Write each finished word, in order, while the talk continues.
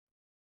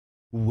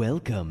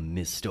Welcome,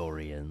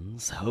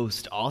 Mystorians.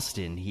 Host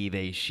Austin, he,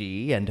 they,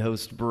 she, and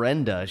host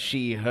Brenda,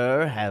 she,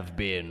 her, have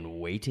been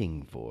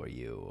waiting for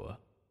you.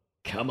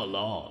 Come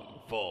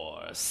along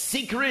for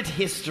Secret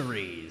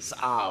Histories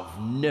of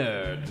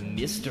Nerd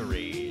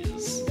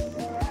Mysteries.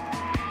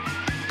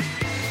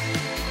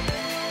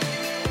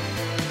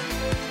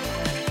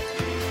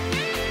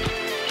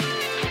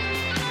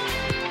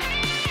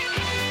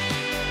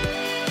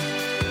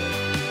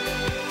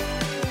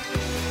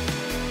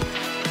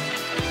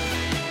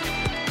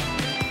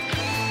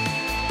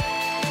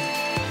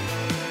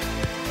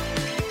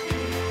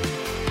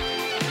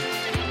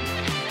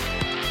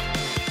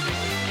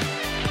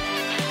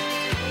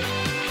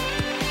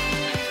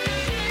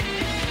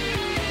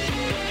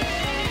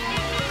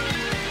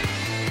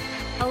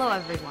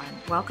 Everyone,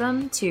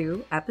 welcome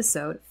to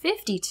episode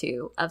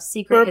 52 of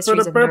Secret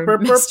Histories of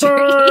Nerd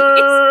Mysteries.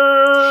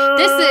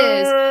 This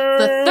is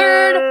the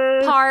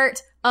third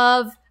part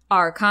of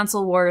our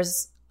Console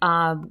Wars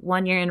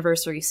 1 year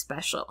anniversary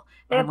special.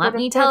 And let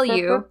me tell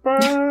you,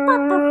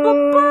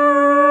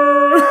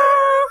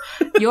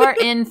 you're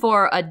in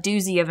for a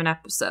doozy of an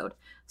episode.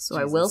 So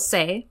Jesus. I will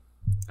say,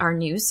 our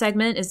news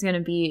segment is going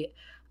to be,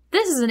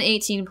 this is an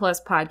 18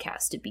 plus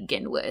podcast to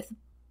begin with,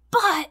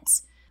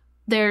 but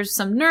there's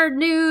some nerd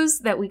news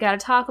that we got to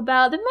talk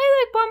about that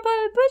might bump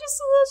up, but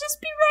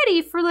just be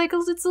ready for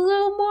it's a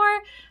little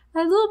more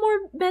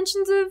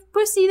mentions of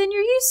pussy than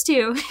you're used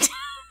to.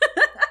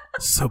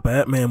 So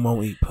Batman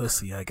won't eat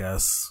pussy, I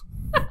guess.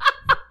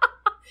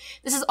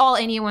 This is all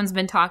anyone's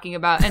been talking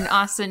about, and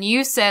Austin,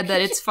 you said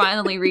that it's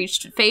finally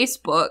reached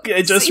Facebook. Yeah,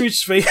 it just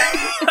reached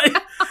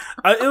Facebook.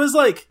 It was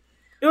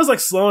like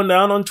slowing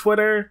down on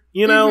Twitter,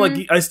 you know.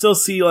 Mm-hmm. Like I still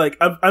see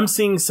I'm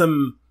seeing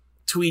some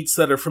tweets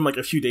that are from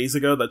a few days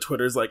ago that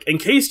Twitter's in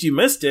case you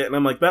missed it, and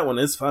I'm like, that one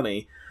is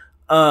funny.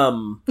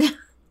 But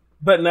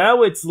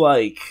now it's all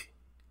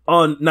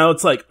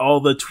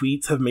the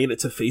tweets have made it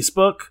to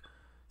Facebook,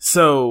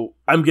 so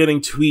I'm getting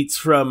tweets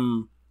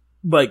from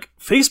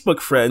Facebook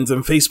friends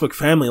and Facebook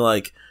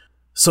family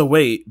so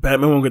wait,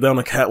 Batman won't go down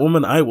on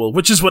Catwoman? I will,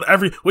 which is what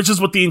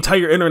the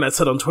entire internet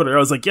said on Twitter. I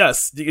was like,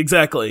 yes,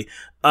 exactly.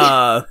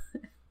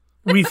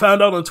 We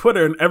found out on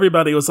Twitter, and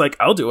everybody was like,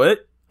 I'll do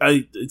it.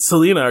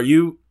 Selena, are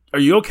you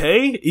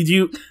okay?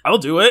 I'll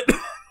do it.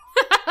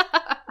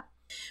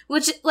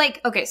 Which,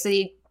 okay, so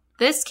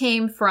this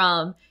came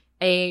from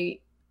an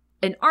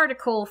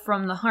article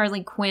from the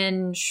Harley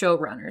Quinn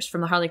showrunners,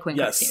 from the Harley Quinn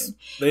cartoon.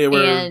 They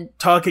were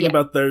talking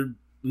about their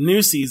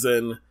new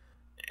season,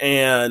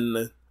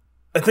 and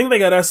I think they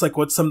got asked,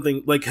 what's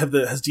something,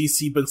 has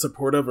DC been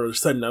supportive or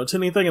said no to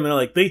anything? And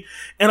they're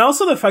and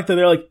also the fact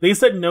that they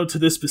said no to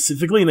this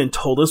specifically and then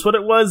told us what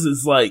it was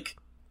is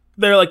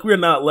they're we're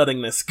not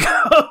letting this go.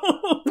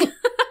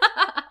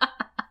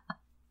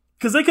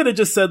 Because they could have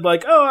just said,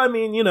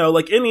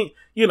 any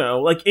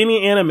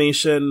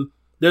animation,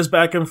 there's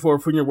back and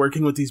forth when you're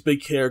working with these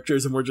big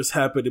characters, and we're just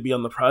happy to be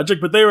on the project.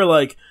 But they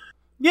were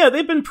yeah,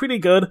 they've been pretty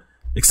good,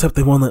 except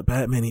they won't let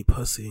Batman eat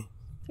pussy.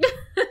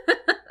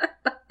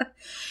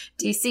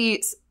 DC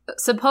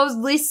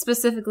supposedly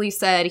specifically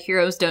said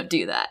heroes don't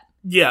do that.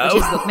 Yeah.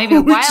 Which is maybe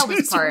the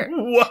wildest part.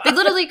 Wild. They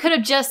literally could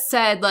have just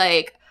said,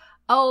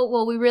 oh,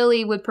 well, we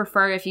really would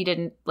prefer if you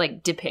didn't,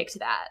 depict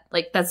that.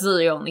 That's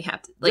literally only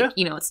have to,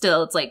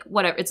 it's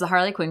whatever. It's a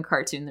Harley Quinn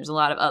cartoon. There's a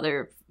lot of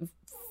other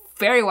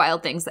very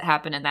wild things that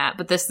happen in that,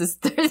 but this is,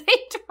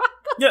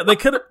 yeah, they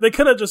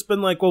could have just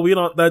been well, we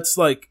don't, that's,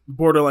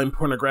 borderline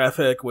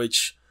pornographic,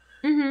 which,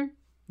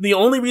 the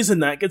only reason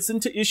that gets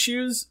into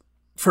issues,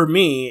 for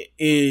me,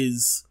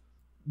 is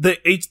they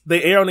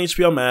air on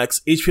HBO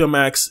Max. HBO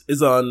Max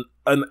is on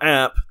an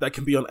app that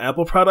can be on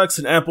Apple products,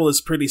 and Apple is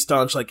pretty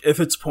staunch. If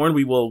it's porn,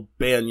 we will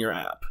ban your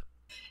app.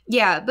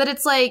 Yeah, but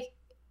it's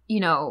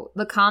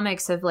the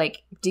comics have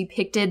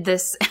depicted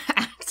this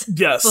act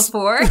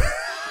before.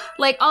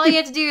 All you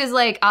have to do is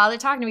they're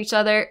talking to each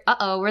other.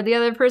 Uh-oh, where'd the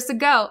other person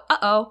go?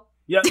 Uh-oh.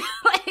 Yeah.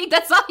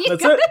 That's all you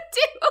gotta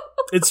do.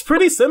 It's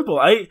pretty simple.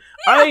 I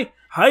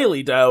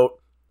highly doubt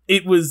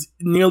it was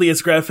nearly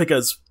as graphic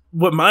as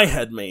what my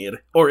head made,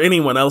 or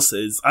anyone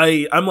else's.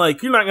 I'm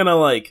you're not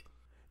gonna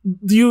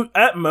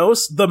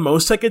the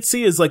most I could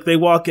see is they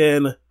walk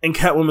in and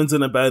Catwoman's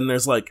in a bed and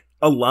there's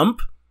a lump,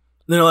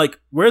 and they're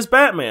where's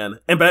Batman?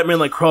 And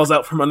Batman crawls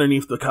out from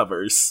underneath the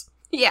covers.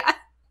 Yeah.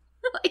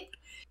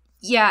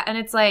 Yeah, and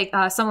it's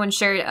someone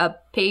shared a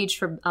page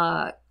from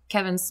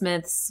Kevin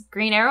Smith's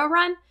Green Arrow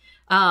run,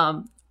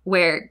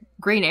 where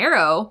Green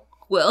Arrow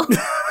will get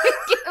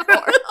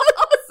horrible.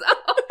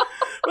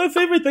 My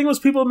favorite thing was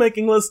people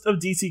making lists of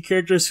DC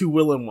characters who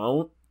will and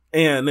won't,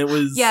 and it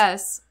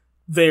was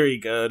very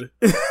good.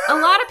 A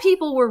lot of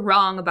people were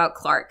wrong about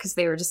Clark because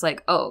they were just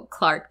oh,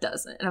 Clark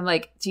doesn't. And I'm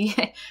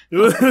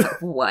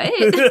what?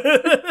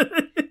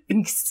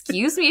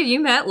 Excuse me, have you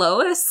met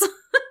Lois?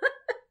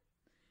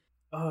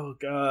 Oh,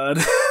 God.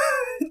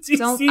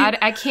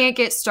 I can't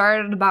get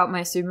started about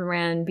my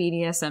Superman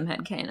BDSM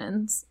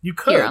headcanons. You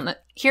could.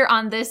 Here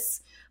on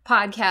this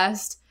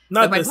podcast.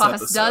 Not that my this boss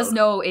episode. does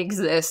know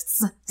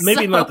exists.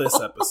 Maybe not this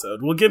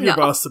episode. We'll give your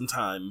boss some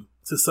time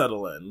to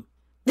settle in.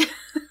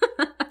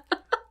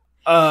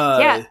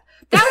 Yeah,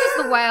 that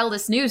was the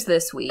wildest news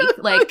this week.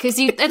 Like, because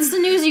that's the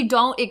news you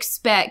don't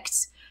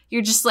expect.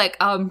 You're just like,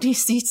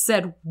 DC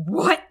said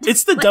what?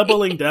 It's the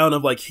doubling down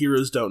of like,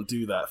 heroes don't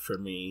do that for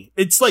me.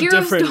 It's like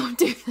Heroes different. Don't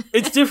do that.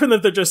 It's different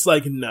that they're just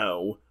like,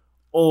 no,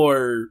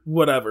 or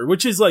whatever,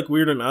 which is like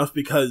weird enough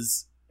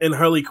because in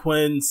Harley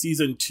Quinn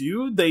season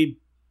 2, they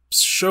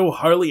show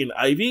Harley and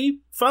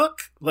Ivy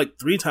fuck like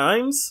 3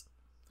 times.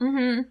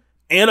 Mm-hmm.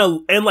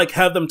 And like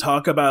have them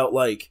talk about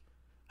like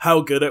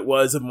how good it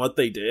was and what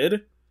they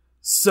did.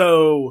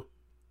 So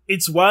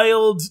it's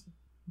wild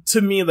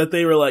to me that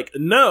they were like,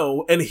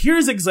 no, and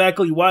here's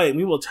exactly why, and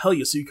we will tell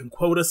you so you can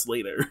quote us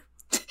later.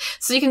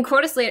 So you can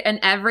quote us later, and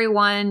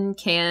everyone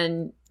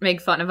can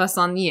make fun of us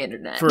on the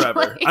internet.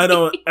 Forever.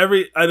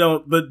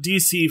 But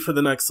DC for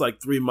the next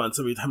like 3 months,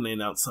 every time they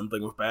announce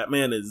something with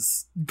Batman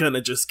is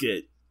gonna just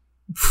get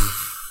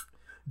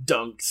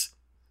dunked.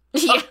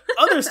 Yeah.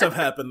 Other stuff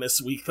happened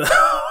this week though.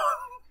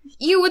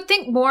 You would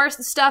think more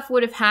stuff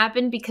would have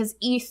happened because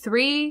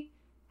E3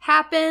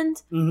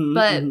 happened,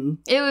 but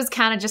it was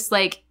kind of just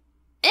like,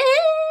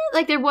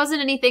 like there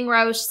wasn't anything where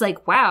I was just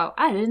like, wow,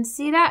 I didn't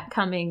see that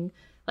coming.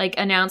 Like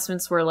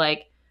announcements were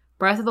like,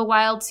 Breath of the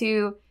Wild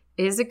 2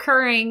 is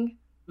occurring.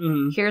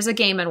 Here's a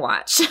Game &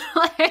 Watch.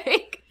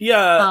 Like,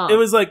 yeah, it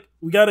was like,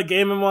 we got a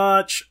Game &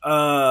 Watch.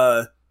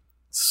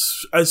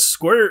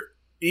 Square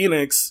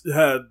Enix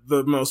had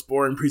the most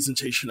boring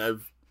presentation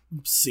I've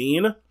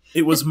seen.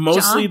 It was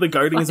mostly the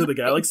Guardians of the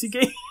Galaxy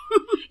game.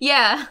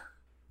 Yeah.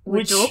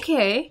 Which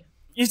okay.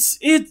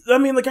 I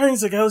mean, the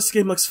Guardians of the Galaxy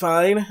game looks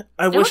fine.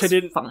 I wish I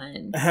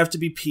didn't have to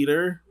be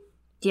Peter.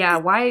 Yeah,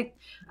 why?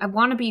 I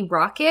want to be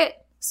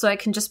Rocket, so I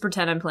can just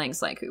pretend I'm playing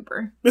Sly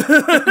Cooper.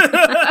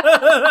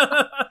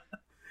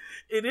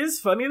 It is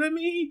funny to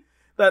me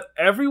that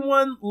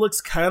everyone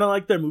looks kind of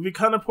like their movie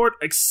port,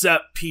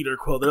 except Peter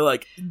Quill. They're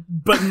like,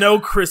 but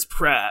no Chris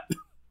Pratt.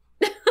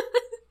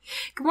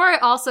 Gamora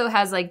also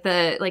has like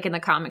in the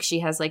comics, she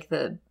has like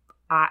the,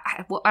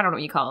 I don't know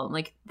what you call them,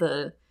 like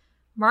the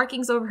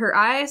markings over her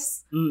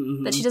eyes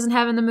that she doesn't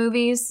have in the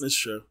movies. That's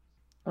true.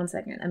 1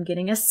 second. I'm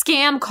getting a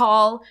scam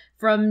call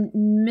from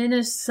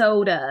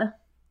Minnesota.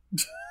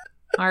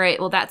 All right.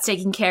 Well, that's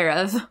taken care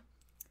of.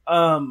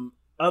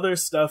 Other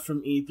stuff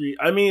from E3.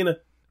 I mean,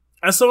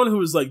 as someone who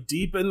was like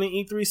deep in the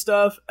E3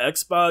 stuff,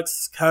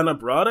 Xbox kind of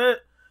brought it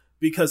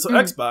because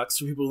Xbox,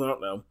 for people who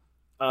don't know,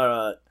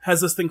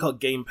 has this thing called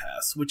Game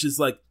Pass, which is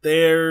like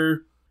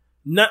their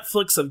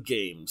Netflix of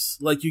games.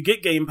 Like you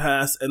get Game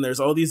Pass and there's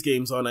all these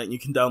games on it and you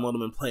can download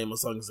them and play them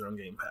as long as they're on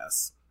Game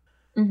Pass.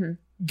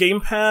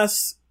 Game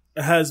Pass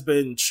has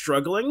been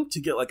struggling to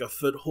get like a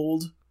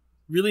foothold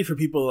really for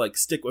people to like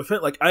stick with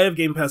it. Like I have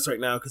Game Pass right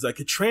now because I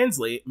could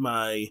translate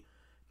my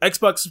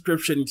Xbox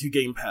subscription into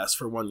Game Pass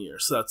for 1 year.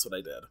 So that's what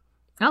I did.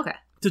 Okay.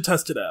 To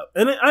test it out.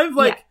 And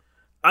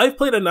I've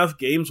played enough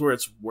games where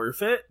it's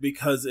worth it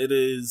because it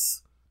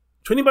is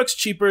 $20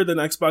 cheaper than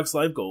Xbox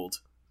Live Gold.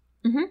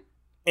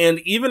 And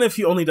even if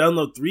you only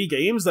download 3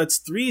 games, that's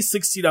 3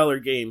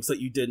 $60 games that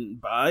you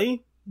didn't buy,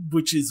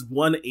 which is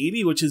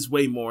 $180, which is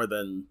way more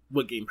than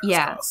what Game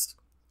Pass cost.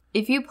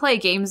 If you play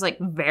games like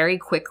very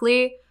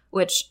quickly,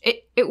 which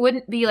it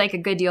wouldn't be like a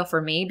good deal for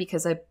me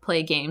because I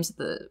play games at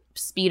the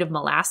speed of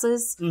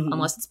molasses,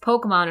 unless it's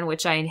Pokemon, in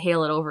which I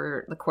inhale it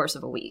over the course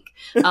of a week.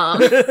 You're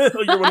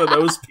one of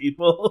those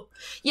people.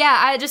 Yeah,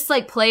 I just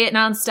like play it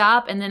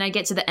nonstop, and then I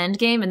get to the end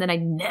game, and then I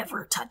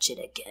never touch it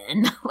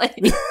again.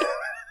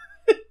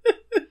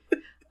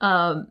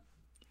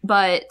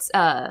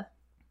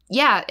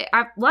 Yeah,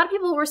 a lot of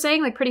people were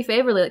saying like pretty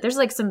favorably. Like, there's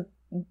like some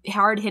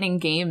hard hitting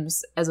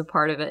games as a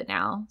part of it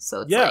now,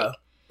 so it's like.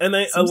 And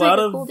a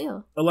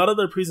lot of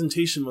their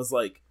presentation was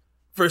like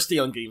first day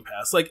on Game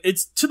Pass. Like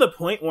it's to the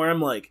point where I'm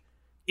like,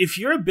 if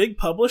you're a big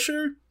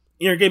publisher and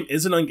your game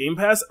isn't on Game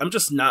Pass, I'm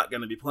just not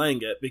going to be playing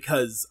it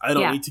because I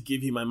don't need to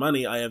give you my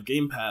money. I have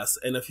Game Pass.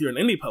 And if you're an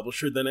indie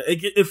publisher, then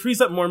it frees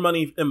up more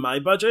money in my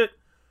budget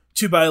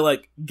to buy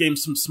like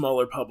games from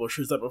smaller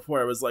publishers that before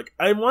I was like,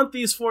 I want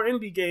these 4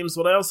 indie games,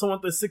 but I also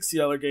want the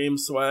 $60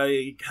 games. So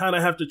I kind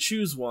of have to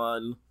choose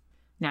one.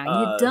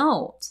 Now you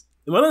don't.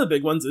 One of the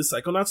big ones is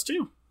Psychonauts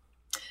 2.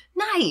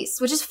 Nice,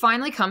 which is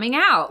finally coming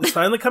out. It's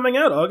finally coming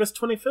out August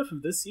 25th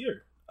of this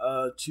year,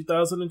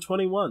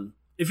 2021.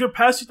 If you're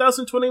past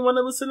 2021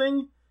 and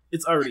listening,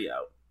 it's already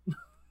out.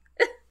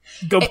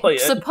 Go play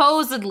it.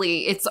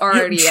 Supposedly, it's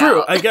already out.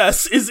 True, I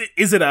guess. Is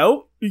it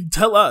out?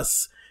 Tell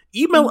us.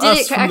 Email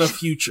us from the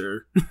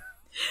future.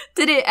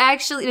 Did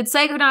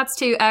Psychonauts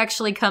 2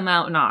 actually come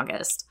out in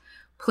August?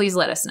 Please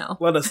let us know.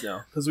 Let us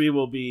know, because we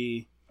will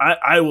be...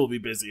 I will be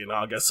busy in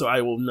August, so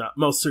I will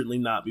most certainly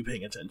not be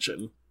paying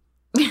attention.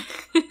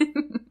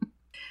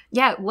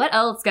 Yeah, what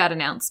else got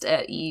announced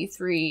at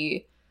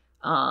E3?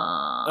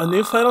 A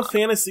new Final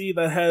Fantasy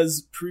that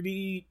has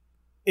pretty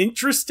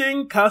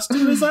interesting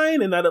costume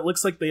design and that it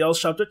looks like they all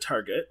shopped at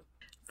Target.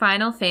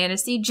 Final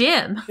Fantasy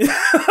Gym.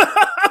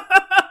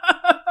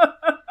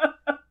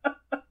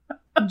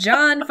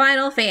 John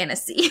Final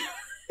Fantasy.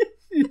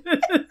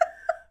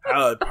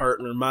 Hi,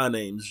 partner. My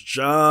name's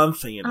John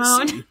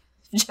Fantasy.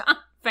 John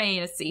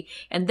Fantasy,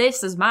 and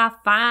this is my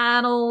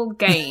final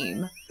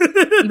game.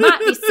 You might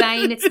be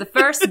saying it's the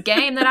first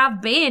game that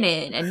I've been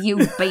in, and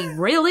you'd be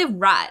really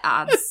right,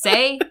 I'd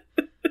say.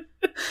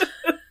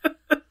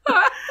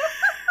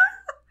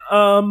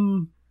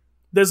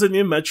 There's a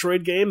new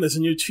Metroid game. There's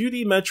a new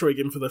 2D Metroid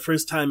game for the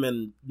first time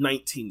in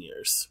 19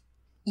 years.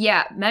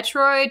 Yeah,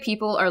 Metroid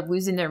people are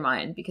losing their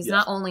mind because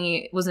not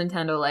only was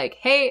Nintendo like,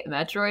 hey,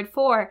 Metroid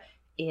 4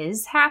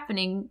 is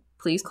happening,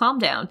 please calm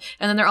down.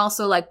 And then they're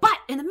also like, but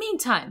in the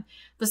meantime,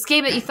 this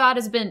game that you thought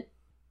has been...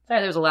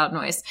 Sorry, there's a loud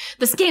noise.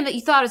 This game that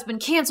you thought has been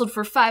canceled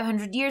for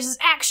 500 years is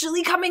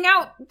actually coming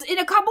out in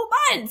a couple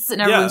months.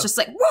 And everyone's just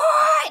like,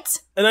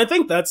 what? And I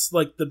think that's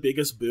like the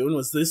biggest boon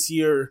was this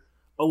year.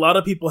 A lot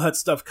of people had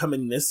stuff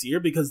coming this year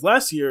because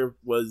last year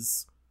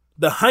was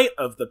the height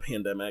of the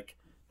pandemic.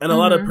 And a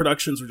lot of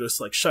productions were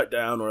just like shut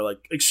down or like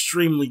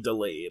extremely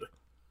delayed.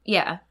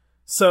 Yeah.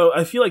 So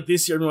I feel like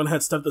this year everyone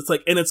had stuff that's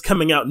like, and it's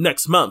coming out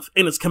next month,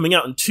 and it's coming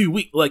out in 2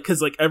 weeks. Like,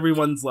 cause like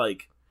everyone's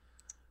like,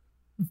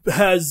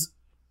 has,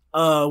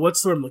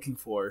 what's the word I'm looking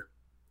for?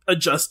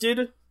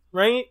 Adjusted,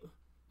 right?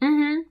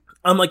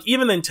 Mm-hmm. Like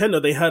even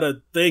Nintendo, they had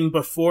a thing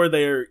before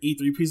their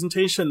E3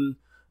 presentation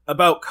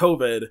about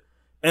COVID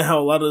and how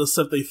a lot of the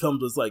stuff they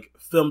filmed was like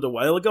filmed a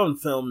while ago and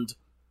filmed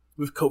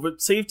with COVID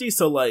safety.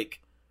 So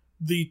like,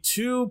 the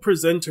two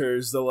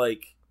presenters,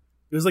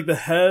 it was like the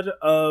head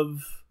of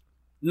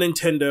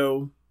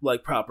Nintendo,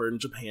 like proper in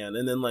Japan,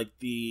 and then like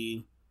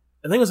I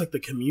think it was like the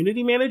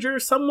community manager or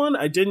someone.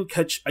 I did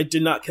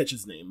not catch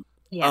his name.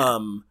 Yeah.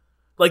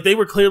 Like they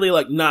were clearly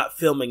like not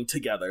filming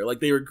together. Like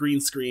they were green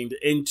screened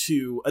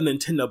into a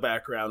Nintendo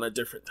background at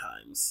different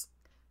times.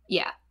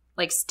 Yeah.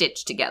 Like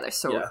stitched together.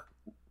 So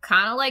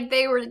kind of like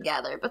they were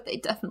together, but they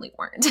definitely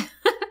weren't.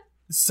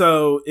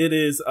 So it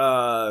is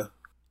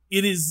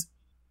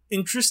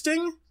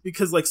interesting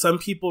because like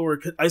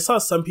I saw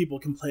some people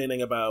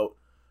complaining about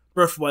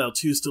Breath of the Wild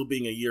 2 still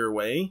being a year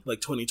away, like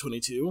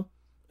 2022,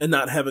 and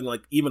not having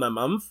like even a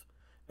month.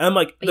 And I'm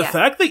like, the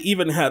fact they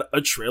even had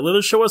a trailer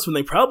to show us when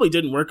they probably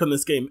didn't work on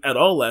this game at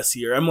all last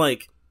year, I'm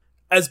like,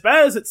 as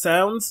bad as it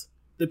sounds,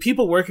 the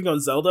people working on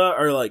Zelda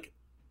are like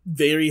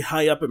very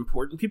high up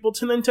important people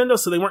to Nintendo,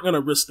 so they weren't going to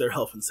risk their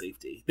health and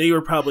safety. They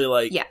were probably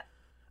like,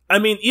 I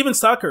mean, even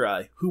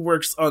Sakurai, who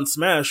works on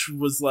Smash,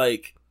 was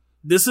like,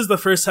 this is the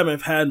first time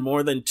I've had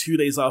more than 2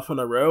 days off in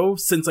a row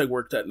since I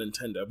worked at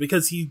Nintendo,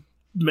 because he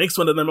makes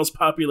one of their most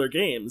popular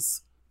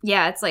games.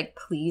 Yeah, it's like,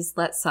 please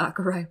let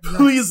Sakurai rest.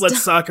 Please let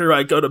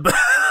Sakurai go to bed.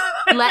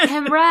 Let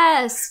him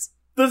rest.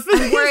 I'm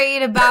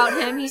worried about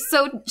him. He's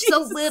so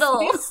little.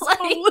 He's so like,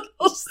 little.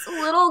 He's a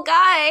little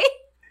guy.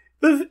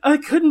 I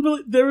couldn't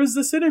believe there was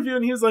this interview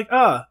and he was like,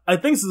 I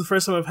think this is the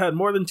first time I've had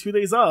more than 2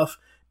 days off.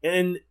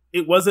 And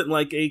it wasn't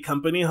like a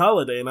company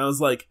holiday. And I was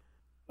like,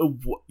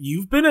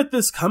 you've been at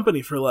this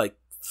company for like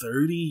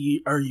 30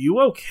 years. Are you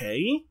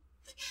okay?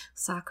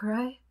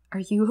 Sakurai,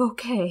 are you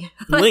okay?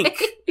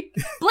 Blink.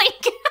 Blink.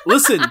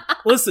 Listen,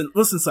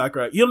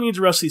 Sakurai. You don't need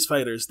to rush these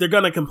fighters. They're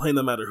gonna complain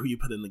no matter who you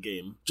put in the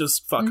game.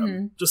 Just fuck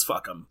them. Just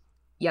fuck them.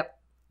 Yep.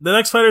 The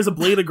next fighter is a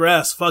blade of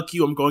grass. Fuck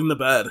you, I'm going to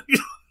bed.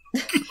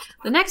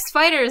 The next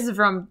fighter is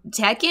from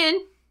Tekken?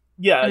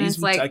 Yeah, he's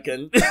from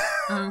Tekken.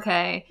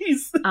 Okay.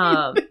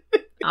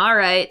 All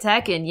right,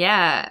 Tekken,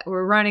 yeah.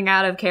 We're running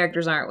out of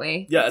characters, aren't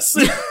we? Yes.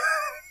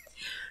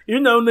 You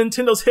know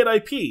Nintendo's hit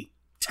IP.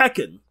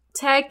 Tekken.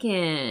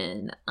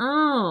 Tekken.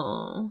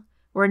 Oh.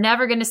 We're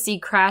never going to see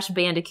Crash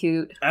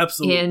Bandicoot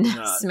in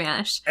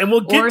Smash. And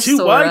we'll get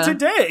to why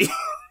today.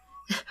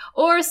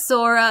 Or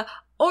Sora,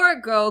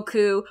 or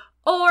Goku,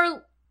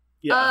 or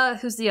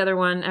who's the other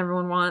one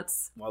everyone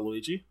wants?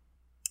 Waluigi.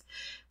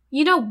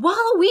 You know,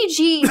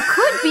 Waluigi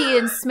could be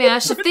in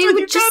Smash if they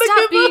would just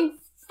stop being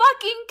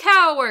fucking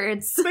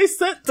cowards.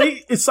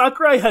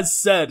 Sakurai has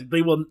said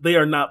they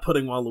are not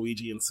putting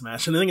Waluigi in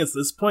Smash, and I think at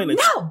this point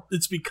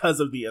it's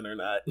because of the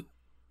internet.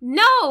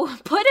 No,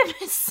 put him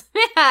in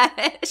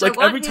Smash. Like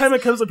every time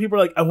it comes up, people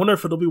are like, I wonder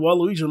if it'll be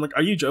Waluigi. I'm like,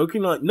 are you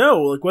joking? Like,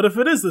 no, like what if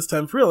it is this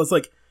time for real? It's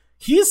like,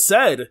 he's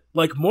said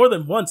like more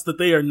than once that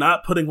they are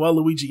not putting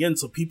Waluigi in,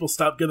 so people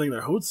stop getting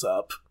their hopes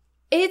up.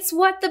 It's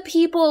what the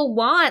people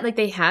want. Like,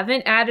 they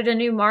haven't added a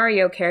new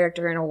Mario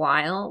character in a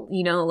while.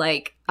 You know,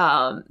 like,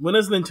 when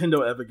has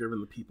Nintendo ever given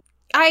the people?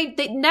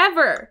 They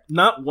never.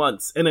 Not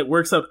once. And it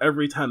works out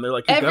every time. They're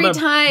like, they're like,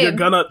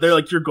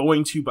 you're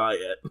going to buy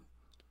it.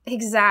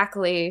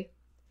 Exactly.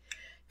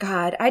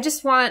 God, I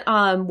just want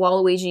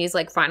Waluigi's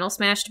like Final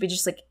Smash to be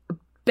just like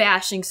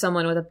bashing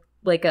someone with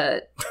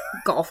a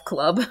golf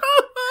club.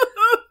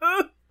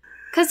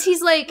 Because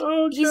he's like,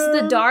 he's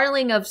the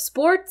darling of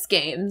sports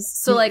games.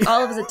 So like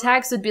all of his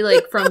attacks would be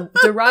like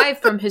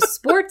derived from his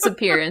sports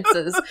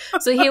appearances.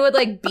 So he would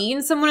like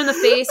bean someone in the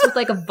face with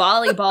like a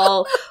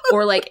volleyball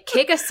or like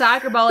kick a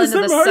soccer ball into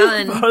the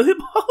sun.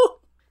 Volleyball?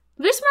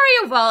 There's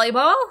Mario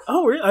Volleyball.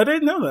 Oh, really? I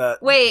didn't know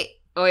that. Wait.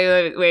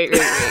 I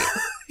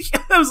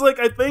was like,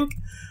 I think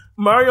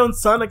Mario and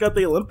Sonic at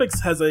the Olympics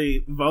has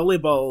a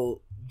volleyball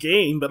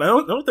game, but I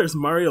don't know if there's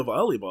Mario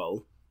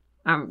Volleyball.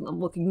 I'm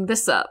looking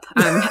this up.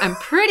 I'm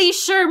pretty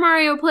sure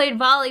Mario played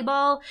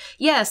volleyball.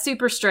 Yeah,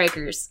 Super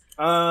Strikers.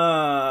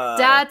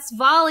 That's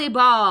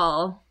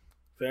volleyball.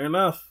 Fair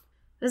enough.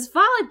 It's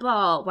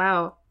volleyball.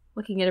 Wow.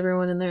 Looking at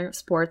everyone in their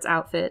sports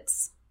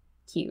outfits.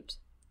 Cute.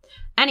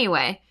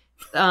 Anyway,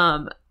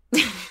 I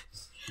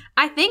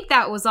think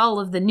that was all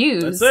of the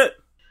news. That's it.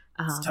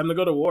 It's time to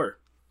go to war.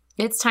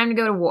 It's time to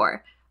go to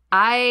war.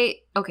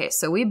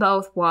 So we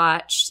both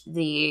watched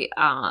the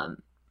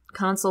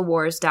Console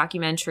Wars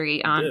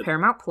documentary on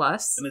Paramount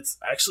Plus. And it's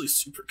actually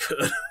super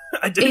good.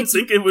 I didn't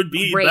think it would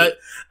be great. that.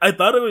 I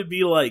thought it would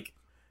be like,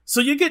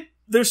 so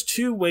there's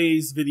two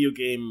ways video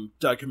game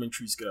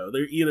documentaries go.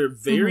 They're either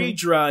very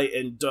dry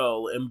and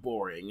dull and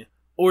boring,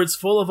 or it's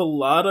full of a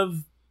lot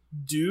of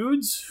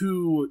dudes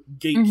who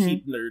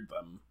gatekeep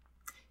nerddom.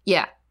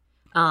 Yeah.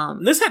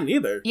 This had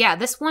neither. Yeah,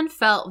 this one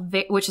felt,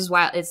 which is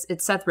why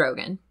it's Seth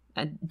Rogen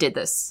did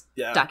this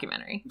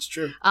documentary. It's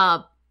true.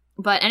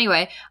 But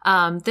anyway,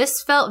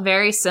 this felt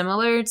very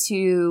similar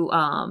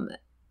to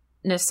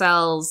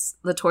Nacelle's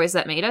The Toys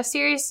That Made Us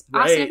series.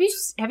 Right. Austin,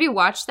 have you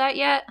watched that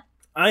yet?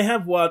 I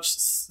have watched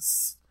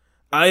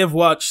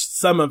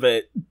some of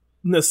it.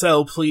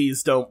 Nacelle,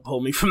 please don't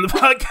pull me from the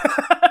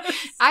podcast.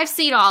 I've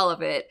seen all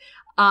of it.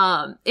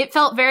 It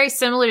felt very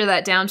similar to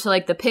that, down to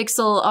like the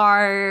pixel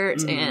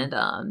art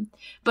and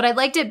but I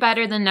liked it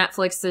better than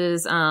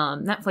Netflix's.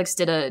 Netflix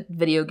did a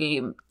video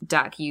game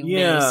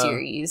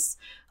miniseries.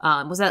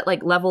 Was that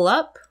like Level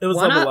Up? It was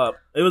Level Up.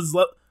 It was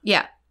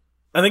yeah.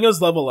 I think it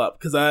was Level Up,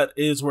 because that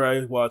is where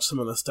I watched some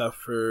of the stuff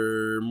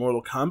for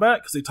Mortal Kombat,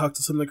 because they talked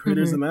to some of the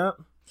creators in that.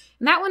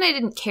 And that one I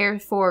didn't care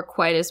for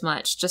quite as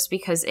much, just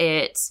because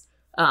the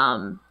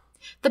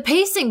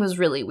pacing was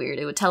really weird.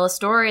 It would tell a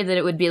story, then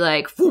it would be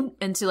like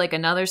into like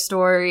another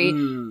story,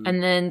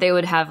 and then they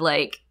would have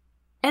like,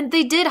 and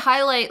they did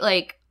highlight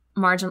like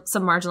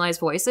some marginalized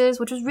voices,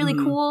 which was really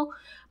cool.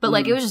 But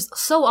like it was just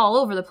so all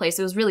over the place.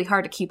 It was really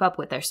hard to keep up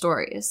with their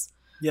stories.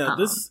 Yeah,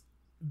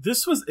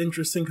 this was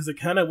interesting because it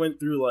kind of went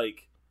through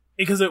like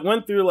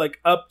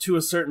up to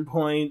a certain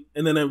point,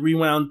 and then it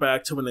rewound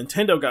back to when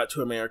Nintendo got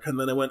to America, and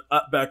then it went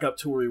back up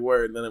to where we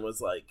were, and then it was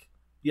like,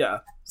 yeah.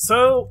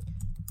 So,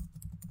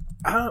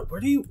 where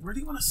do you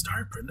want to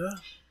start,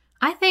 Brenda?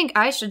 I think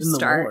I should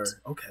start.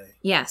 Okay.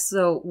 Yeah.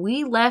 So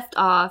we left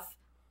off,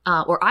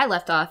 or I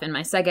left off in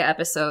my Sega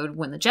episode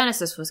when the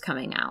Genesis was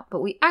coming out, but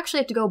we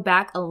actually have to go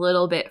back a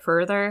little bit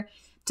further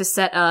to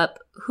set up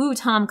who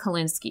Tom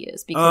Kalinske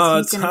is,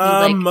 because he's going to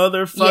be like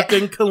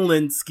motherfucking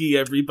Kalinske,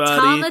 everybody.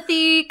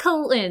 Timothy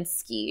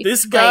Kalinske.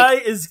 This guy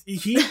is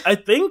I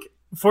think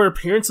for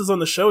appearances on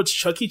the show, it's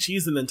Chuck E.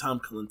 Cheese and then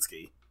Tom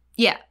Kalinske.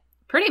 Yeah,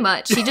 pretty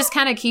much. He just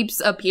kind of keeps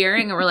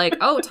appearing, and we're like,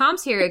 oh,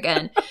 Tom's here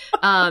again.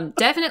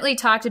 Definitely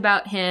talked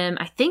about him,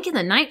 I think, in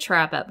the Night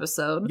Trap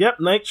episode. Yep,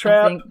 Night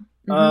Trap.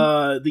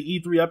 The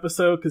E3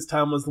 episode, because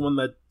Tom was the one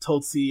that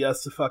told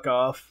CES to fuck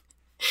off.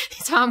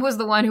 Tom was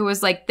the one who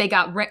was like, they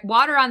got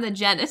water on the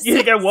Genesis. Yeah,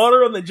 they got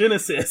water on the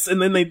Genesis,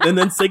 and then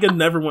Sega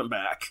never went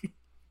back.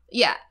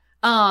 Yeah.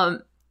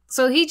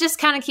 So he just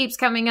kind of keeps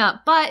coming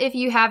up. But if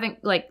you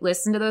haven't like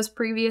listened to those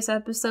previous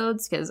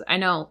episodes, because I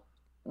know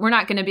we're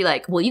not going to be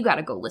like, well, you got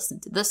to go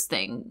listen to this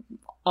thing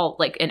all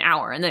like an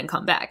hour and then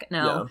come back.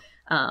 No.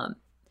 Yeah.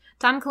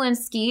 Tom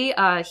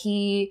Kalinske,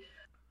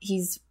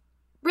 he's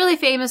really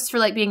famous for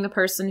like being the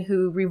person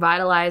who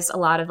revitalized a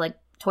lot of like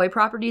toy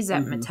properties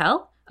at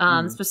Mattel.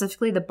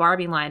 Specifically the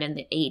Barbie line in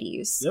the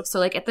 80s. Yep. So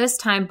like at this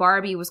time,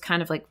 Barbie was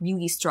kind of like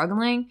really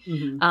struggling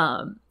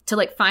to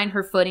like find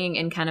her footing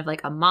in kind of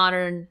like a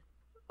modern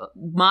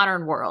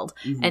world.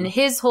 And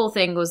his whole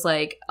thing was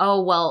like,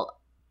 oh, well,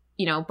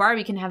 you know,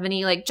 Barbie can have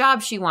any like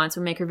job she wants,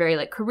 would make her very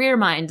like career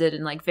minded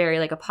and like very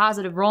like a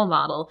positive role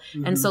model.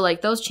 And so like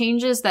those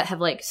changes that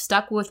have like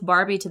stuck with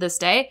Barbie to this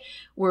day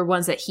were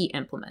ones that he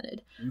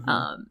implemented.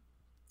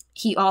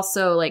 He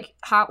also like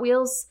Hot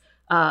Wheels.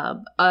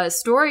 A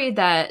story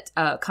that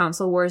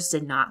Console Wars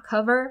did not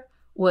cover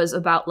was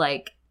about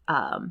like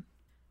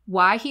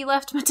why he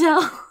left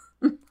Mattel.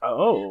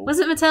 Oh, was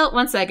it Mattel?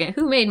 1 second.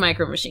 Who made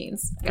Micro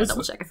Machines? I gotta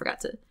double check. I forgot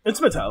to. It's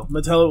Mattel.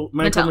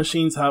 Micro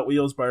Machines, Hot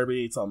Wheels,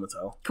 Barbie. It's all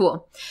Mattel.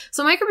 Cool.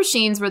 So Micro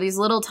Machines were these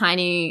little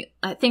tiny,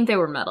 I think they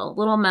were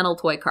little metal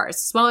toy cars,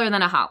 smaller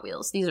than a Hot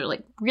Wheels. These are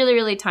like really,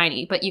 really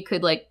tiny, but you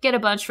could like get a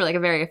bunch for like a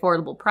very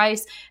affordable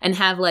price and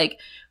have like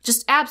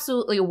just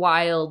absolutely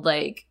wild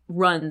like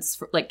runs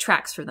for like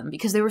tracks for them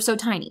because they were so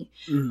tiny.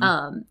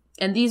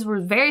 And these were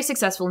very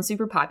successful and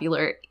super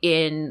popular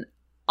in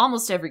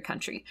almost every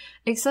country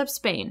except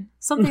Spain.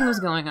 Something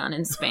was going on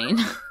in Spain.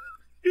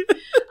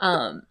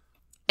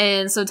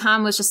 And so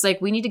Tom was just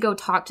like, we need to go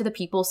talk to the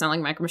people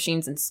selling Micro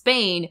Machines in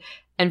Spain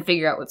and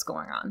figure out what's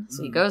going on.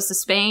 So he goes to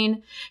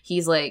Spain.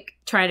 He's like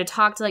trying to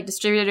talk to like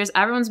distributors.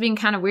 Everyone's being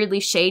kind of weirdly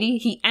shady.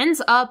 He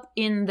ends up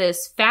in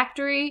this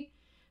factory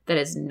that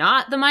is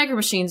not the Micro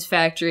Machines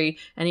factory.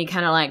 And he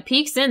kind of like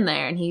peeks in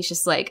there and he's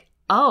just like,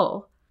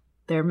 oh,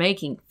 they're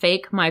making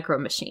fake Micro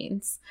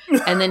Machines.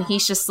 And then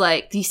he's just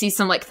like, he sees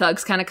some like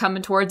thugs kind of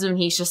coming towards him.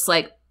 He's just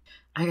like,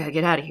 I gotta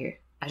get out of here.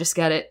 I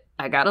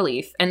gotta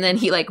leave. And then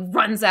he like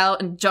runs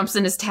out and jumps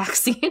in his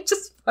taxi and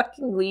just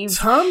fucking leaves.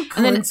 Tom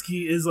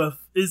Kalinske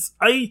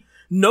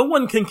no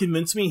one can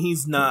convince me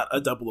he's not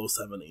a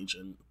 007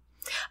 agent.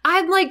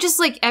 I'm like, just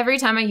like every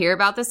time I hear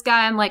about this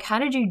guy, I'm like, how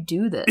did you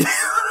do this?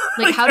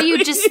 Like, how do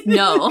you just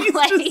know?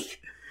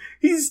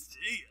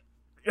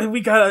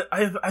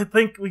 I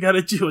think we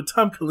gotta do a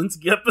Tom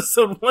Kalinske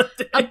episode one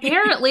day.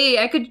 Apparently,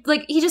 I could,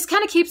 like, he just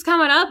kind of keeps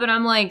coming up, and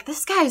I'm like,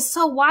 this guy is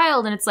so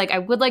wild. And it's like, I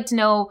would like to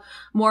know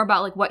more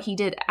about, like, what he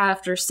did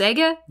after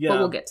Sega, but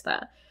we'll get to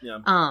that.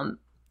 Yeah.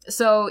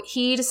 So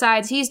he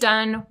decides he's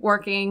done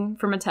working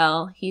for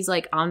Mattel. He's,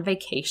 like, on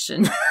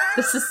vacation.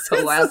 This is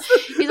so wild.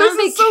 He's on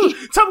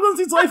vacation. Tom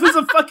Clancy's life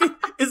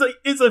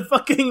is a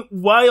fucking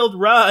wild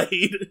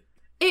ride.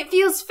 It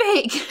feels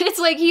fake. It's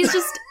like he's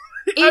just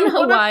in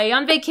Hawaii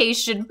on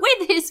vacation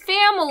with his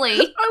family. I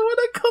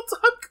want to call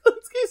Tom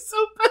Kalinske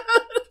so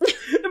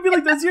bad and be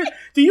like,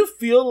 do you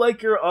feel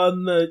like you're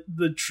on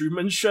the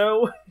Truman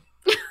Show?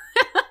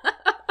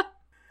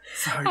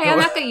 Sorry,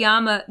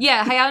 Hayao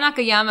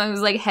Nakayama, who's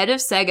like head of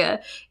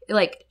Sega,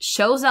 like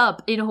shows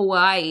up in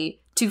Hawaii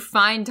to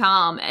find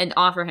Tom and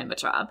offer him a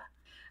job.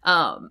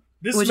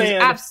 This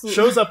man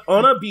shows up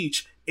on a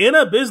beach in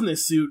a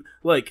business suit,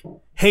 like,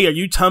 hey, are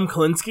you Tom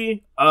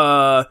Kalinske?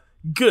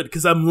 Good,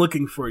 because I'm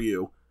looking for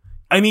you.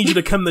 I need you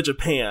to come to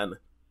Japan.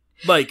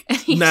 Like,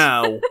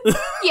 now.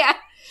 Yeah.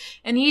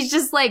 And he's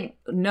just like,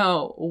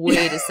 no,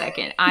 wait a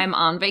second. I'm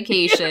on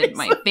vacation.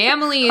 My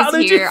family is How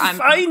did here. You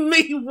find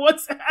me?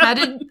 What's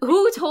happening?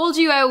 Who told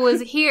you I was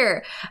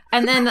here?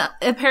 And then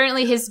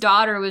apparently his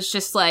daughter was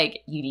just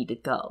like, you need to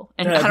go.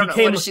 And I don't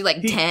know, what is she,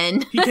 like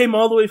 10? He came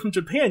all the way from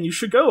Japan. You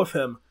should go with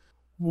him.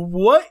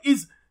 What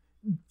is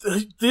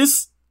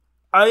this?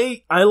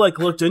 I like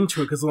looked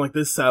into it because I'm like,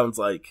 this sounds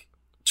like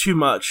too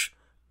much.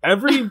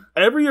 Every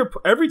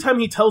time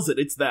he tells it,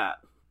 it's that.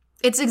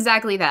 It's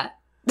exactly that.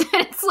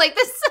 It's like,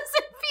 this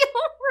doesn't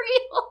feel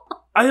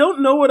real. I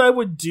don't know what I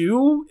would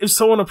do if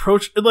someone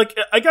approached, like,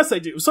 I guess I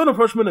do. If someone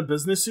approached me in a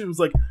business suit and was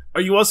like,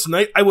 are you us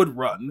tonight? I would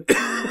run.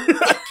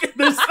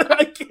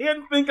 I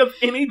can't think of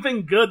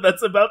anything good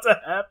that's about to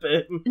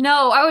happen.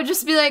 No, I would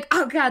just be like,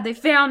 oh god, they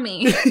found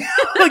me.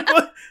 Like,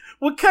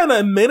 what kind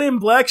of Men in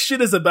Black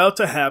shit is about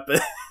to happen?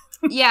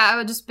 Yeah, I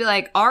would just be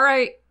like, all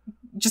right,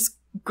 just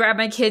grab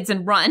my kids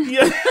and run.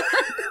 Yeah.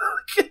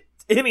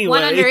 Anyway.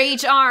 One under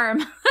each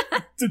arm.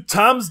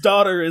 Tom's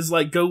daughter is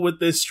like, go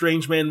with this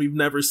strange man we've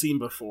never seen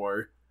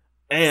before.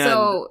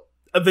 And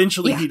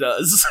eventually he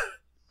does.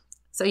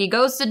 So he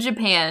goes to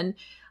Japan.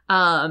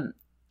 Hayao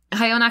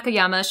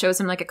Nakayama shows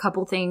him like a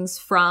couple things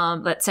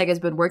that Sega's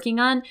been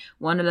working on.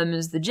 One of them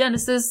is the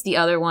Genesis. The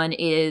other one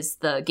is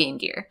the Game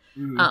Gear.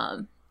 Mm-hmm.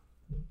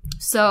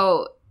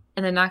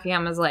 And then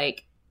Nakayama's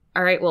like,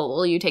 all right, well,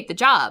 will you take the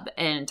job?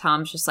 And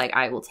Tom's just like,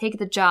 I will take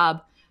the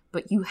job,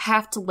 but you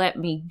have to let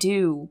me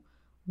do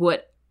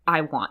what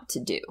I want to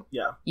do.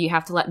 Yeah. You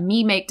have to let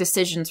me make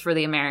decisions for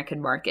the American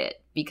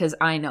market because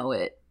I know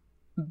it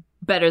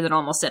better than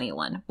almost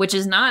anyone, which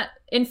is not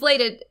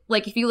inflated.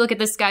 Like, if you look at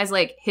this guy's,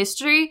 like,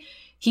 history,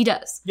 he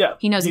does. Yeah.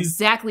 He knows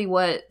exactly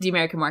what the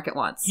American market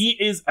wants. He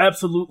is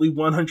absolutely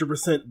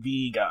 100%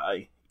 the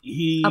guy.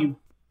 A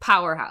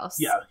powerhouse.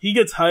 Yeah. He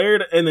gets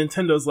hired and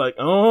Nintendo's like,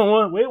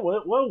 oh, wait,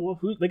 what?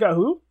 Who? They got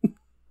who?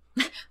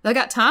 They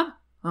got Tom?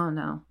 Oh,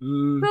 no.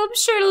 Well, I'm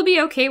sure it'll be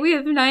okay. We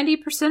have 90%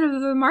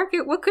 of the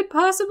market. What could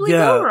possibly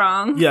go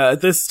wrong? Yeah,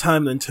 at this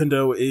time,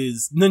 Nintendo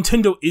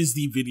is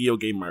the video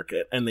game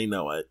market, and they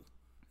know it.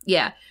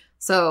 Yeah.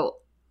 So,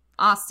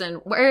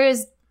 Austin,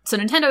 so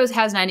Nintendo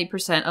has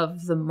 90%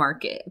 of the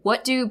market.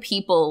 What do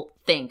people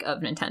think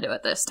of Nintendo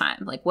at this time?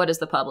 Like, what is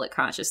the public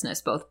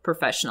consciousness, both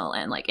professional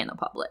and, like, in the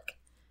public?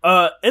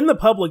 In the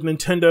public,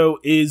 Nintendo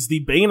is the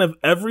bane of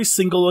every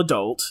single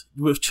adult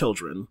with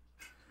children.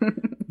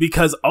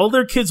 Because all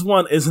their kids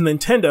want is a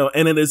Nintendo,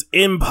 and it is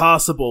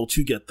impossible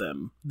to get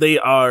them. They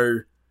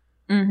are,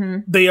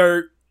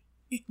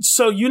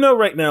 so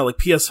right now, like,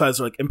 PS5s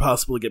are, like,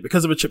 impossible to get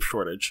because of a chip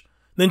shortage.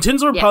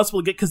 Nintendo's are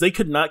impossible to get because they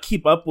could not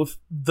keep up with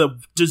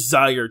the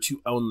desire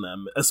to own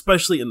them,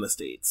 especially in the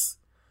States.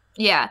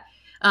 Yeah.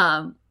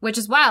 Which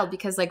is wild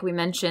because, like we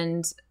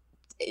mentioned,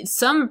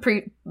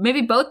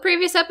 maybe both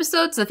previous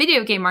episodes, the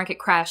video game market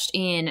crashed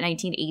in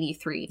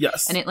 1983.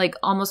 Yes. And it, like,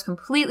 almost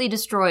completely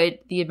destroyed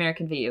the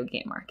American video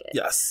game market.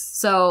 Yes.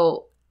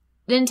 So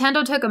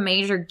Nintendo took a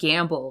major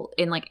gamble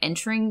in, like,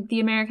 entering the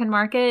American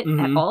market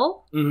at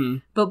all. Mm-hmm.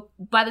 But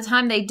by the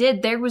time they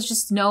did, there was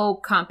just no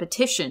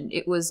competition.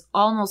 It was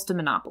almost a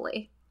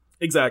monopoly.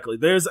 Exactly.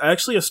 There's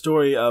actually a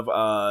story of,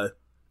 I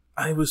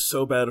was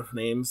so bad with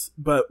names,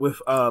 but with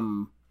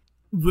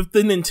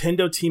the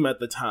Nintendo team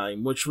at the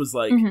time, which was,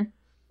 like,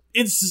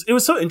 it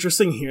was so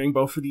interesting hearing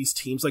both of these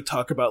teams, like,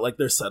 talk about, like,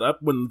 their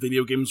setup when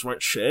video games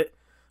weren't shit.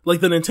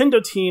 Like, the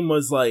Nintendo team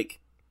was, like,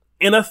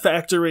 in a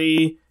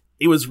factory,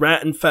 it was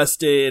rat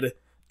infested,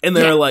 and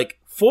there are, like,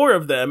 4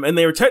 of them, and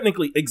they were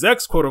technically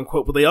execs, quote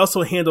unquote, but they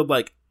also handled,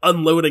 like,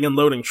 unloading and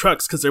loading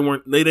trucks because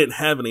they didn't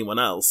have anyone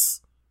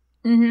else.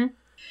 Mm-hmm.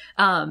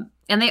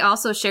 And they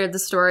also shared the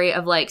story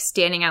of, like,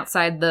 standing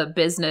outside the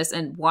business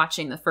and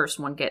watching the first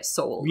one get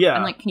sold. Yeah.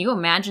 And, like, can you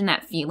imagine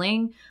that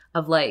feeling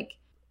of, like,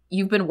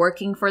 you've been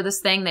working for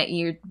this thing that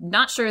you're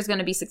not sure is going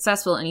to be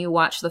successful, and you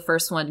watch the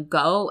first one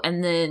go,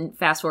 and then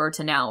fast forward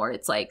to now where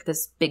it's like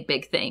this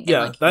big thing.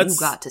 Yeah, and like, you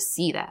got to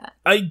see that.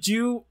 I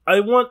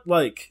want,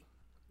 like,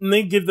 and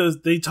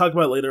they talk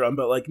about it later on,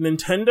 but like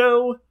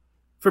Nintendo,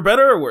 for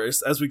better or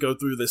worse, as we go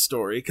through this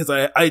story, because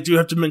I do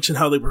have to mention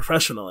how they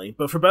professionally,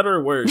 but for better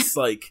or worse,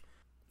 like,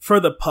 for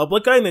the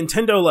public eye,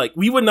 Nintendo, like,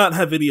 we would not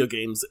have video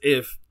games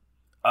if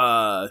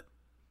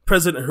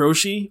President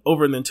Hiroshi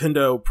over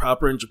Nintendo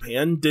proper in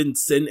Japan didn't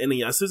send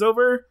NESs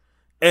over,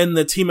 and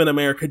the team in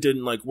America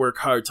didn't like work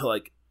hard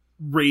to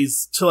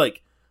raise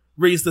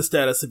the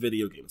status of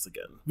video games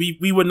again.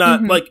 We would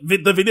not like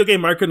the video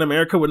game market in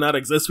America would not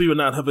exist. We would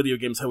not have video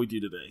games how we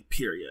do today.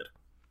 Period.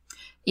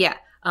 Yeah.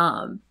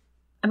 I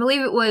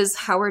believe it was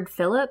Howard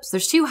Phillips.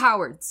 There's two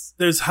Howards.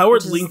 There's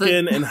Howard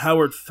Lincoln and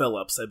Howard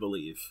Phillips, I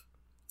believe.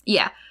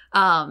 Yeah.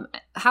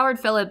 Howard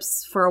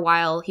Phillips, for a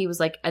while, he was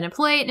like an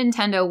employee at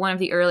Nintendo, one of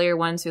the earlier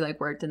ones who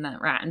like worked in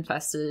that rat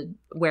infested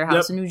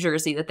warehouse in New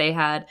Jersey that they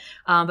had.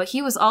 But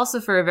he was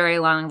also for a very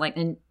long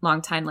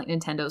time like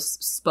Nintendo's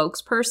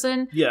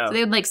spokesperson. Yeah. So they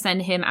would like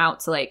send him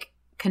out to like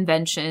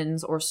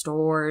conventions or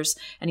stores,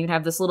 and he'd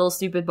have this little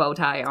stupid bow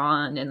tie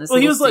on and this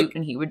little suit,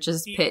 and he would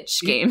just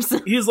pitch games.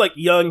 He was like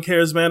young,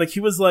 charismatic.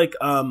 He was like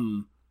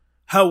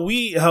how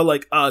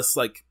like us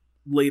like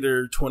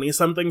later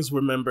 20-somethings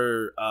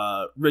remember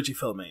Reggie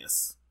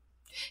Fils-Aimé.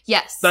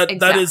 Yes,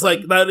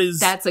 exactly.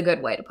 That's a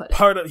good way to put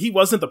it. He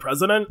wasn't the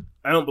president,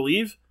 I don't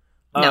believe,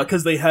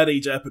 because they had a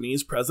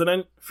Japanese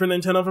president for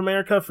Nintendo of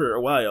America for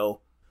a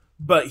while,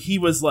 but he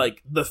was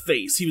like the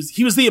face.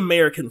 He was the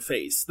American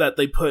face that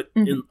they put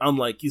in on,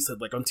 like you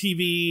said, like on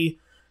TV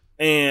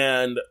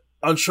and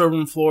on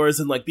showroom floors,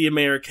 and like the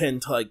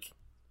American to like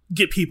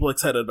get people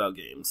excited about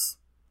games.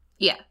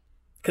 Yeah,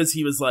 because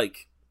he was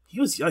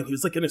young. He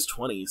was like in his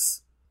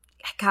 20s.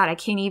 God, I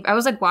can't even. I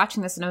was like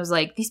watching this and I was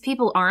like, these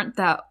people aren't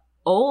that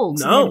old.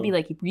 So no. They're going to be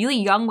like really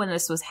young when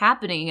this was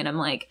happening. And I'm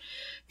like,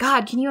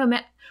 God, can you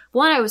imagine?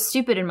 One, I was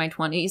stupid in my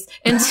 20s.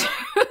 And two,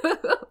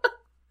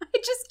 I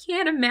just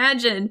can't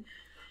imagine.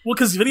 Well,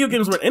 because video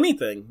games weren't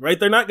anything, right?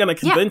 They're not going to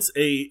convince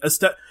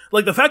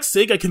like the fact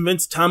Sega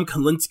convinced Tom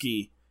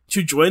Kalinske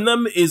to join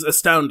them is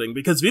astounding,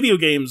 because video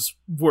games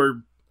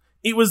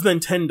it was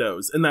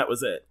Nintendo's and that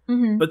was it.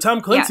 Mm-hmm. But Tom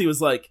Kalinske was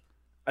like,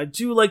 I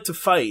do like to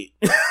fight.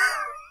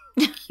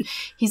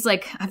 He's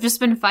like, I've just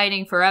been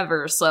fighting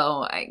forever,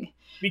 so I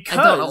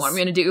don't know what I'm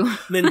going to do.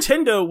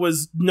 Nintendo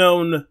was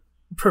known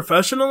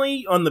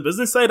professionally on the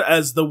business side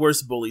as the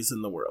worst bullies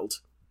in the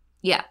world.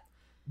 Yeah.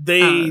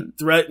 They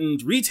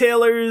threatened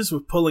retailers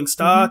with pulling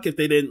stock if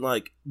they didn't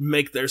like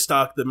make their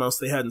stock the most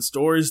they had in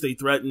stores. They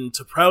threatened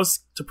to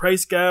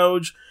price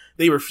gouge.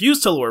 They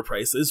refused to lower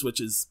prices,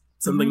 which is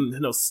something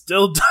Nintendo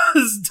still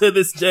does to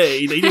this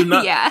day. They do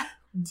not. Yeah.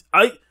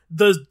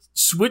 The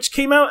Switch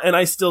came out, and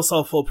I still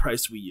saw full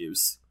price Wii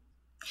U's.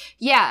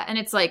 Yeah, and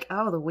it's like,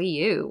 oh, the Wii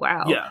U,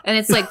 wow. Yeah. And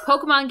it's like,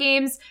 Pokemon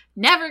games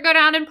never go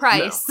down in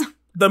price. No.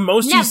 The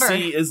most you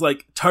see is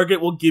like,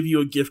 Target will give you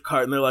a gift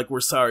card, and they're like,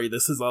 we're sorry,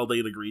 this is all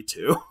they'd agree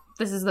to.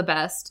 This is the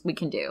best we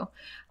can do.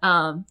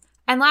 And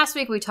last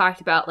week we talked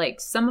about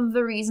like some of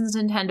the reasons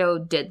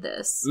Nintendo did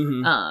this.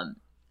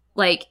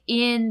 Like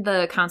in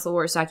the Console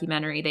Wars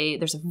documentary,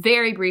 there's a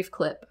very brief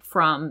clip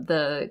from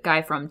the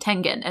guy from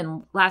Tengen.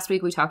 And last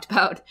week we talked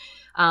about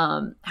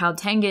how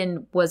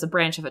Tengen was a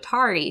branch of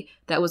Atari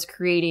that was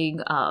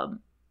creating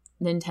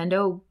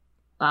Nintendo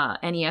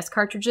NES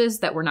cartridges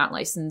that were not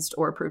licensed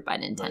or approved by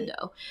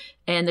Nintendo. Right.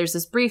 And there's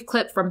this brief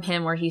clip from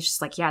him where he's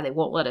just like, yeah, they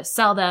won't let us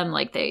sell them.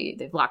 Like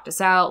they've locked us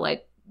out.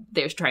 Like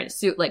they're trying to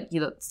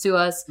sue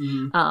us.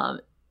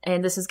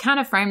 And this is kind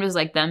of framed as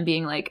like them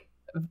being like,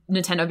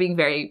 Nintendo being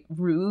very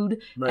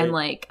rude and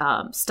like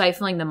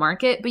stifling the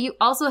market, but you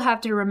also have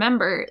to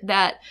remember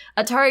that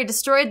Atari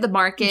destroyed the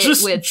market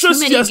with too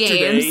many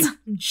games.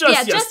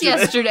 Just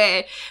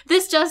yesterday.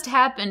 This just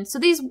happened. So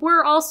these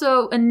were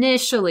also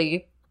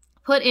initially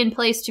put in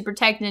place to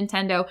protect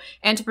Nintendo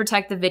and to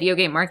protect the video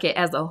game market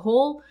as a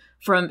whole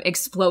from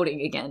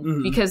exploding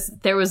again, because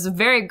there was a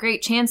very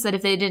great chance that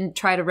if they didn't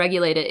try to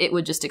regulate it, it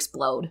would just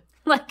explode.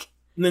 Like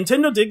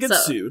Nintendo did get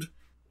sued.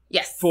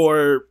 Yes.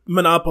 For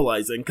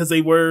monopolizing, because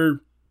they were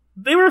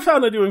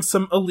found of doing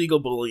some illegal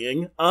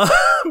bullying.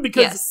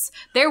 Because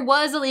there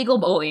was illegal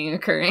bullying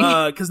occurring.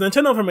 Because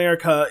Nintendo of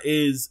America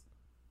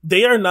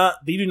they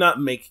do not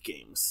make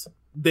games.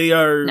 They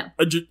are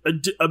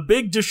a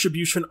big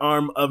distribution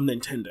arm of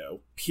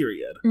Nintendo,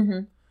 period.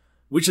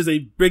 Which is a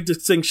big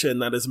distinction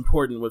that is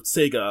important with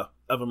Sega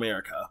of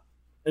America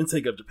and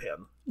Sega of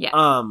Japan. Yeah.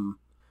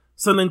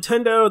 So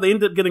Nintendo, they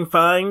ended up getting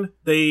fined.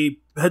 They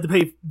had to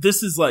pay.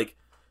 This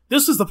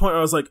was the point where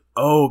I was like,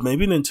 oh,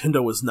 maybe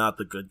Nintendo was not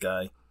the good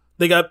guy.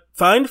 They got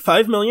fined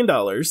 $5 million,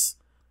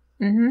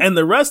 and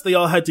the rest they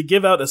all had to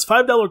give out as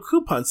 $5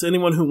 coupons to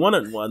anyone who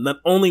wanted one that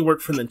only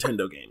worked for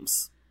Nintendo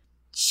games.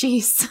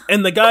 Jeez.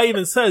 And the guy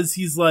even says,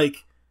 he's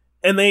like,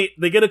 and they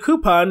get a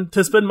coupon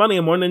to spend money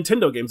on more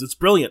Nintendo games. It's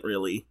brilliant,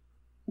 really.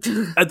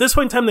 At this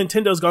point in time,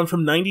 Nintendo's gone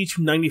from 90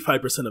 to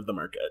 95% of the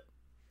market.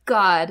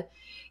 God.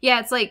 Yeah,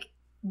 it's like,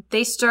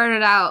 they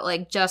started out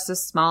like just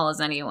as small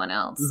as anyone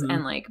else Mhm.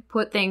 and like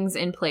put things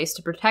in place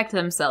to protect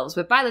themselves.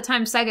 But by the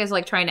time Sega is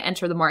like trying to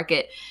enter the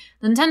market,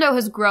 Nintendo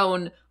has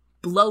grown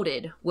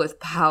bloated with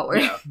power.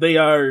 Yeah, they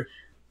are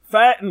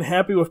fat and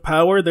happy with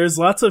power. There's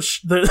lots of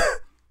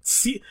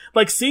seeing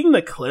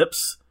the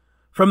clips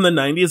from the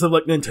 90s of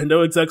like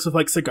Nintendo execs with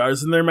like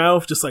cigars in their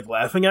mouth just like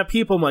laughing at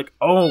people. I'm like,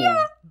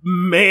 oh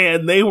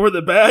man, they were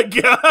the bad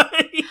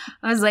guy.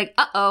 I was like,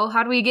 uh-oh,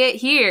 how do we get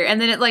here?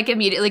 And then it like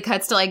immediately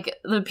cuts to like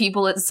the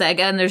people at Sega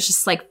and there's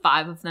just like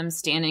 5 of them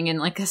standing in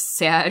like a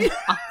sad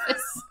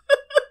office.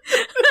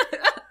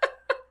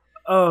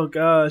 Oh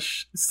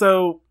gosh.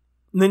 So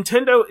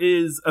Nintendo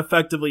is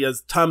effectively,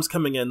 as Tom's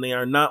coming in, they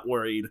are not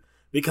worried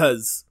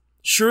because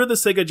sure, the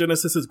Sega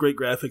Genesis is great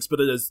graphics, but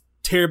it is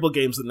terrible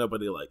games that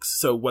nobody likes.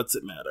 So what's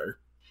it matter?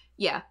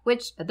 Yeah,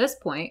 which at this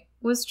point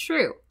was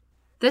true.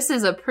 This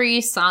is a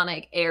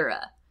pre-Sonic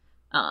era.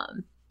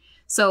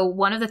 So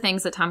one of the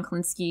things that Tom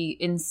Kalinske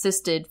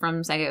insisted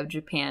from Sega of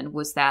Japan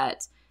was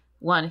that,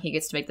 1, he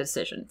gets to make the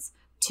decisions.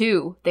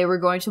 2, they were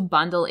going to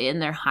bundle in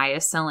their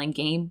highest selling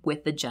game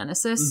with the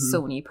Genesis. Mhm. So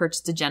when you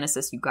purchased the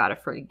Genesis, you got a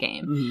free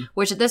game. Mhm.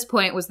 Which at this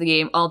point was the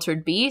game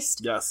Altered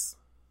Beast. Yes.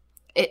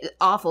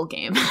 Awful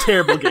game.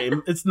 Terrible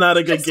game. It's not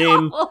a good Just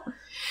game. awful.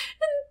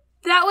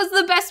 That was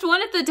the best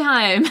one at the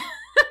time.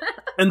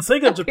 And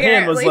Sega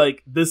Japan was Apparently.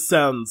 like, this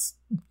sounds...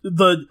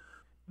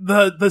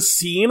 The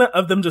scene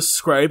of them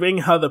describing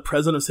how the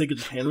president of Sega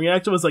Japan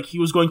reacted was like he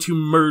was going to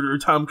murder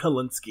Tom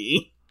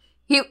Kalinske.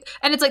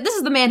 And it's like, this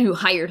is the man who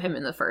hired him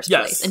in the first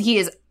Yes. place. And he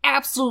is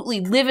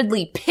absolutely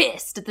lividly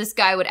pissed that this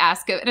guy would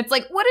ask him. And it's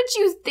like, what did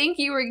you think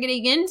you were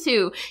getting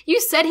into? You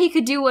said he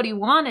could do what he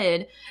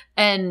wanted.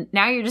 And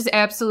now you're just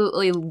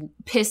absolutely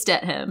pissed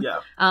at him.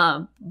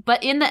 Yeah.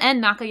 But in the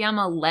end,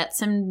 Nakayama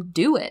lets him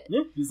do it.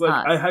 Yeah. He's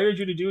like, I hired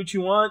you to do what you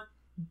want.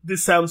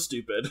 This sounds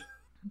stupid.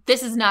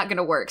 This is not going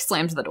to work.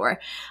 Slams the door.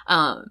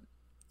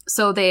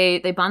 So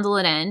they bundle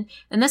it in.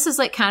 And this is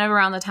like kind of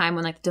around the time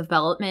when like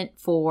development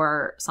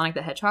for Sonic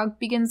the Hedgehog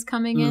begins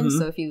coming in. Mhm.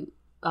 So if you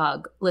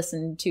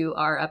listen to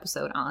our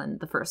episode on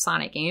the first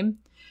Sonic game,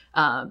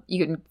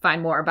 you can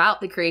find more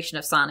about the creation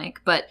of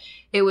Sonic. But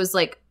it was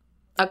like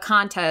a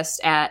contest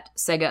at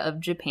Sega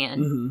of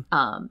Japan.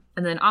 Mhm.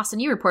 And then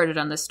Austin, you reported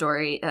on this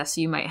story, so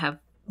you might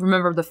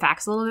remember the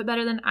facts a little bit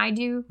better than I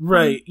do.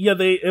 Right. Yeah,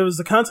 it was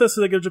a contest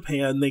that Sega of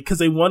Japan, because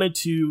they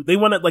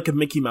wanted like a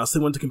Mickey Mouse.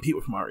 They wanted to compete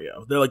with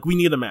Mario. They're like, we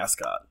need a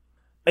mascot.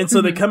 And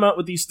so they come out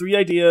with these 3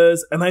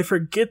 ideas, and I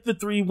forget the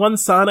 3. One,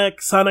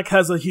 Sonic. Sonic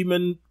has a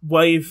human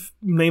wife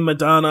named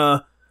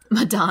Madonna.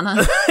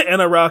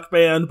 And a rock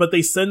band, but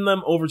they send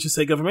them over to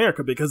Sega of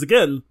America because,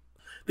 again,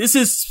 this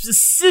is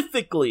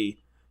specifically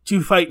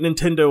to fight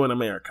Nintendo in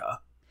America.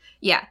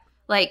 Yeah.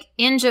 Like,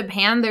 in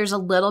Japan, there's a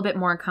little bit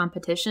more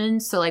competition.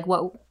 So, like,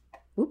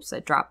 oops, I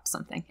dropped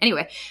something.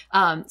 Anyway,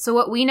 so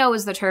what we know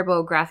is the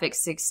TurboGrafx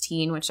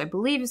 16, which I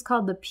believe is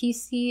called the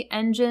PC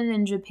engine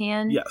in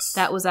Japan. Yes.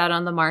 That was out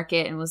on the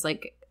market and was,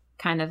 like,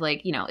 kind of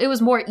like, it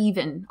was more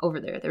even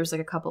over there. There was,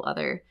 like, a couple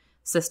other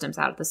systems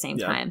out at the same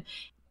time.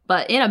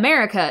 But in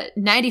America,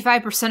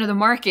 95% of the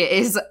market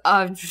is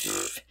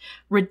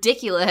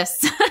ridiculous.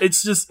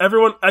 It's just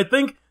everyone, I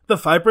think... The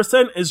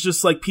 5% is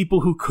just like people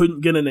who couldn't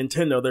get a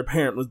Nintendo. Their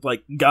parent was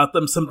like, got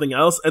them something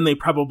else, and they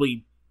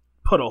probably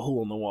put a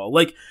hole in the wall.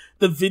 Like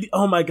the video,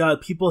 oh my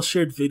god, people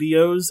shared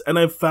videos, and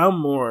I've found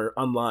more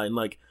online.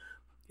 Like,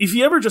 if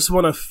you ever just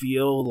want to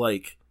feel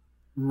like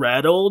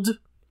rattled,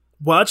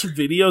 watch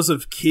videos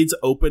of kids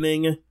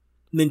opening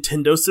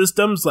Nintendo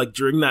systems like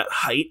during that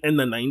height in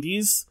the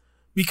 90s,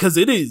 because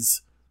it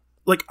is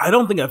like, I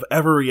don't think I've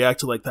ever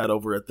reacted like that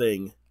over a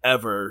thing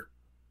ever.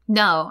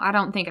 No, I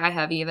don't think I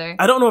have either.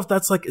 I don't know if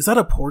that's like, is that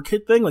a poor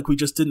kid thing? Like, we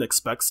just didn't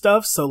expect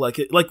stuff. So like,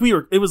 it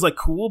was like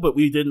cool, but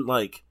we didn't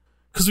like,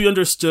 cause we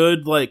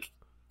understood, like,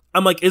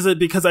 I'm like, is it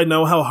because I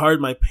know how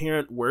hard my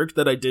parent worked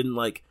that I didn't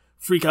like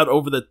freak out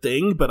over the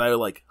thing, but I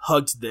like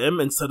hugged them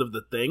instead of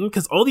the thing?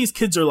 Cause all these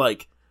kids are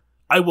like,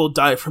 I will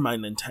die for my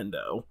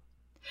Nintendo.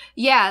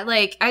 Yeah.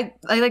 Like I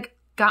like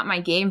got my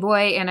Game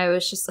Boy and I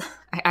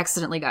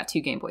accidentally got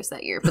 2 Game Boys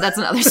that year, but that's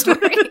another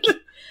story.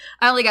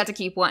 I only got to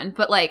keep 1,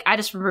 but like I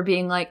just remember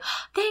being like,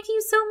 "Thank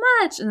you so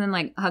much," and then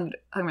like hug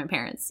my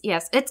parents.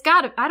 Yes, it's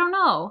got it. I don't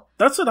know.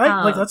 That's what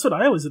that's what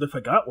I always did if I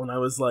got one. I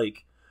was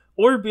like,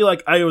 or it'd be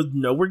like I would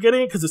know we're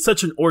getting it because it's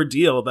such an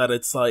ordeal that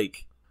it's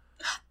like,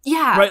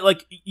 yeah, right.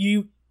 Like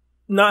you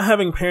not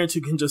having parents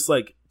who can just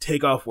like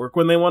take off work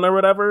when they want or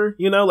whatever.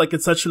 Like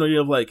it's such an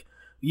ordeal of like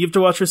you have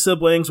to watch your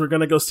siblings. We're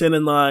gonna go stand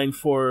in line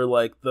for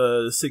like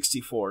the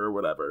 64 or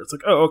whatever. It's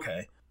like, oh,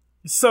 okay.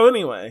 So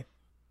anyway.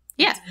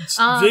 Yeah.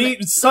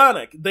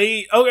 Sonic.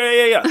 They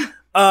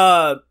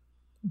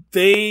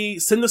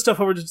send the stuff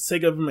over to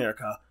Sega of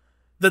America.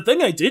 The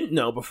thing I didn't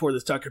know before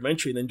this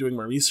documentary and then doing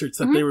my research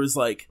that there was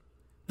like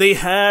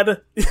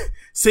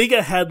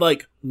Sega had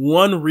like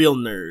one real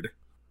nerd.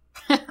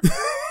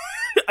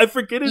 I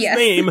forget his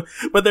name,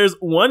 but there's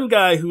one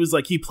guy who's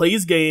like, he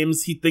plays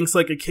games, he thinks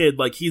like a kid,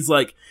 like he's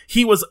like,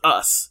 he was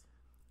us.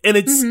 And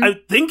it's I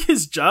think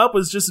his job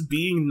was just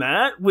being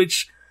that,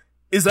 which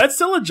Is that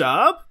still a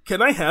job?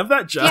 Can I have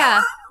that job?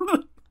 Yeah.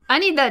 I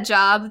need that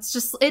job.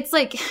 It's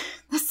like,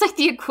 that's like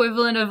the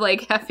equivalent of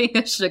like having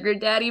a sugar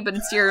daddy, but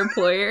it's your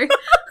employer.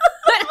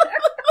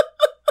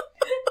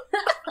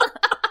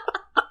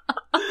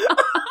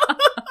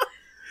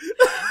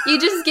 You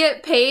just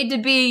get paid to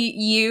be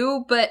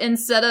you, but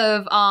instead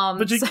of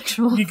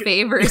sexual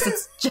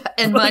favors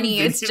and money,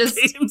 it's just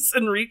games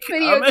and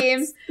video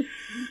games.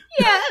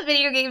 Yeah,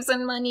 video games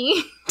and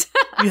money.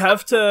 you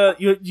have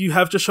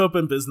to show up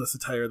in business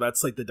attire.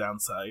 That's like the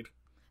downside.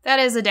 That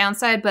is a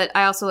downside, but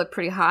I also look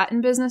pretty hot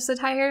in business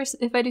attire,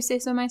 if I do say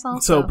so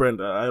myself. So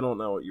Brenda, I don't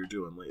know what you're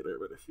doing later,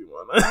 but if you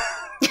want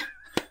to.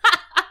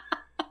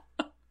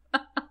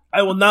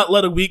 I will not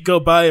let a week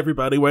go by,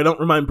 everybody, where I don't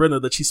remind Brenda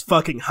that she's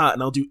fucking hot,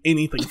 and I'll do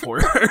anything for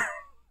her.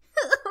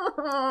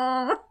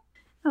 I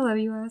love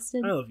you,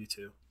 Austin. I love you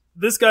too.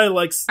 This guy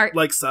likes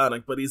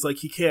Sonic, but he's like,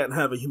 he can't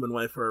have a human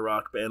wife or a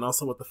rock band.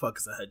 Also, what the fuck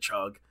is a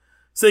hedgehog?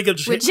 Sega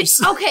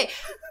Genesis. Okay,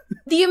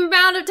 the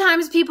amount of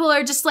times people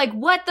are just like,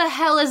 what the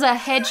hell is a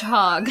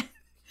hedgehog?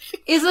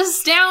 Is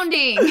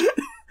astounding.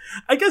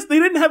 I guess they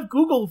didn't have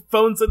Google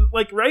phones, and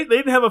like, right? They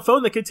didn't have a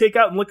phone that could take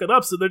out and look it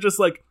up, so they're just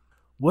like,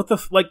 what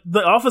the like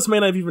the office may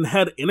not have even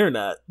had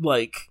internet.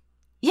 Like,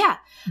 yeah,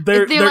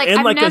 they're like, in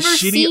I've like a never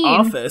shitty seen...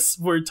 office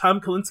where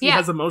Tom Kalinske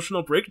has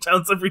emotional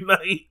breakdowns every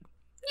night.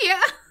 Yeah.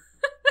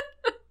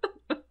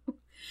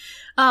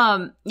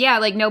 Yeah,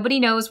 like nobody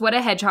knows what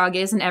a hedgehog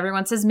is, and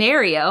everyone says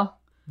Mario.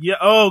 Yeah.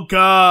 Oh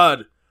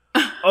God.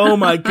 Oh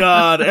my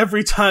God.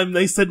 Every time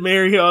they said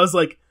Mario, I was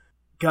like,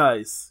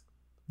 guys,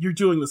 you're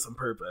doing this on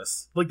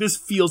purpose. Like, this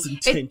feels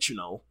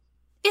intentional.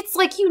 It's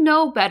like, you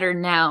know better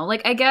now.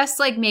 Like, I guess,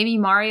 like, maybe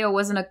Mario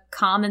wasn't a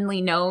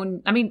commonly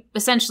known... I mean,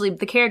 essentially,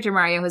 the character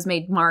Mario has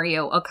made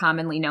Mario a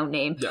commonly known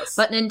name. Yes.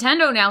 But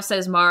Nintendo now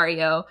says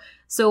Mario.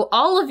 So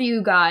all of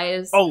you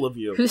guys... All of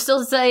you. Who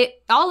still say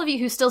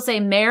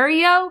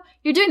Mario,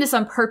 you're doing this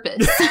on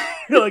purpose.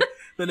 You're like,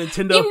 the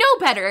Nintendo... You know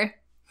better.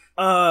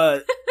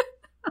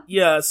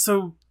 Yeah,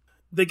 so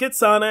they get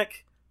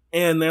Sonic,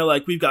 and they're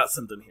like, we've got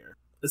something here,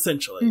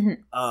 essentially.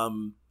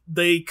 Mm-hmm.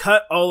 They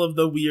cut all of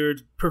the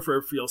weird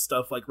peripheral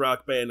stuff like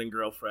Rock Band and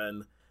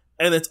Girlfriend,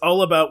 and it's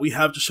all about we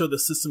have to show the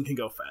system can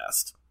go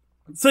fast.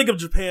 Sega of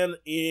Japan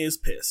is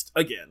pissed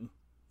again.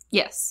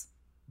 Yes.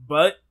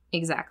 But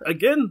exactly.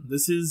 Again,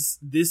 this is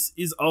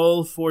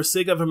all for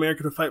Sega of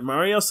America to fight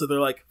Mario, so they're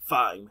like,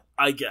 fine,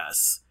 I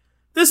guess.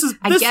 This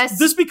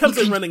becomes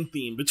a running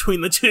theme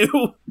between the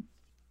two.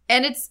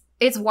 And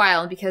it's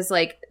wild because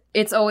like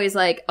it's always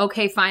like,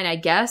 okay, fine, I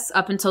guess,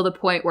 up until the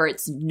point where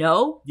it's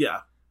no.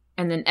 Yeah.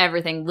 And then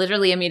everything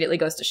literally immediately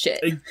goes to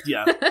shit.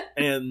 Yeah.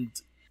 And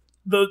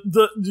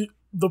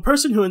the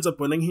person who ends up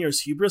winning here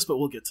is Hubris, but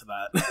we'll get to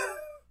that.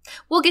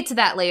 We'll get to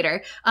that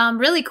later.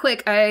 Really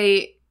quick,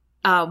 I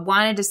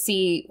wanted to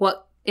see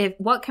what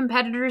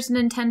competitors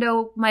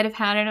Nintendo might have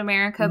had in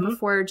America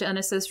before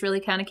Genesis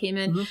really kind of came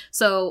in. Mm-hmm.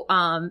 So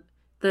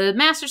the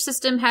Master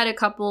System had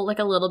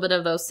a little bit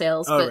of those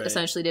sales, but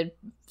essentially did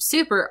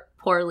super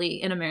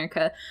poorly in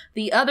America.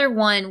 The other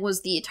one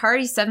was the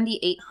Atari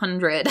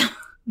 7800.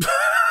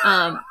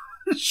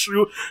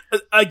 True,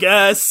 I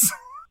guess.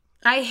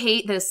 I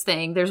hate this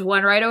thing. There's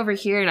one right over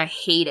here, and I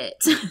hate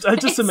it. I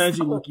just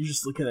imagine you're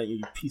just looking at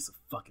you piece of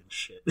fucking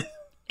shit.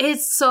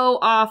 It's so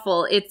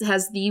awful. It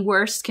has the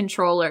worst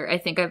controller I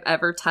think I've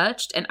ever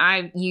touched, and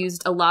I've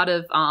used a lot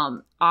of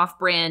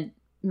off-brand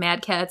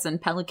Mad Catz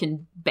and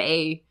Pelican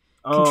Bay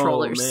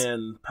controllers. Oh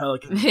man,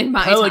 Pelican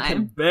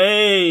time.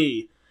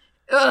 Bay.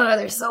 Ugh,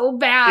 they're so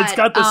bad. It's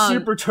got the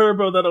super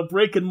turbo that'll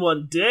break in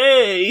one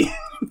day.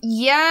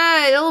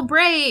 Yeah, it'll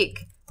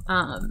break.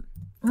 When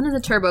did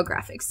the turbo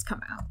graphics come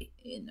out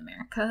in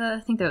America?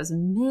 I think that was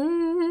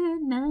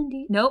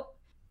mid-90s. Nope.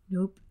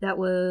 That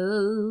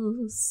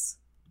was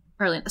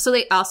early. So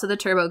the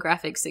Turbo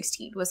Graphics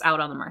 16 was out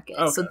on the market.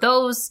 Okay. So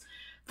those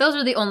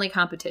are the only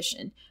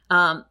competition.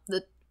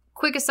 The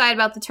quick aside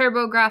about the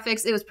Turbo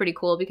Graphics, it was pretty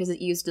cool because it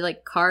used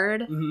like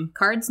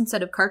cards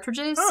instead of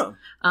cartridges.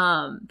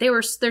 Oh.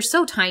 They're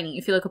so tiny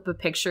if you look up a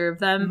picture of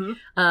them.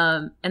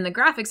 Mm-hmm. And the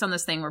graphics on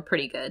this thing were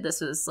pretty good.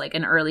 This was like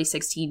an early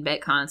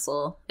 16-bit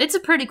console. It's a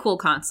pretty cool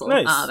console.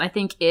 Nice. I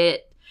think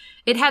it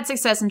had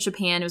success in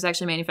Japan. It was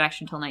actually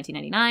manufactured until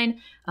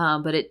 1999,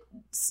 but it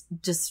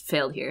just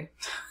failed here.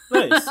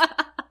 Nice.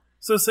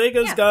 So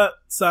Sega's got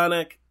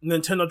Sonic.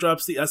 Nintendo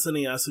drops the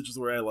SNES, which is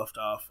where I left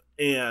off,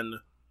 and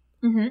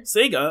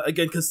Sega,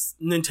 again, because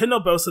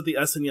Nintendo boasts that the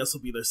SNES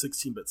will be their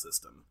 16-bit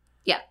system.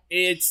 Yeah.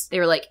 They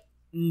were like...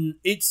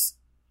 It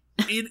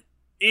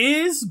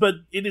is, but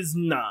it is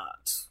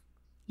not.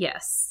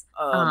 Yes.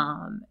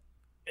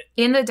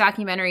 In the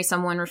documentary,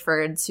 someone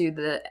referred to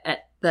the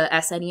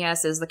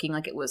SNES as looking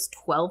like it was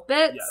 12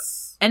 bits.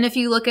 Yes. And if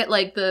you look at,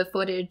 like, the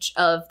footage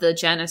of the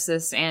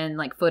Genesis and,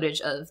 like, footage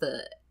of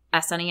the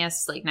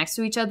SNES, like, next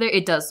to each other,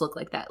 it does look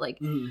like that. Like,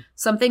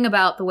 something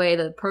about the way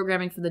the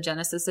programming for the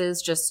Genesis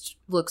is just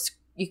looks,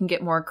 you can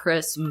get more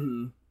crisp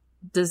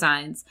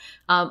designs.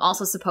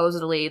 Also,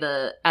 supposedly,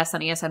 the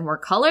SNES had more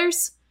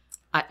colors.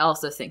 I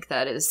also think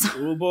that is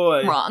oh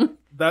boy. wrong.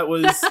 That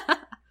was...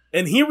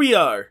 And here we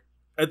are.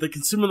 at the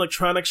Consumer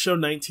Electronics Show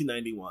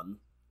 1991.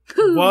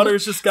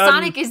 Water's just gotten...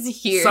 Sonic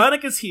is here.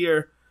 Sonic is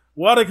here.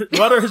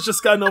 Water has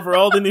just gotten over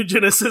all the new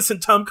Genesis,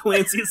 and Tom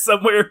Clancy is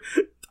somewhere,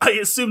 I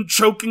assume,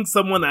 choking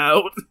someone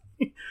out.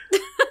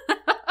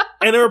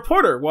 And a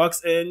reporter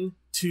walks in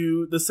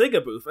to the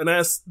Sega booth and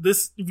asks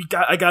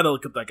I gotta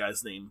look up that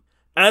guy's name.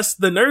 Asks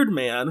the nerd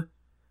man,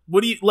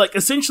 what do you, like,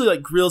 essentially,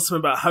 like, grills him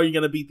about how you're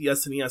gonna beat the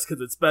SNES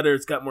because it's better,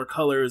 it's got more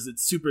colors,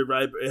 it's super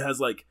vibrant, it has,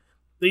 like,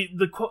 it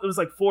was,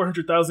 like,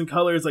 400,000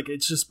 colors, like,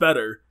 it's just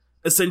better.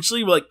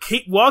 Essentially, like,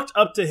 Kate walked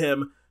up to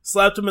him,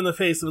 slapped him in the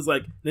face, and was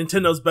like,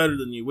 Nintendo's better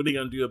than you, what are you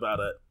gonna do about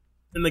it?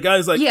 And the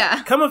guy's like,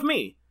 come with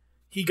me.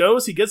 He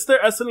goes, he gets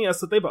their SNES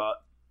that they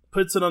bought,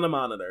 puts it on a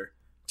monitor,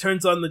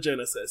 turns on the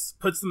Genesis,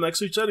 puts them next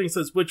to each other, and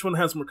says, which one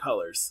has more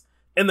colors?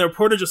 And the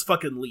reporter just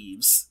fucking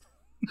leaves.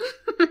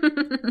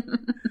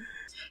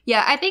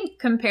 Yeah, I think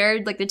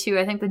compared, like, the two,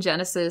 I think the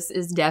Genesis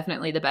is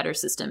definitely the better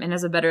system and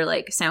has a better,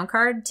 like, sound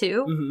card,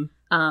 too.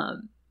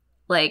 Mm-hmm.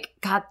 Like,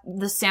 God,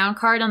 the sound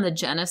card on the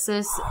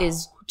Genesis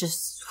is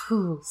just...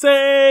 whew,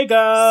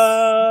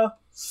 Sega!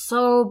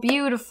 So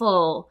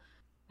beautiful.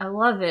 I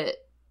love it.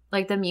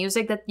 Like, the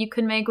music that you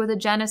can make with a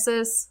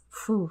Genesis,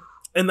 whew.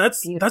 And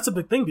that's a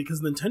big thing,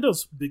 because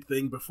Nintendo's big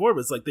thing before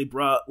was, like, they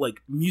brought,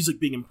 like, music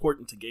being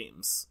important to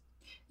games.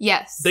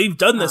 Yes. They've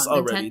done this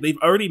already.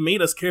 They've already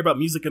made us care about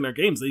music in our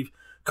games.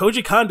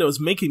 Koji Kondo is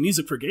making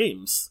music for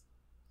games.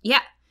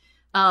 Yeah.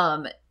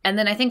 And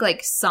then I think,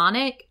 like,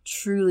 Sonic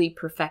truly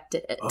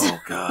perfected it. Oh,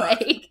 God.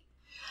 Like,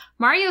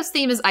 Mario's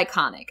theme is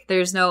iconic.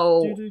 There's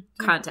no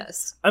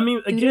contest. I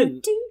mean,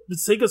 again,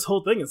 Sega's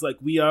whole thing is, like,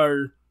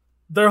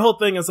 their whole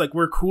thing is, like,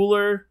 we're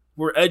cooler,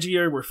 we're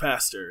edgier, we're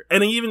faster.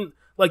 And even...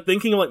 like,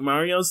 thinking of, like,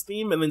 Mario's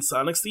theme and then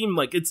Sonic's theme,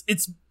 like,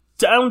 it's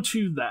down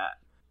to that.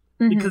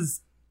 Mm-hmm.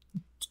 Because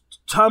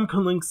Tom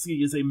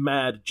Clancy is a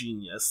mad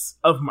genius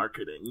of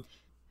marketing.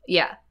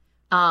 Yeah.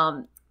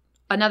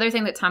 Another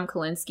thing that Tom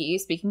Kalinske,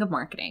 speaking of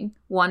marketing,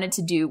 wanted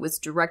to do was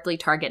directly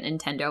target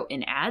Nintendo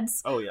in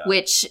ads. Oh, yeah.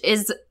 Which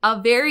is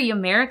a very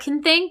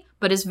American thing,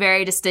 but is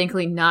very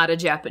distinctly not a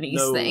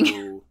Japanese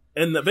thing.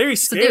 And a very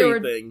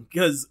scary thing,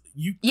 because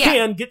you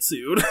can get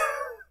sued.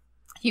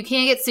 You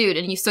can't get sued,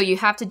 and so you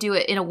have to do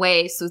it in a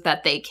way so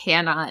that they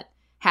cannot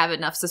have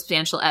enough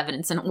substantial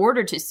evidence in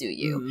order to sue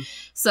you. Mm-hmm.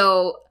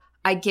 So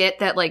I get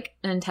that, like,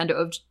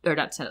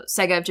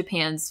 Sega of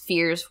Japan's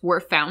fears were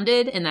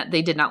founded, and that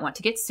they did not want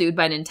to get sued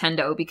by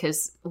Nintendo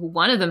because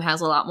one of them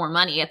has a lot more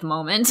money at the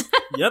moment.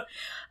 Yep.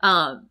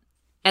 And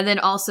then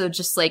also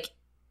just, like,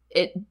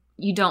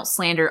 you don't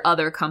slander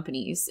other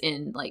companies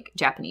in, like,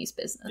 Japanese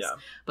business. Yeah.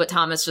 But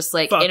Tom is just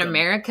like,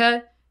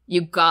 America...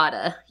 You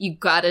gotta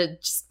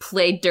just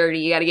play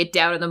dirty. You gotta get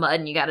down in the mud,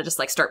 and you gotta just,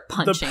 like, start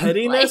punching. The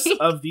pettiness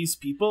of these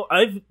people,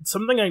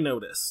 something I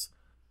noticed,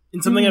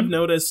 and something I've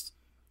noticed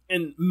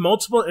in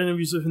multiple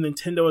interviews with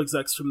Nintendo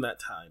execs from that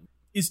time,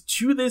 is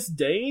to this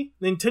day,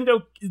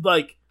 Nintendo,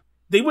 like,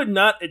 they would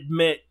not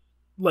admit,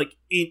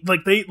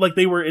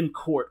 they were in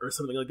court or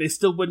something. Like, they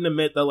still wouldn't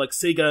admit that, like,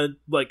 Sega,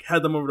 like,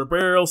 had them over the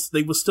barrels.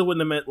 They still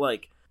wouldn't admit,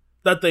 like,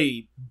 that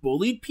they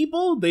bullied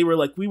people. They were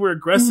like, we were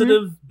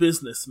aggressive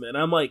businessmen.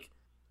 I'm like,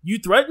 you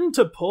threatened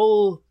to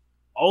pull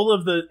all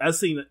of the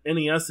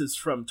SNESs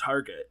from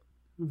Target.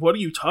 What are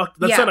you talking?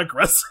 That's not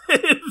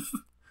aggressive.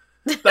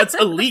 That's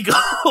illegal.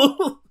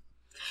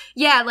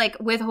 Yeah, like,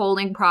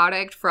 withholding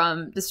product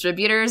from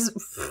distributors.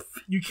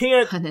 You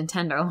can't.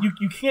 Nintendo.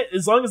 You can't,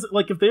 as long as,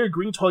 like, if they're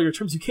agreeing to all your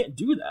terms, you can't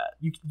do that.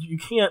 You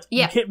can't.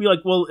 Yeah. You can't be like,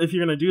 well, if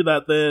you're gonna do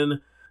that,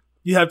 then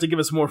you have to give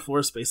us more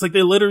floor space. Like,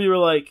 they literally were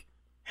like,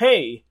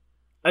 hey,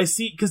 I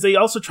see, because they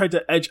also tried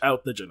to edge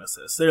out the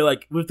Genesis. They're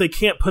like, if they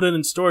can't put it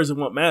in stores, it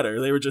won't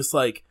matter. They were just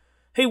like,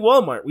 hey,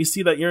 Walmart, we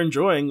see that you're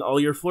enjoying all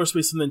your floor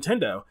space in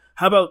Nintendo.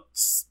 How about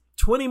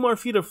 20 more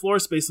feet of floor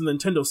space in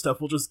Nintendo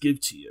stuff we'll just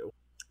give to you?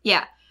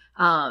 Yeah.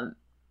 And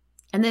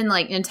then,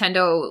 like,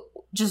 Nintendo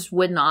just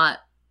would not,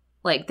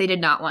 like, they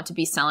did not want to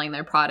be selling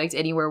their product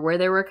anywhere where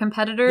there were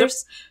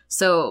competitors. Yep.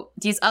 So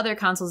these other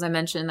consoles I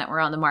mentioned that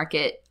were on the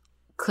market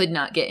could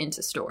not get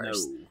into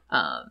stores.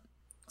 No.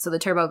 So the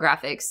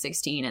TurboGrafx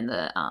 16 and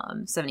the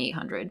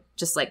 7800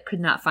 just, like, could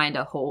not find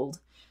a hold.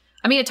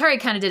 I mean, Atari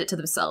kind of did it to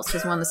themselves,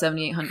 because one, the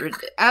 7800,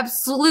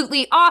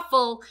 absolutely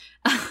awful.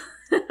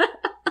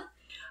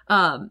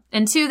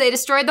 And two, they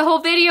destroyed the whole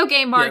video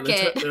game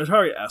market. Yeah,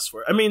 Atari asked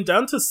for it. I mean,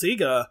 down to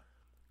Sega.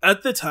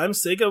 At the time,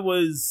 Sega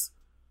was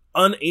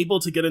unable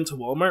to get into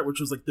Walmart,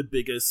 which was, like, the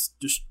biggest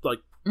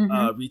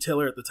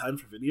retailer at the time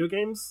for video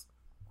games.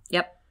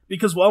 Yep.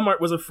 Because Walmart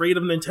was afraid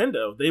of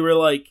Nintendo. They were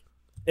like,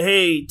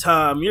 hey,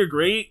 Tom, you're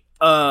great.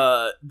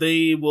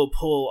 They will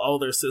pull all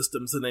their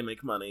systems and they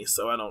make money,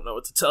 so I don't know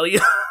what to tell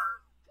you.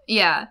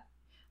 Yeah.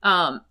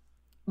 But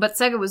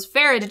Sega was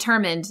very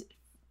determined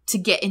to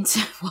get into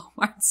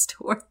Walmart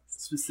stores.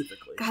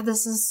 Specifically. God,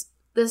 this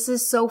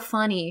is so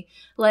funny.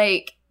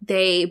 Like,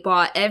 they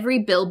bought every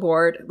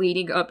billboard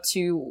leading up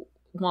to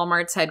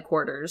Walmart's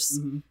headquarters.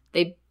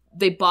 Mm-hmm.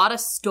 They bought a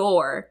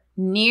store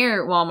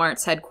near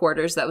Walmart's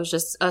headquarters that was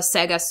just a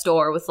Sega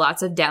store with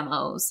lots of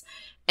demos.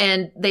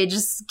 And they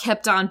just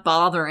kept on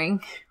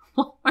bothering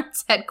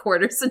Walmart's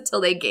headquarters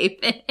until they gave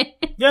in.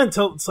 Yeah,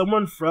 until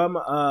someone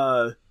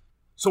called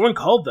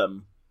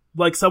them.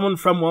 Like, someone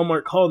from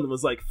Walmart called and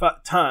was like,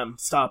 Tom,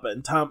 stop it.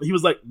 And Tom, he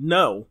was like,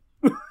 no.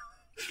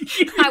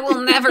 I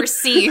will never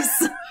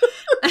cease.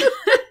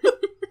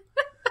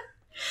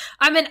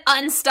 I'm an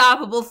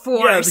unstoppable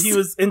force. Yeah, he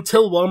was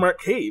until Walmart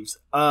caves.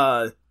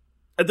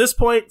 At this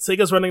point,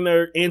 Sega's running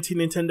their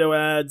anti-Nintendo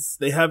ads.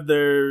 They have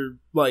their,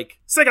 like,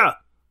 Sega!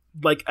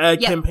 Like,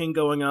 ad campaign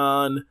going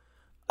on.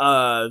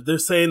 They're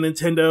saying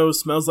Nintendo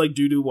smells like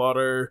doo-doo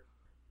water.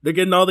 They're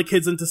getting all the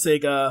kids into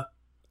Sega.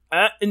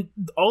 And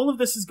all of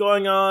this is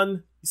going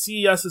on.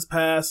 CES has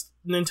passed.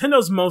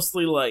 Nintendo's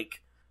mostly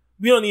like,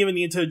 we don't even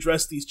need to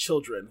address these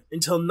children.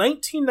 Until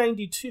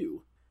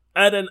 1992,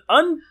 at an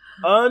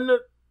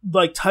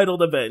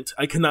titled event,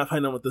 I cannot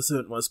find out what this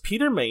event was,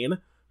 Peter Main,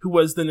 who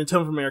was the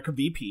Nintendo of America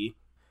VP,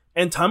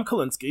 and Tom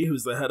Kalinske,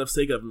 who's the head of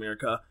Sega of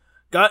America,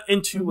 got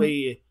into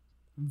a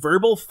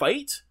verbal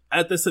fight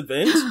at this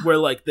event where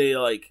they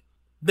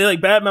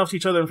badmouthed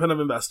each other in front of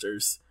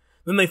investors.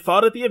 Then they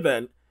fought at the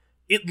event.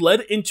 It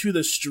led into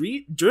the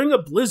street during a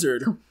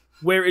blizzard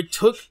where it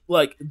took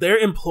their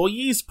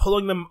employees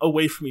pulling them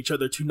away from each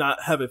other to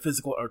not have a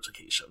physical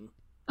altercation.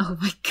 Oh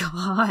my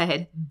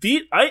god.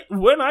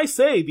 When I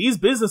say these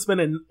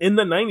businessmen in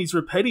the 90s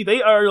were petty,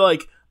 they are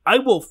like, I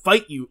will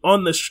fight you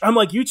on the I'm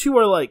like, you two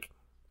are like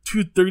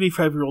two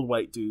 35-year-old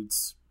white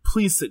dudes.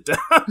 Please sit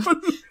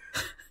down.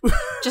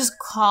 Just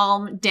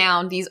calm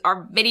down. These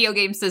are video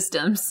game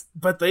systems.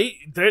 But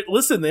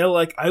they're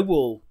like, I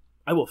will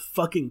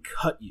fucking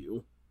cut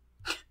you.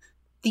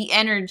 The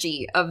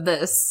energy of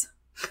this.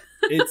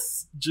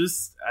 It's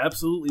just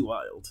absolutely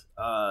wild.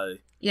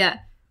 Yeah.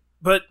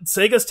 But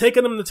Sega's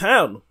taking them to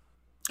town.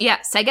 Yeah,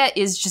 Sega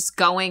is just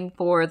going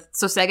for...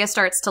 So Sega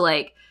starts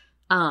to,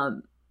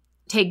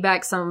 take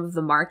back some of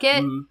the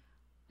market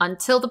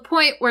until the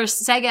point where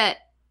Sega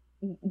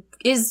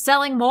is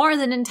selling more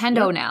than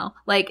Nintendo now.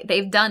 Like,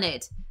 they've done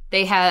it.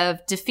 They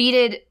have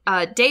defeated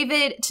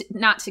David,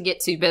 not to get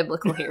too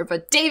biblical here,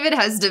 but David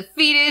has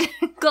defeated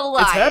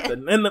Goliath. It's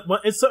happened. And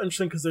it's so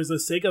interesting because there's a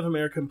Sega of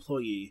America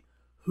employee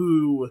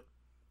who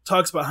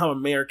talks about how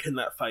American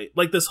that fight,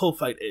 this whole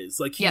fight is.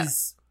 Like,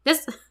 he's...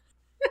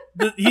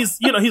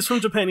 he's from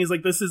Japan. He's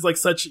like, this is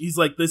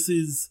this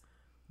is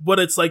what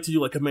it's like to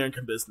do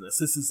American business.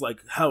 This is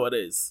how it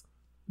is.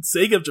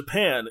 Sega of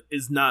Japan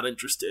is not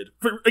interested.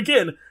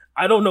 Again,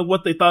 I don't know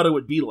what they thought it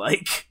would be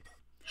like.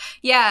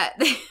 Yeah,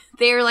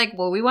 they were like,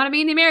 well, we want to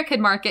be in the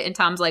American market. And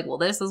Tom's like, well,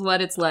 this is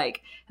what it's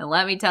like. And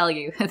let me tell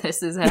you,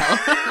 this is hell.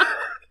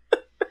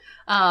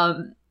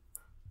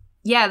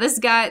 Yeah, this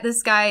guy,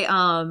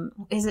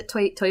 is it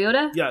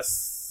Toyota?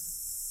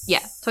 Yes.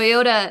 Yeah,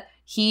 Toyota,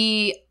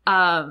 he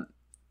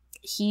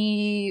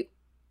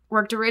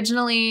worked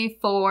originally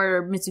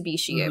for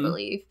Mitsubishi, I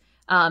believe.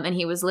 And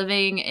he was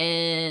living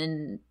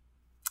in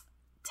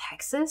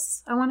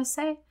Texas, I want to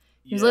say.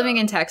 He was living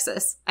in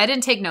Texas. I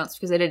didn't take notes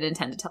because I didn't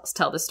intend to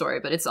tell the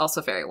story, but it's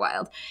also very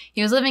wild.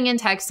 He was living in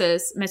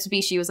Texas.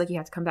 Mitsubishi was like, you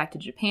have to come back to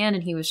Japan.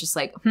 And he was just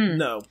like,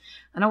 no,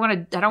 I don't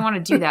want to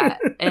do that.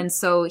 And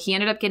so he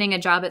ended up getting a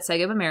job at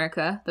Sega of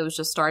America that was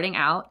just starting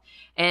out.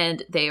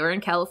 And they were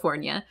in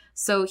California.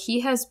 So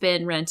he has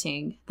been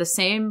renting the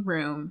same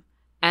room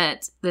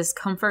at this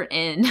Comfort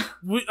Inn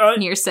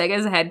near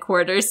Sega's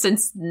headquarters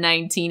since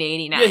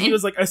 1989. Yeah, he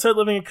was like, I started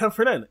living at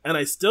Comfort Inn, and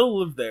I still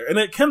live there. And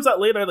it comes out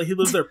later that he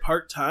lives there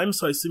part-time,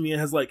 so I assume he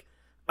has,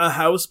 a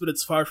house, but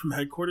it's far from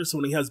headquarters, so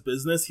when he has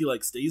business, he,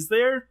 stays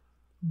there.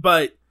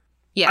 But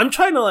yeah, I'm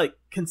trying to,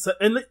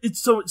 and it's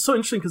so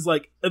interesting, because,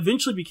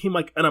 eventually became,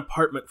 an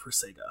apartment for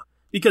Sega.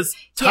 Because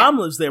Tom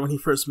lives there when he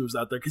first moves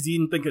out there, because he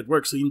didn't think it'd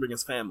work, so he didn't bring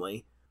his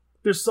family.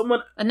 There's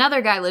Another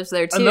guy lives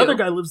there, too. Another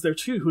guy lives there,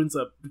 too, who ends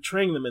up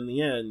betraying them in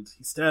the end.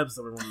 He stabs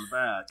everyone in the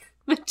back.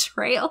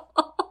 Betrayal.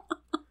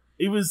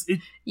 You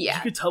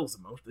could tell it was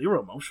emotional. They were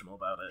emotional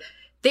about it.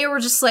 They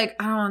were just like,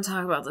 I don't want to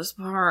talk about this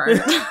part.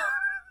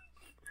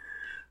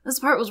 This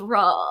part was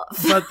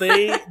rough. But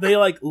they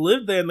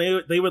lived there,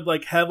 and they would,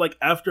 have,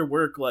 after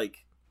work,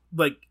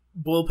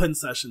 bullpen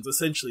sessions,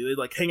 essentially. They'd,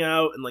 hang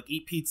out and,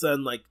 eat pizza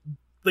and,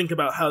 think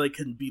about how they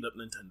can beat up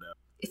Nintendo.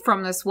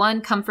 From this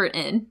one Comfort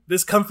Inn.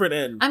 This Comfort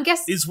Inn, I'm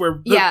guessing, is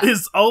where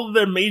is all of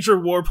their major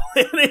war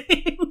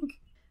planning.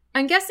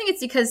 I'm guessing it's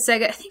because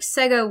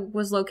Sega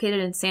was located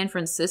in San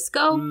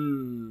Francisco.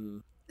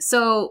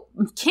 So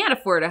can't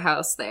afford a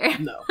house there.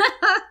 No.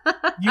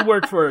 You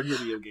work for a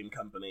video game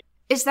company.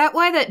 Is that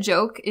why that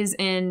joke is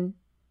in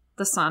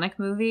the Sonic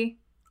movie?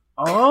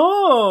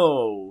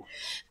 Oh.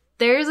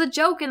 There's a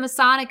joke in the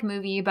Sonic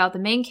movie about the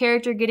main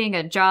character getting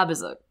a job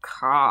as a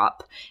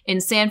cop in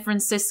San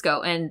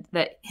Francisco, and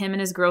that him and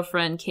his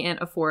girlfriend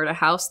can't afford a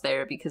house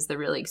there because they're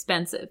really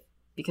expensive.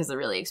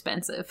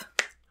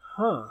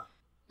 Huh.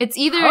 It's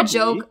either a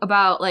joke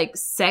about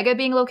Sega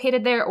being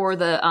located there, or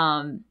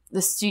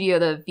the studio,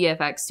 the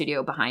VFX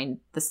studio behind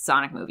the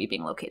Sonic movie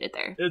being located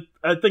there.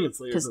 I think it's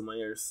layers and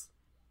layers.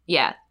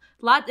 Yeah.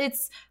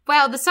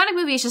 The Sonic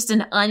movie is just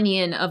an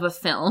onion of a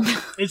film.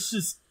 It's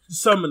just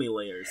so many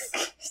layers.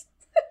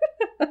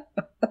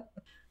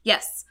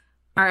 Yes.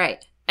 All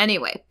right.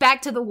 Anyway,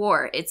 back to the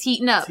war. It's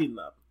heating up. It's heating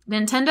up.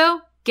 Nintendo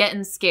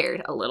getting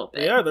scared a little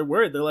bit. They are. They're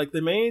worried. They're like,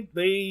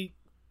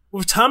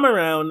 with Tom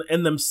around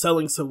and them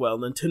selling so well,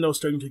 Nintendo's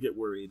starting to get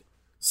worried.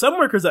 Some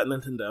workers at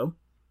Nintendo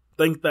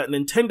think that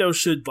Nintendo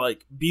should,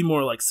 like, be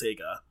more like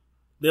Sega.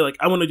 They're like,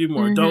 I want to do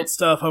more adult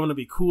stuff. I want to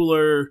be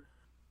cooler.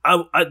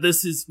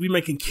 We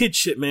making kid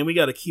shit, man. We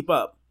got to keep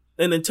up.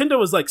 And Nintendo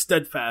was, like,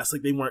 steadfast.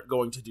 Like, they weren't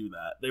going to do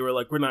that. They were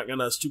like, we're not going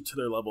to stoop to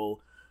their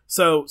level.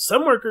 So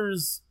some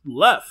workers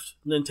left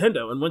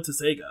Nintendo and went to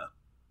Sega.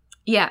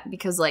 Yeah,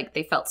 because, like,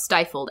 they felt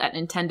stifled at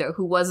Nintendo,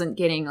 who wasn't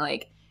getting,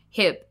 like,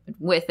 hip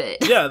with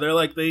it. Yeah, they're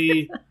like,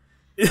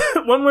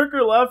 one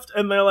worker left,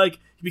 and they're like,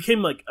 he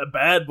became, like, a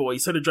bad boy. He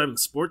started driving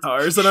sport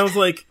cars, and I was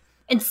like...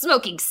 and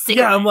smoking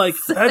cigarettes. Yeah, I'm like,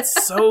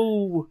 that's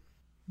so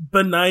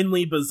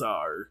benignly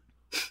bizarre.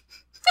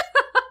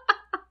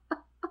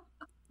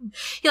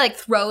 He, like,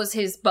 throws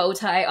his bow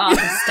tie off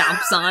and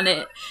stomps on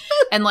it.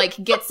 And, like,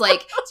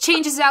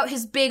 changes out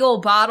his big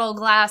old bottle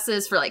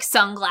glasses for, like,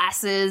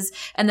 sunglasses.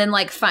 And then,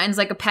 like, finds,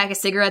 like, a pack of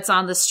cigarettes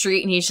on the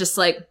street. And he's just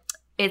like,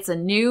 it's a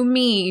new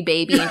me,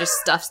 baby. And just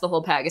stuffs the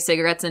whole pack of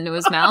cigarettes into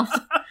his mouth.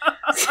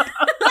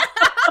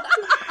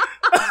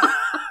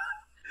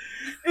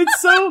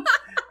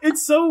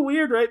 It's so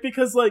weird, right?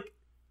 Because, like,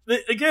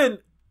 again,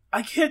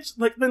 I can't,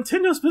 like,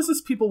 Nintendo's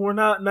business people were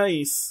not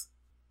nice.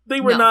 They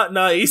were not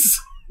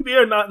nice. They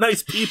are not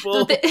nice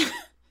people.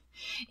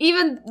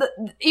 Even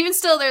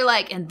still, they're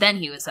like, and then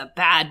he was a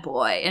bad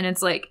boy. And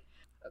it's like,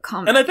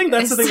 calm down, and I think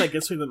guys. that's the thing that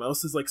gets me the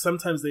most is, like,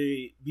 sometimes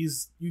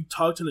you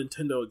talk to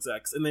Nintendo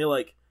execs and they,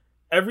 like,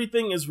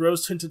 everything is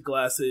rose-tinted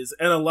glasses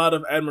and a lot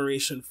of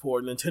admiration for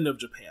Nintendo of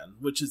Japan,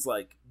 which is,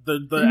 like,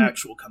 the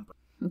actual company.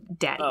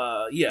 Daddy.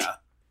 Yeah.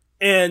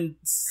 And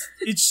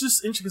it's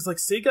just interesting because, like,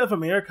 Sega of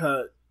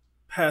America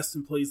past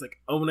employees, like,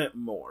 own it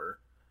more.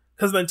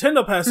 Because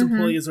Nintendo past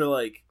employees are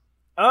like,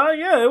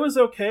 yeah, it was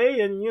okay,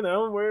 and, you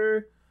know,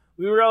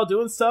 we were all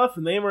doing stuff,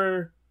 and they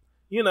were,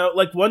 you know,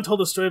 like, one told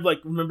a story of, like,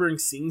 remembering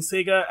seeing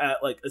Sega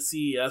at, like, a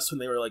CES when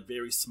they were, like,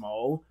 very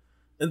small,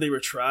 and they were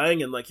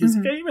trying, and, like, he was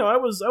like, hey, you know, I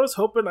was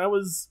hoping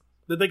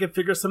that they could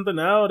figure something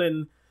out,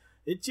 and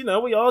it's, you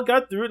know, we all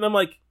got through it, and I'm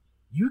like,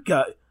 you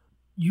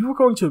were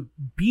going to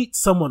beat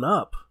someone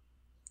up.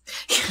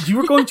 You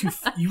were going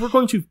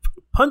to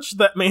punch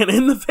that man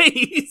in the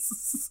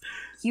face.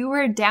 You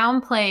were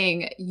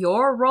downplaying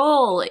your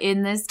role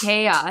in this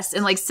chaos.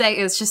 And, like,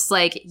 it's just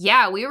like,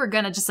 yeah, we were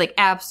gonna just, like,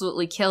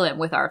 absolutely kill him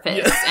with our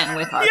fists and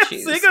with our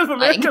shoes. Sega of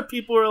America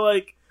people were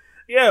like,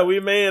 yeah, we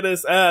made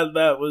this ad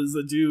that was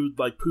a dude,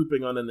 like,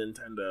 pooping on a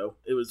Nintendo.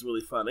 It was really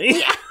funny.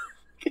 Yeah.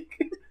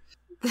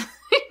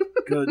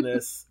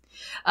 Goodness.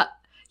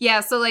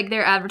 Yeah, so, like,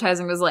 their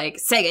advertising was like,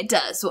 Sega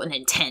does what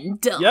Nintendo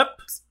does. Yep.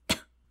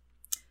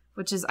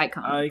 Which is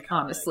iconic,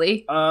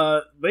 honestly.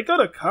 They go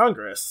to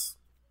Congress.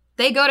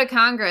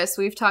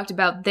 We've talked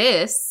about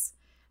this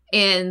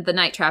in the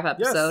Night Trap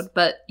episode,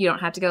 but you don't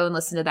have to go and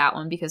listen to that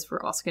one because we're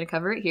also going to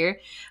cover it here.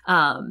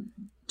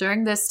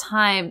 During this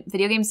time,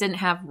 video games didn't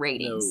have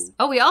ratings. No.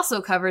 Oh, we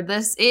also covered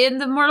this in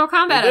the Mortal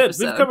Kombat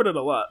episode. We've covered it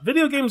a lot.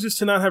 Video games used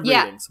to not have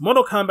ratings.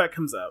 Mortal Kombat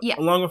comes out,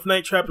 along with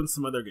Night Trap and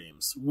some other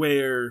games,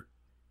 where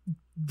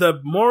the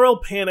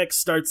moral panic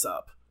starts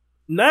up.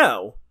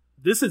 Now,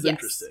 this is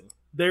interesting.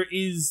 There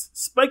is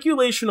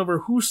speculation over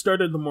who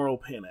started the moral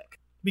panic.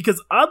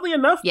 Because oddly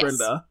enough,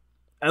 Brenda,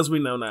 as we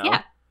know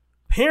now,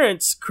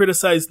 parents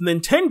criticized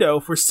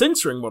Nintendo for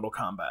censoring Mortal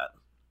Kombat.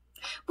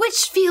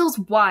 Which feels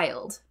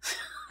wild.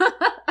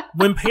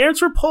 When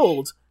parents were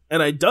polled,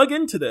 and I dug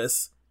into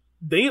this,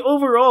 they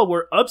overall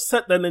were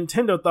upset that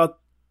Nintendo thought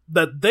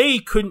that they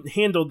couldn't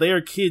handle their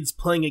kids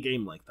playing a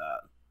game like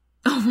that.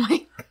 Oh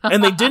my god.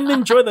 And they didn't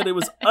enjoy that it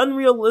was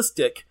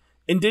unrealistic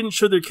and didn't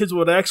show their kids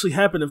what would actually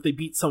happen if they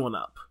beat someone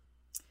up.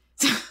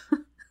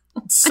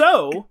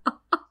 So,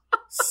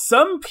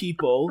 some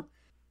people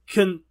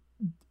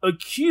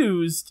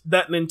accused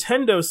that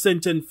Nintendo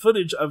sent in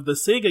footage of the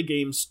Sega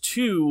games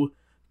to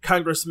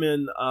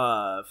Congressman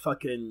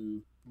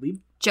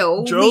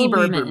Joe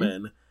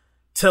Lieberman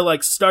to,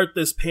 like, start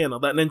this panel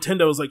that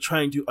Nintendo was, like,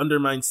 trying to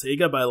undermine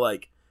Sega by,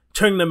 like,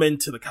 turning them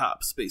into the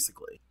cops,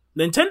 basically.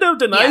 Nintendo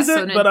denies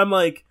it, but I'm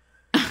like,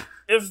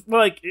 if,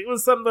 like, it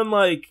was something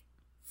like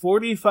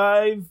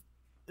 45,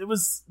 it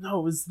was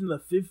in the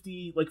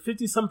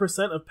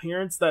 50% of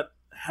parents that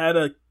had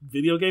a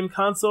video game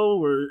console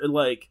were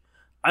like,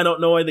 I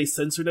don't know why they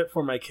censored it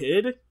for my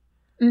kid.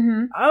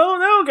 Mm-hmm. I don't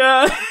know,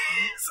 guys.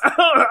 I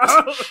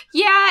don't know.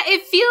 Yeah,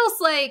 it feels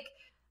like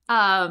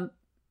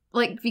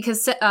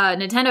because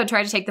Nintendo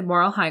tried to take the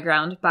moral high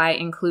ground by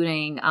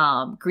including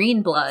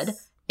green blood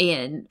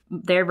in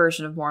their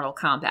version of Mortal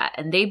Kombat,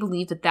 and they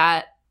believed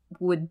that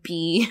would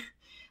be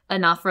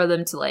enough for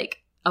them to,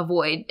 like,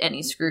 avoid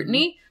any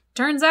scrutiny.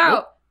 Turns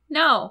out,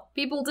 no,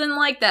 people didn't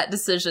like that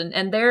decision,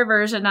 and their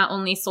version not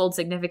only sold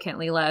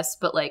significantly less,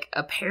 but, like,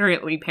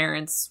 apparently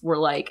parents were,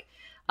 like,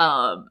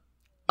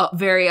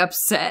 very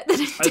upset.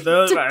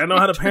 I know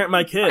how to parent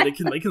my kid.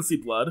 They can see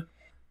blood.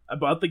 I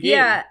bought the game.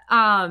 Yeah,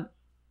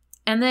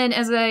 And then,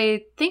 as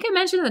I think I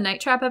mentioned in the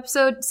Night Trap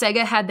episode,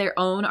 Sega had their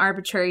own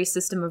arbitrary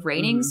system of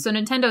ratings. So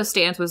Nintendo's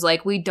stance was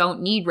like, we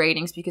don't need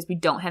ratings because we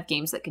don't have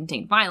games that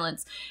contain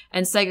violence.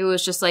 And Sega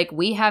was just like,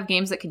 we have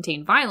games that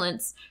contain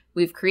violence.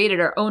 We've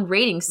created our own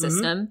rating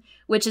system,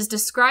 which is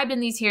described in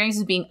these hearings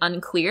as being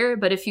unclear.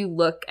 But if you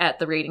look at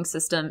the rating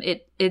system,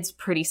 it's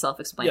pretty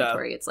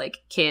self-explanatory. Yeah. It's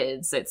like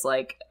kids. It's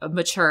like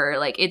mature.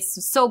 Like,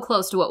 it's so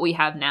close to what we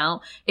have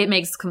now. It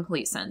makes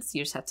complete sense.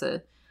 You just have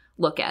to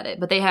look at it.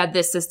 But they had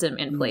this system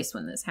in place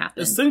when this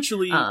happened.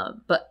 Essentially,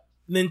 but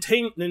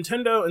Nintendo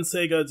and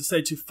Sega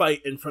decide to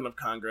fight in front of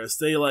Congress.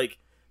 They like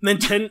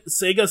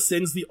Sega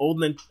sends the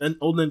an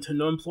old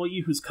Nintendo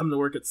employee who's come to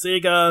work at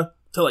Sega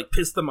to like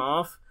piss them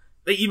off.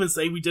 They even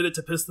say we did it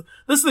to piss them.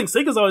 This thing,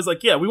 Sega's always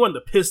like, yeah, we wanted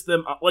to piss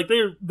them off. Like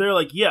they're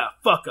like, yeah,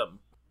 fuck them.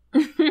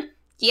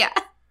 Yeah.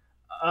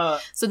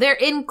 So they're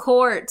in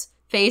court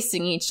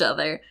facing each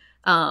other.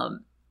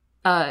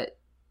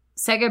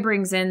 Sega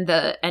brings in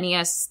the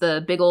NES,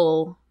 the big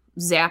ol'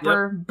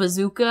 zapper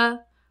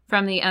bazooka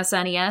from the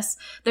SNES.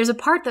 There's a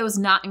part that was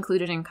not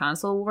included in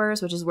Console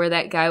Wars, which is where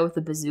that guy with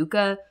the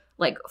bazooka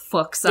like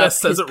fucks up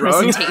his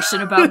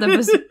presentation about the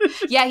bazooka.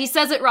 Yeah, he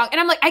says it wrong. And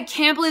I'm like, I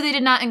can't believe they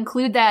did not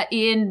include that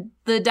in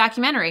the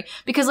documentary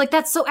because like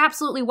that's so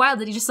absolutely wild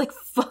that he just like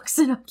fucks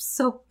it up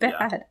so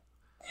bad.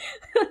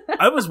 Yeah.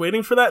 I was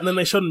waiting for that, and then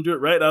they showed him do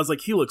it right. I was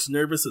like, he looks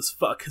nervous as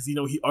fuck because he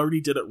already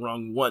did it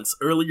wrong once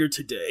earlier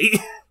today.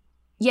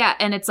 Yeah,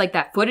 and it's like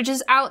that footage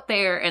is out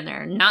there, and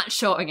they're not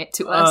showing it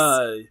to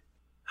us.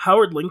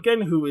 Howard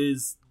Lincoln, who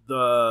is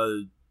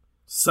the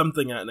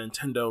something at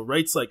Nintendo,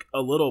 writes like a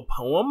little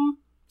poem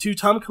to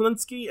Tom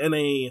Kalinske in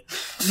a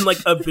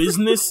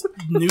business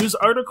news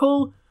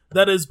article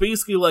that is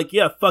basically like,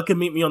 yeah, fucking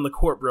meet me on the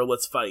court, bro,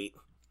 let's fight.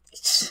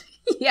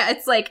 Yeah,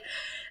 it's like,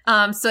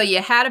 so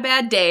you had a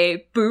bad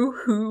day,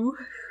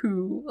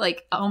 boo-hoo-hoo.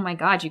 Like, oh my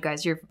god, you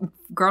guys, you're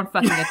grown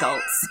fucking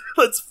adults.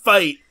 Let's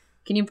fight.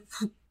 Can you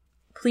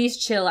please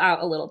chill out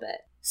a little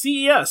bit?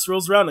 CES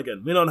rolls around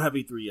again. We don't have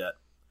E3 yet.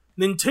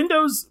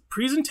 Nintendo's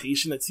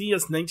presentation at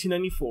CES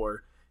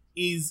 1994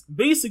 is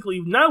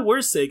basically, now we're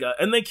Sega,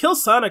 and they kill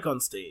Sonic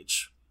on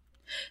stage.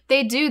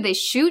 They do. They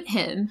shoot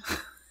him.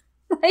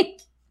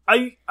 Like,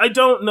 I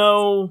don't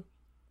know.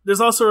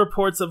 There's also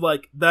reports of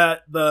like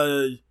that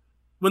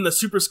when the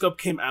Super Scope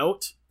came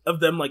out, of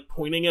them like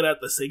pointing it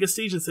at the Sega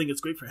stage and saying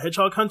it's great for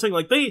hedgehog hunting.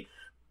 Like they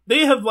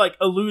have like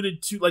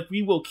alluded to like,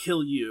 we will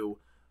kill you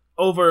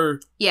over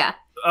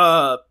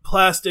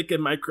plastic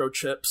and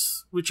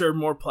microchips, which are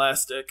more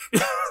plastic.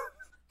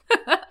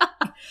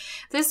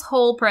 This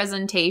whole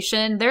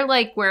presentation, they're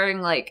like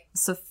wearing like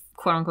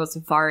quote unquote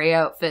safari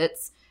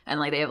outfits, and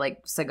like they have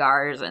like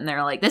cigars, and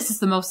they're like, this is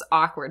the most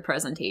awkward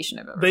presentation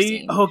I've ever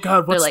seen. Oh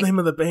god, what's like, the name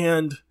of the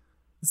band?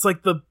 It's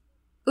like the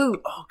oh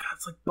god,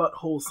 it's like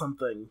Butthole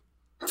something.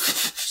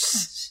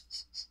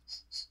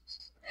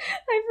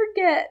 I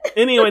forget.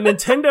 Anyway,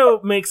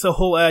 Nintendo makes a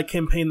whole ad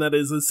campaign that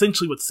is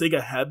essentially what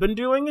Sega had been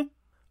doing.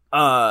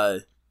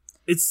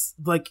 It's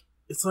like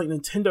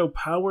Nintendo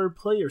Power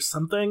Play or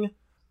something.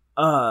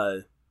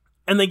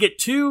 And they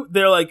get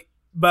they're like,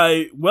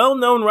 by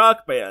well-known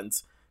rock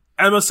bands.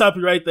 I'm gonna stop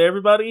you right there,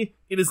 everybody.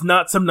 It is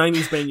not some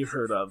 90s band you've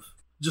heard of.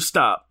 Just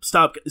stop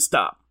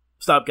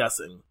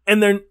guessing.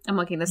 And I'm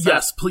looking this up.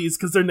 Yes, please,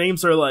 because their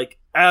names are like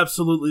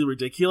absolutely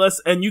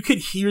ridiculous, and you could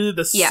hear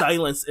the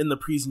silence in the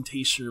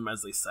presentation room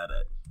as they said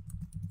it.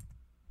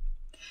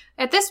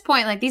 At this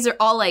point, like, these are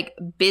all like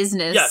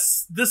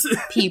business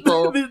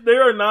people.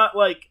 They're not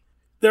like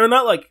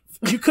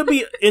you could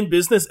be in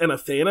business and a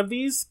fan of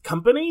these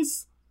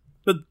companies,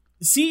 but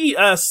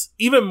CES,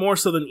 even more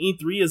so than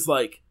E3, is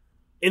like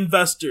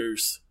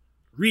investors,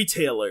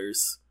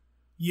 retailers,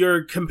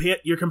 your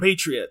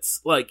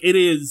compatriots. Like, it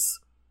is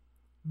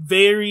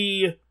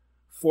very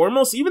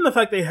formal. So even the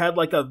fact they had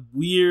like a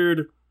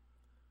weird,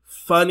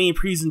 funny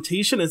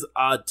presentation is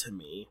odd to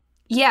me.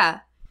 Yeah.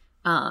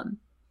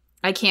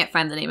 I can't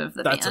find the name of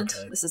the band.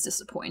 Okay. This is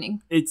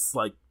disappointing. It's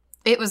like,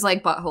 it was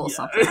like Butthole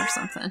something or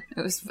something.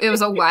 It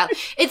was a wild.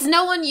 It's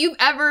no one you've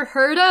ever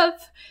heard of.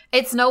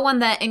 It's no one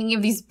that any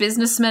of these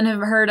businessmen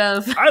have heard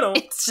of.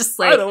 It's just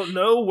like, I don't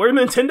know where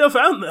Nintendo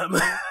found them.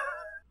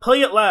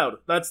 Play It Loud.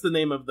 That's the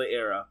name of the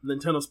era.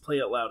 Nintendo's Play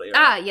It Loud era.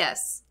 Ah,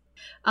 yes.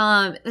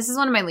 This is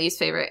one of my least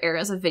favorite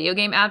eras of video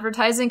game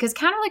advertising, because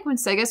kind of like when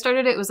Sega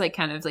started, it was like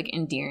kind of like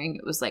endearing.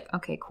 It was like,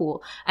 okay,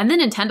 cool. And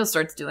then Nintendo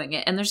starts doing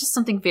it, and there's just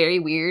something very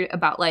weird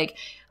about like,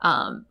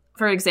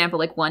 for example,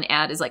 like one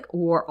ad is like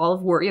all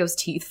of Wario's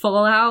teeth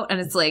fall out,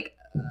 and it's like,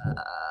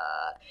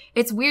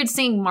 it's weird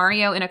seeing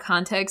Mario in a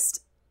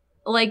context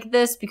like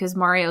this, because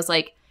Mario's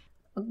like,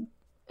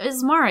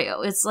 is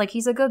Mario. It's like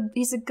he's a good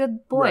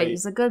boy. Right.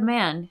 He's a good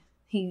man.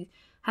 He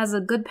has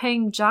a good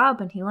paying job,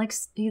 and he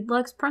likes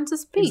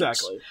Princess Peach.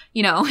 Exactly.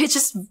 You know, it's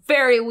just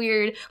very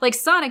weird. Like,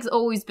 Sonic's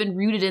always been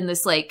rooted in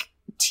this like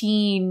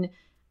teen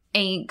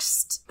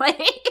angst.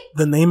 Like,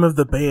 the name of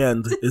the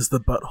band is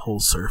the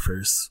Butthole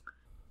Surfers.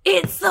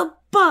 It's the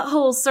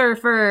Butthole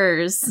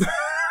Surfers.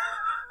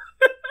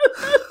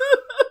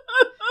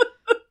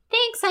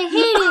 Thanks, I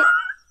hate it.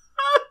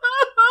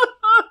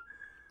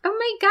 Oh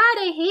my god,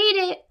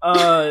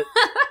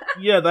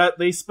 Yeah, that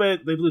they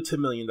blew $10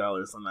 million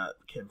on that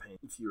campaign,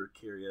 if you were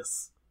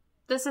curious.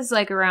 This is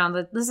like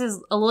this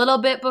is a little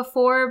bit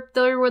before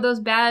there were those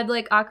bad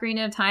like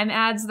Ocarina of Time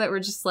ads that were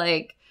just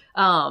like,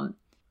 oh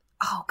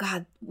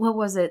god, what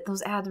was it?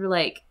 Those ads were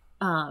like,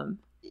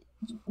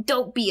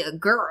 don't be a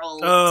girl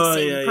to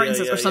save the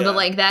princess or something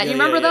like that. You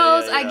remember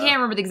those? I can't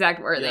remember the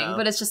exact wording,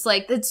 but it's just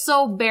like, it's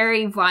so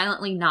very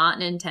violently not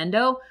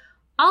Nintendo.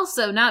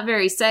 Also, not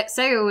very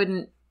Sega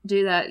wouldn't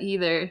do that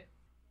either.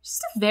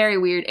 Just a very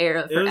weird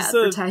era for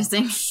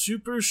advertising.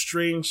 Super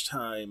strange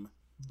time,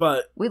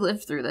 but we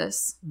lived through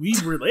this. We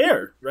were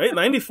there, right?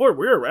 94,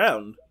 we're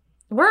around.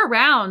 We're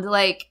around.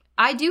 Like,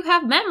 I do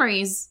have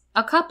memories,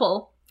 a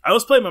couple. I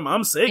was playing my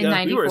mom's Sega. In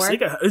 94. We were a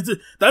Sega.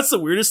 That's the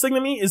weirdest thing to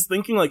me, is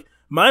thinking like,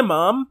 my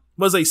mom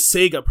was a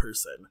Sega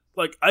person.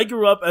 Like, I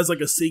grew up as like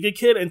a Sega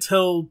kid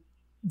until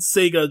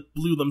Sega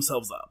blew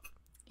themselves up.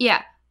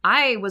 Yeah,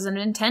 I was a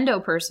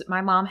Nintendo person.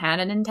 My mom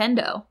had a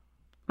Nintendo.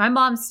 My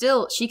mom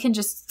she can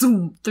just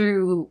zoom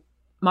through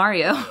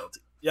Mario.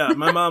 Yeah,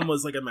 my mom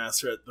was like a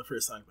master at the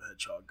first Sonic the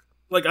Hedgehog.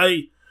 Like,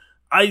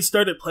 I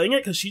started playing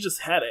it because she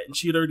just had it and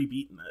she had already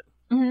beaten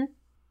it. Mm-hmm.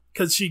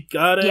 Because she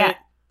got it. Yeah.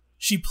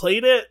 She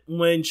played it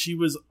when she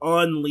was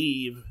on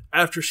leave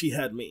after she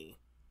had me.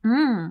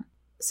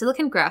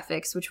 Silicon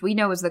Graphics, which we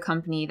know is the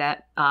company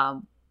that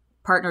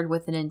partnered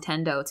with the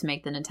Nintendo to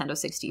make the Nintendo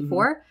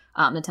 64,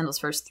 Nintendo's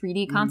first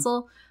 3D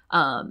console.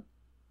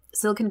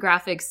 Silicon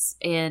Graphics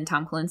and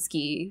Tom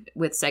Kalinske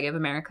with Sega of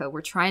America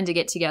were trying to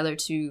get together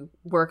to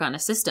work on a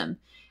system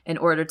in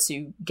order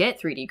to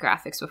get 3D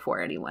graphics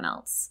before anyone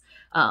else.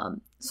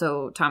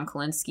 So Tom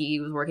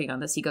Kalinske was working on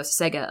this. He goes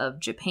to Sega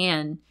of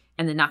Japan,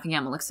 and then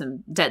Nakayama looks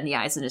him dead in the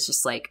eyes and is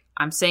just like,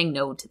 I'm saying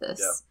no to this.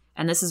 Yeah.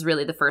 And this is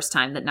really the first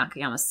time that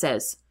Nakayama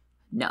says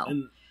no.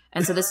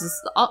 And so this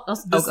is...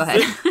 go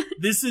ahead.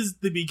 This is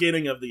the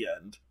beginning of the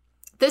end.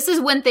 This is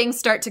when things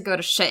start to go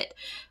to shit.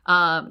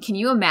 Can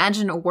you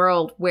imagine a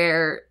world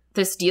where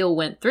this deal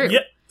went through? Yeah,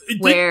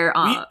 we're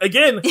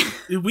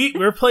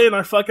playing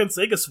our fucking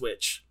Sega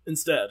Switch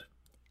instead.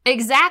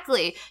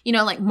 Exactly. You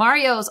know, like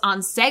Mario's on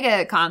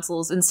Sega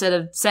consoles instead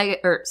of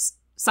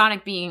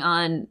Sonic being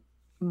on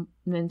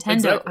Nintendo.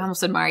 Exactly. I almost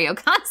said Mario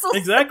consoles.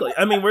 Exactly.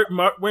 I mean, we're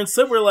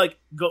like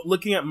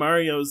looking at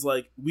Mario's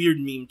like weird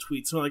meme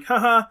tweets. And we're like,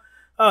 haha,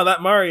 oh,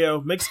 that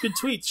Mario makes good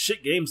tweets.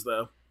 Shit games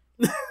though.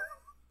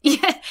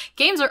 Yeah,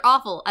 games are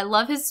awful. I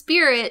love his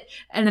spirit,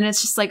 and then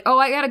it's just like, oh,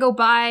 I gotta go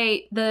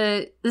buy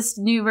this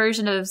new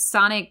version of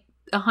Sonic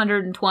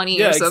 120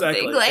 or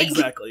something.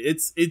 Exactly.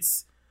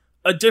 It's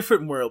a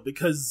different world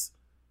because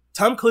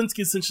Tom Kalinske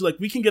is essentially like,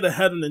 we can get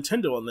ahead of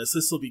Nintendo on this.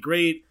 This will be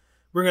great.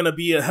 We're gonna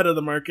be ahead of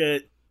the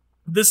market.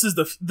 This is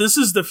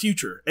the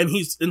future, and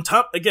he's in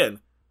top again.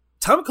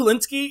 Tom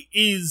Kalinske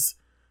is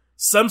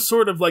some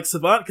sort of like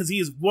savant because he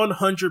is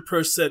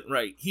 100%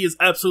 right. He is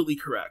absolutely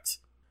correct.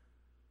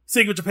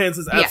 Sega Japan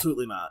says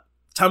absolutely not.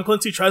 Tom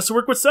Kalinske tries to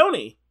work with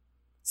Sony.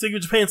 Sega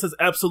Japan says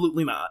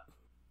absolutely not.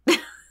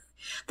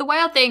 The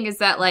wild thing is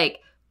that like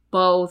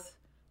both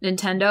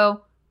Nintendo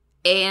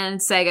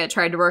and Sega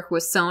tried to work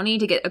with Sony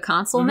to get a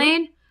console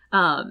made.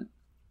 And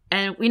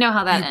we know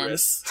how that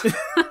ends.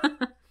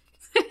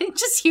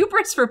 Just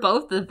hubris for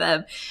both of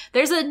them.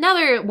 There's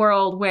another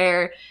world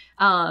where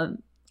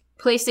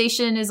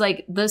PlayStation is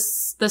like the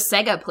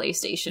Sega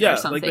PlayStation or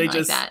something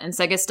like that, and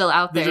Sega's still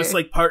out there. They just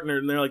like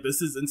partnered, and they're like,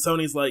 "This is," and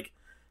Sony's like,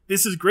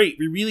 "This is great.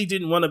 We really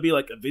didn't want to be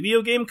like a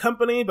video game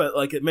company, but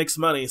like it makes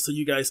money, so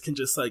you guys can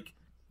just like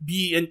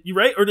be." And you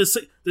right, or does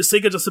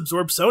Sega just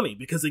absorb Sony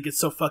because it gets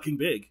so fucking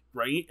big,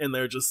 right? And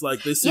they're just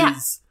like, "This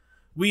is."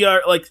 We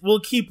are like, we'll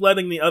keep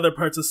letting the other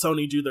parts of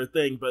Sony do their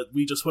thing, but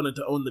we just wanted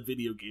to own the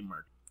video game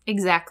market.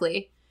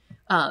 Exactly.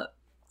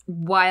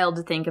 Wild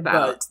to think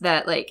about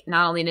that, like,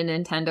 not only did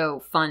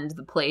Nintendo fund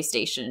the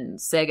PlayStation,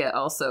 Sega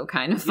also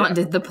kind of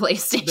funded the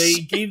PlayStation.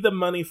 They gave them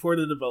money for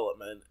the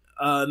development.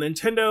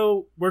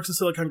 Nintendo works with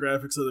Silicon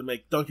Graphics, so they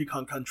make Donkey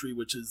Kong Country,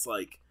 which is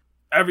like,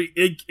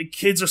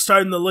 kids are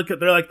starting to look at,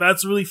 they're like,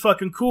 that's really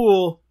fucking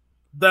cool.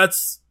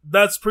 That's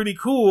pretty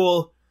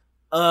cool.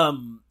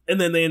 And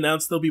then they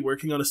announced they'll be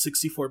working on a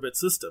 64-bit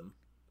system.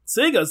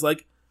 Sega's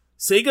like,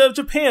 Sega of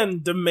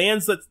Japan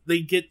demands that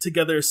they get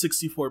together a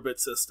 64-bit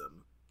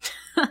system.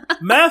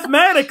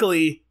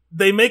 Mathematically,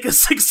 they make a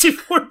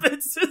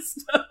 64-bit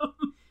system.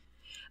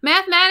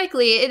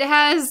 Mathematically, it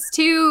has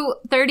two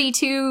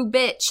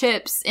 32-bit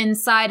chips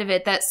inside of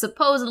it that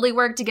supposedly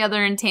work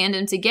together in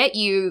tandem to get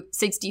you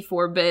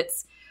 64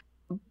 bits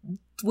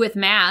with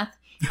math.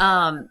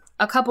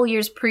 A couple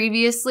years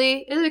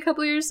previously,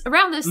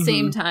 around this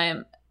same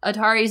time,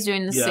 Atari's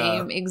doing the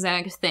same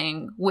exact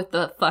thing with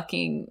the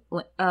fucking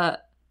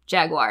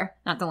Jaguar.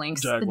 Not the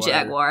Lynx, the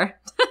Jaguar.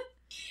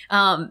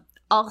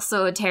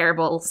 Also a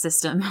terrible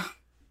system.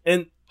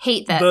 And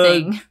hate that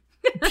thing.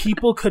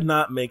 People could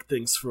not make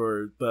things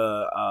for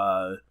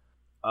the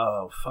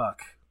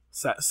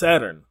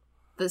Saturn.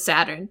 The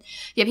Saturn.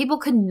 Yeah, people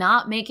could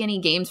not make any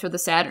games for the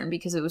Saturn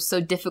because it was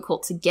so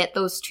difficult to get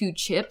those two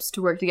chips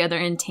to work together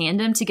in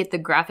tandem to get the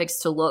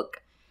graphics to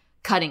look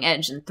cutting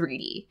edge in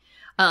 3D.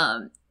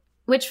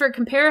 Which, for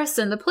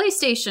comparison, the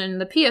PlayStation,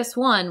 the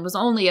PS1, was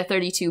only a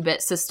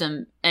 32-bit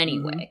system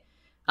anyway.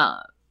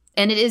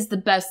 And it is the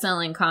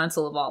best-selling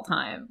console of all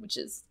time, which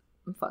is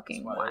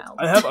fucking wild.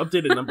 I have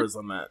updated numbers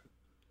on that,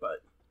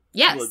 but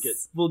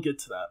yes, we'll get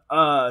to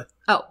that.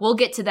 We'll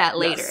get to that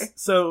later. Yes.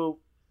 So,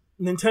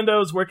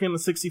 Nintendo is working on the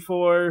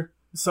 64.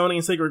 Sony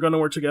and Sega are going to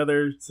work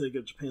together.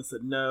 Sega Japan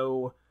said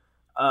no.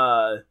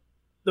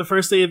 The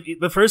first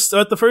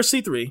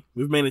E3,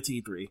 we've made it to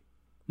E3.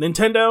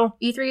 Nintendo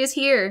E3 is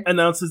here.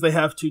 Announces they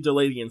have to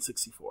delay the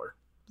N64.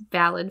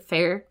 Valid,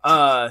 fair.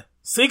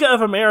 Sega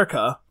of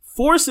America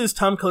forces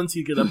Tom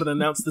Clancy to get up and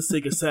announce the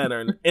Sega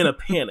Saturn in a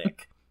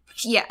panic.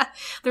 Yeah.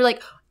 They're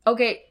like,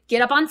 okay,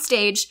 get up on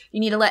stage. You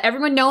need to let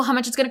everyone know how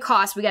much it's going to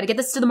cost. We got to get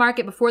this to the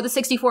market before the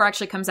 64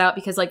 actually comes out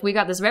because, like, we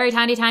got this very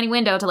tiny, tiny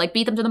window to, like,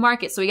 beat them to the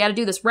market. So we got to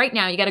do this right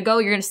now. You got to go.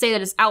 You're going to say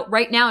that it's out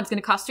right now. It's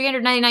going to cost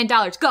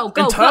 $399. Go.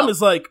 And Tom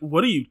is like,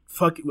 what are you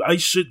fucking...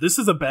 This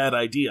is a bad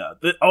idea.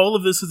 All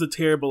of this is a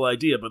terrible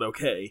idea, but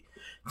okay.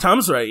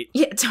 Tom's right.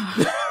 Yeah,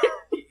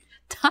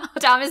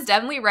 Tom is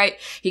definitely right.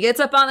 He gets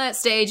up on that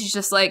stage. He's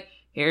just like,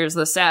 here's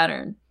the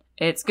Saturn.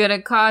 It's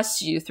gonna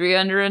cost you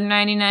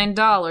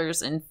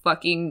 $399 in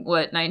fucking,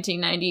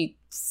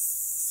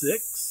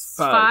 1996?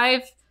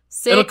 Five?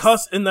 Six? It'll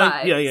cost in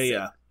that...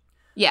 Yeah.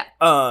 Yeah.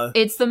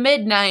 It's the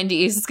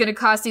mid-90s. It's gonna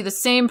cost you the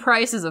same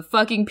price as a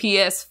fucking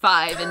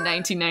PS5 in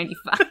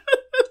 1995.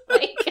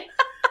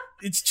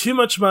 It's too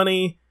much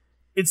money.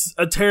 It's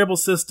a terrible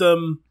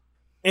system.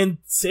 And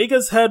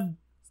Sega's had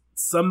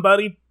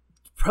somebody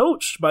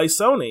approached by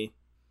Sony.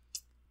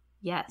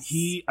 Yes.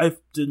 I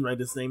didn't write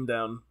his name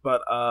down,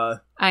 but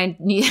I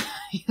need to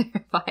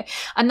verify.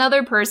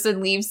 Another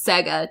person leaves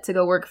Sega to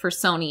go work for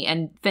Sony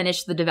and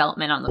finish the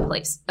development on the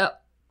place. Oh,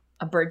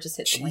 a bird just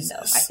hit the window,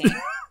 I think.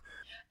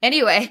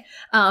 Anyway,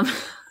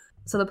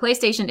 so the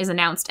PlayStation is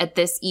announced at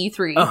this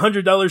E3.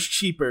 $100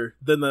 cheaper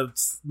than the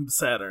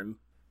Saturn.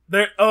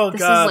 This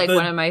is like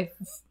one of my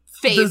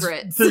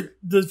favorites.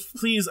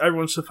 Please,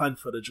 everyone should find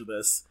footage of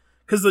this.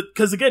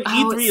 Because again,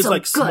 E3 is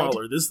like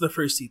smaller. This is the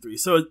first E3.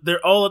 So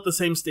they're all at the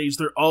same stage.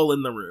 They're all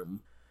in the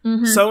room.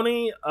 Mm-hmm.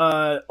 Sony,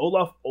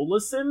 Olaf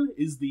Olesen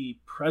is the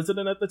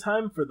president at the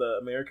time for the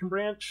American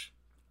branch.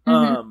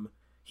 Mm-hmm.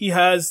 He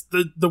has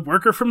the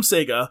worker from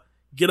Sega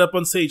get up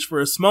on stage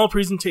for a small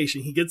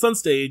presentation. He gets on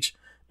stage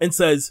and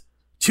says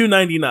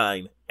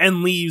 $299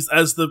 and leaves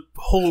as the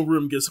whole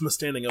room gives him a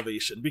standing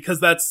ovation because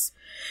it's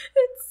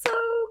so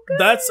good.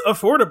 That's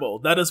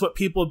affordable. That is what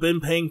people have been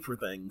paying for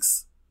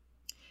things.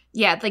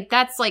 Yeah, like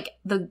that's like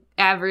the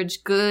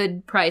average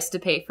good price to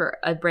pay for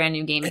a brand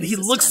new gaming system.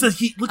 And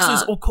he looks at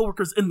his old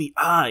coworkers in the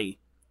eye.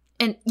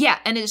 And yeah,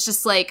 and it's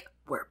just like,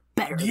 we're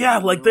better. Yeah,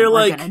 than like you. they're We're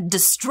like gonna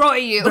destroy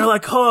you. They're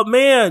like, oh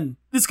man,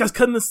 this guy's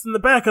cutting us in the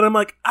back, and I'm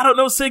like, I don't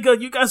know,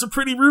 Sega, you guys are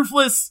pretty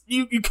ruthless.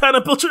 You kind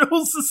of built your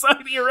whole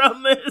society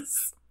around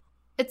this.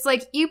 It's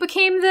like you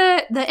became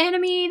the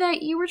enemy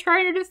that you were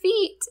trying to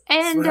defeat,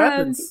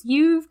 and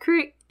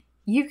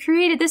You've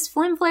created this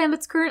flim-flam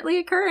that's currently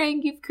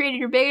occurring. You've created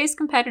your biggest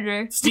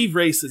competitor. Steve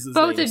Race is his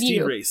Both name. of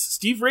you.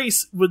 Steve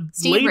Race would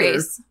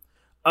later,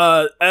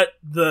 at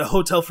the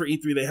hotel for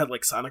E3, they had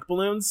like Sonic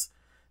balloons.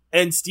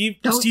 And Steve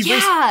Race,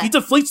 he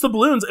deflates the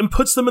balloons and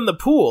puts them in the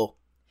pool.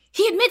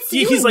 He admits to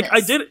He's like,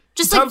 this. I did it.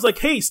 Just Tom's like,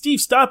 hey, Steve,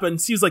 stop. And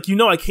Steve's like,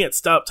 I can't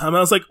stop, Tom. And I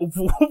was like,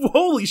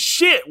 holy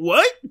shit,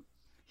 what?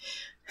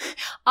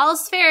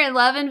 All's fair in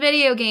love and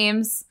video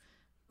games.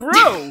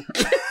 Bro,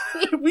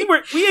 we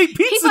ate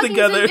pizza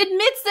together. He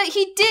admits that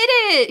he did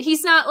it.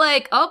 He's not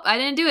like, oh, I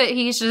didn't do it.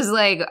 He's just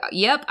like,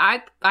 yep,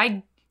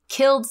 I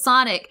killed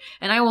Sonic,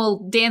 and I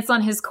will dance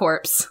on his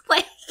corpse.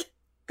 Like,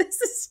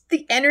 this is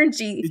the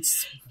energy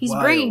he's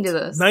bringing to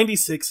this.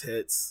 96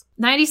 hits.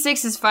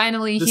 96 is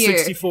finally here. The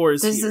 64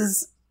 is here.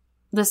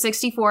 The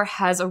 64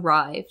 has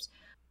arrived.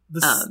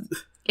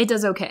 It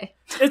does okay.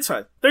 It's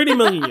fine. 30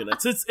 million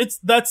units.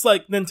 That's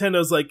like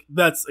Nintendo's like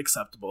that's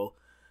acceptable.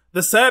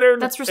 The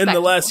Saturn in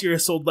the last year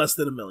sold less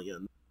than 1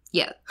 million.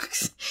 Yeah.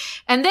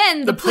 And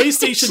then the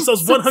PlayStation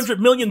sells 100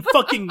 million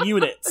fucking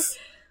units.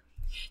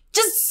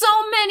 Just so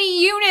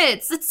many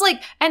units. It's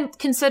like, and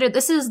consider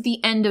this is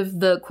the end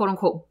of the quote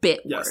unquote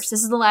bit wars. Yes.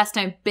 This is the last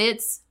time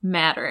bits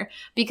matter.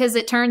 Because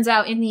it turns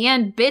out in the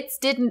end, bits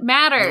didn't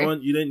matter.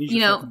 You didn't need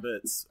your fucking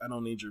bits. I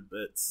don't need your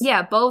bits.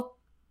 Yeah, both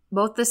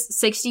the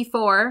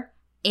 64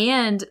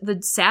 and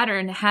the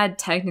Saturn had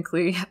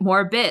technically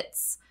more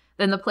bits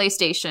than the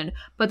PlayStation,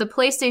 but the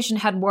PlayStation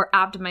had more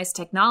optimized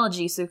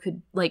technology, so it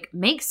could like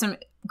make some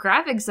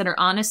graphics that are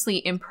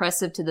honestly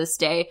impressive to this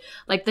day.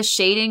 Like the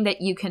shading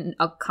that you can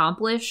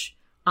accomplish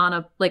on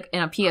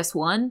in a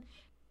PS1,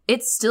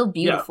 it's still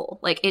beautiful.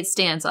 Yeah. Like it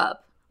stands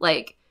up.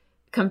 Like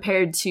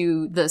compared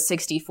to the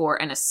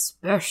 64 and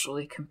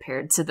especially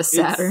compared to the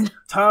Saturn.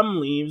 Tom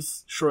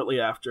leaves shortly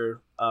after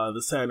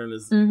the Saturn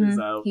is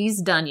out.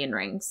 He's Dunyan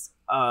rings.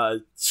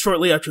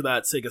 Shortly after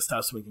that, Sega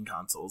stops making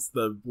consoles.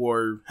 The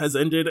war has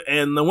ended,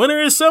 and the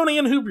winner is Sony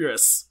and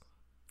Hubris.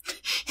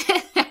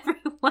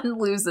 Everyone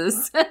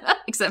loses,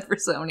 except for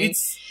Sony.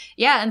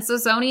 And so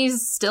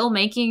Sony's still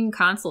making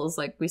consoles.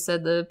 Like we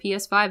said, the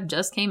PS5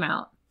 just came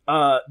out.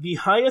 The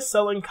highest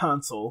selling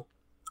console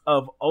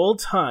of all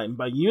time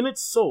by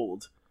units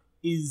sold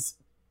is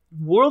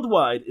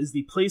worldwide is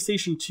the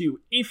PlayStation 2,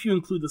 if you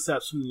include the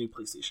stats from the new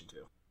PlayStation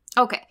 2.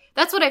 Okay,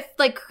 that's what I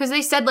like, because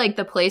they said like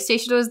the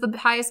PlayStation was the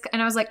highest,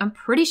 and I was like, I'm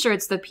pretty sure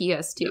it's the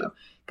PS2,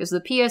 because the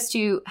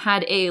PS2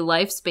 had a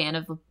lifespan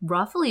of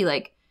roughly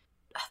like,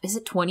 is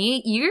it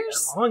 28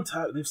 years? A long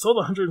time. They've sold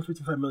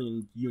 155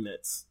 million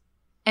units.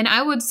 And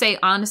I would say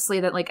honestly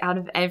that like out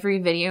of every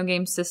video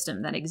game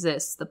system that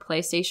exists, the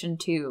PlayStation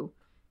 2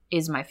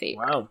 is my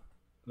favorite. Wow,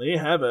 there you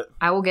have it.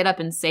 I will get up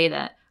and say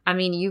that. I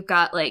mean, you've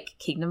got like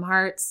Kingdom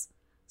Hearts,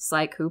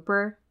 Sly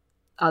Cooper,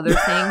 other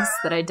things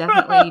that I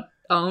definitely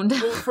owned.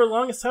 Well, for the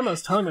longest time, I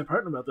was telling my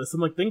partner about this. I'm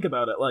like, think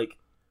about it. Like,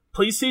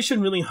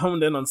 PlayStation really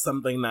honed in on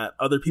something that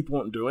other people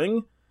weren't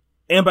doing,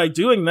 and by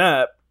doing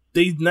that,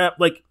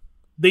 PlayStation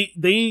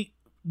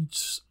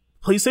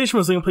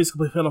was the only place to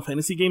play Final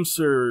Fantasy games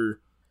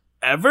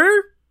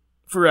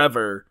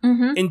forever,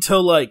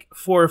 until like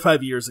 4 or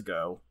 5 years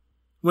ago.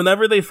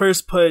 Whenever they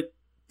first put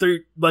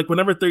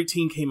whenever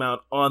 13 came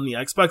out on the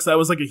Xbox, that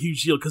was like a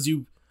huge deal because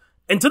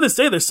and to this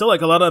day, there's still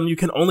like a lot of them you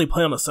can only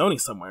play on a Sony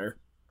somewhere.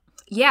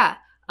 Yeah,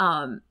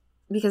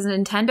 because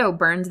Nintendo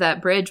burned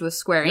that bridge with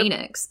Square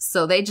Enix,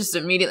 so they just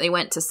immediately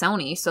went to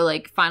Sony. So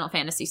like Final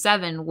Fantasy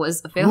VII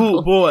was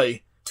available. Oh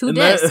boy, 2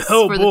 discs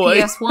for the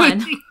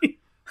PS1.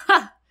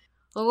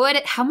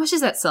 How much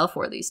does that sell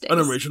for these days? An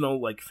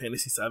original like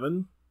Fantasy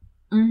VII?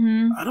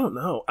 Mm-hmm. I don't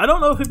know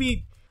if it'd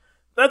be.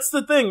 That's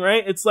the thing,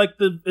 right? It's like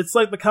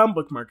the comic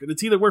book market.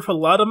 It's either worth a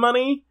lot of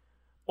money,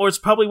 or it's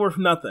probably worth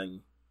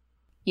nothing.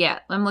 Yeah,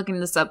 I'm looking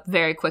this up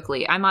very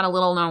quickly. I'm on a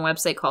little known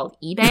website called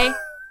eBay.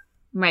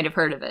 You might have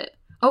heard of it.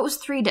 Oh, it was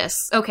 3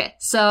 discs. Okay,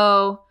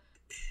 so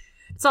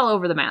it's all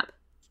over the map.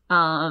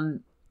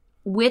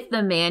 With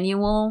the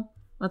manual,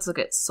 let's look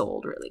at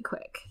sold really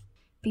quick.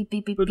 Beep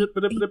beep beep beep beep.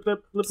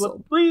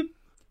 Sold.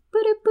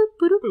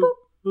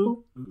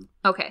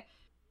 Okay.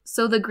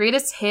 So the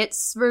greatest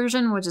hits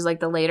version, which is like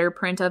the later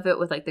print of it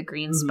with like the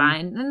green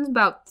spine, and it's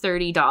about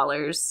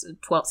 $30,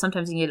 12.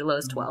 Sometimes you can get it low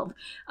as 12.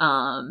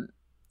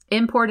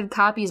 Imported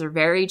copies are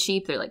very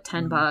cheap; they're like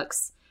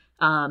 $10.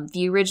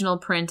 The original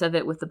print of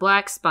it with the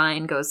black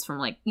spine goes from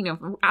like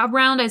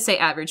around I'd say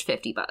average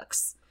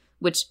 $50,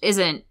 which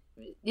isn't.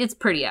 It's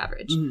pretty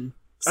average. So,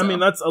 I mean,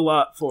 that's a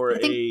lot for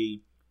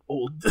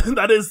old.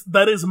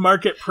 that is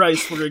market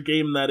price for a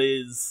game that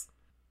is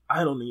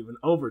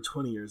over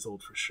 20 years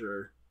old for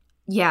sure.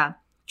 Yeah,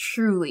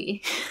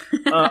 truly.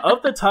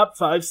 Of the top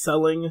 5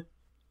 selling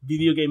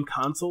video game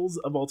consoles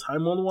of all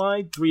time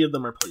worldwide, 3 of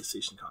them are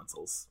PlayStation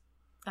consoles.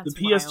 That's the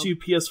PS2,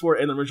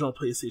 PS4, and the original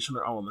PlayStation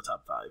are all in the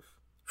top 5.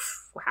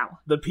 Wow.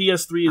 The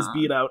PS3 is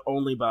beat out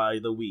only by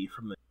the Wii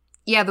from the...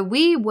 Yeah, the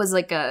Wii was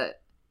like a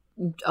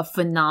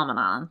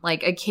phenomenon.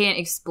 Like, I can't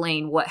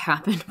explain what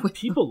happened with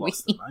people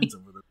lost their minds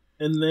over it.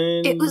 And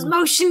then... It was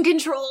motion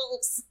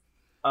controls!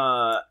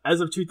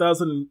 As of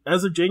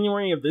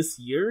January of this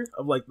year,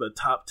 of like the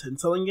top 10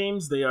 selling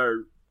games, they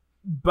are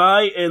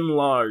by and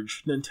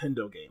large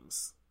Nintendo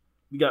games.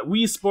 We got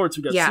Wii Sports,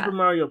 we got Super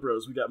Mario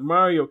Bros, we got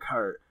Mario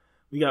Kart,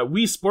 we got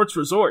Wii Sports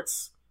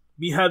Resorts.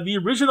 We have the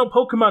original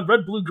Pokemon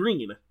Red, Blue,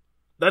 Green.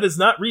 That is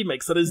not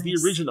remakes, that is the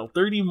original.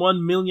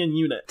 31 million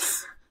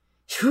units.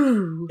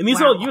 And these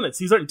are all units,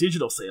 these aren't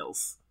digital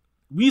sales.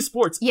 Wii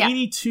Sports,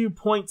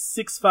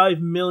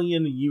 82.65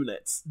 million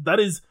units. That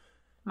is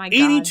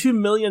 82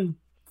 million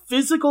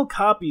physical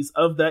copies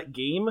of that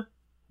game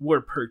were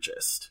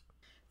purchased.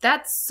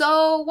 That's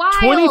so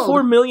wild.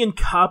 24 million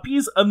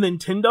copies of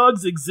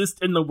Nintendogs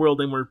exist in the world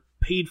and were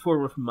paid for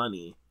with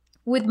money.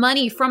 With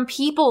money from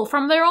people,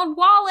 from their own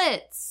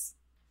wallets.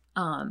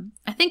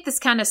 I think this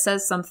kind of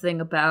says something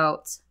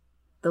about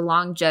the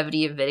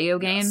longevity of video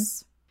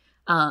games.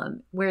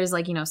 Whereas,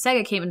 like,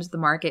 Sega came into the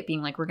market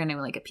being like, we're going to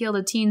like appeal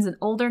to teens and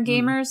older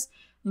gamers.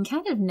 And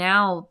kind of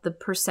now, the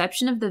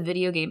perception of the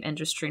video game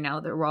industry, now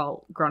that we're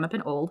all grown up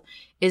and old,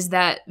 is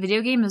that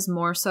video game is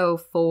more so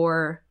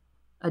for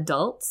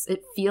adults.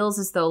 It feels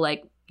as though,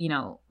 like,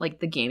 like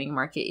the gaming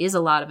market is a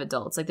lot of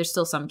adults. Like, there's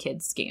still some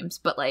kids' games,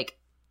 but, like,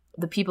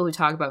 the people who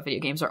talk about video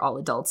games are all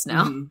adults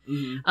now.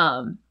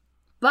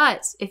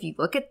 But if you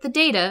look at the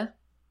data,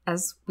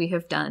 as we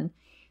have done,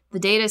 the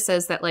data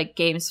says that, like,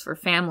 games for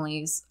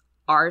families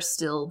are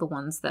still the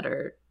ones that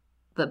are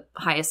the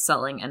highest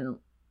selling and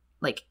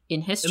like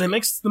in history. And it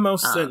makes the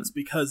most sense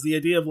because the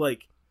idea of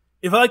like,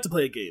 if I like to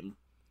play a game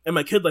and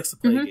my kid likes to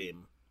play a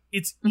game,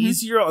 it's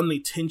easier on the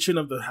tension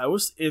of the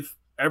house if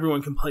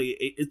everyone can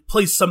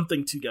play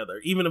something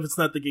together, even if it's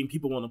not the game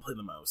people want to play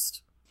the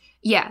most.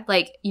 Yeah,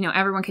 like,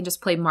 everyone can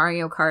just play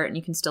Mario Kart and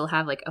you can still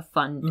have like a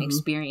fun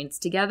experience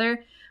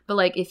together. But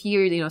like if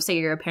you're, say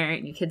you're a parent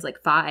and your kid's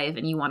like 5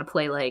 and you want to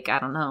play like, I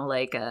don't know,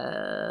 like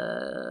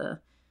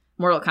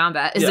Mortal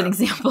Kombat is an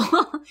example.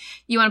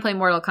 You want to play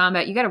Mortal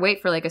Kombat, you got to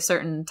wait for like a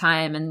certain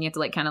time and you have to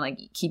like kind of like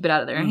keep it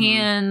out of their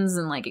hands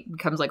and like it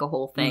becomes like a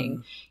whole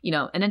thing.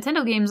 And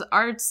Nintendo games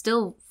are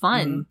still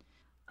fun,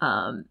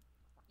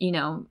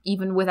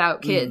 even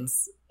without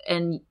kids.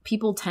 And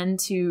people tend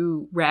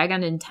to rag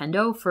on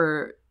Nintendo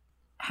for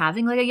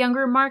having like a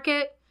younger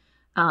market.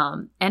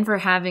 and for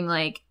having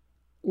like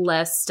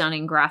less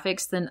stunning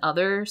graphics than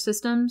other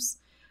systems.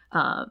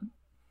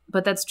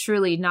 But that's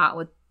truly not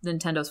what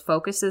Nintendo's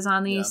focus is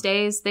on these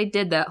days. They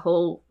did that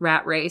whole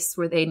rat race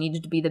where they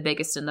needed to be the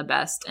biggest and the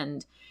best,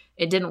 and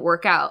it didn't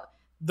work out.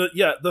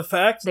 The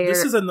fact,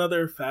 this is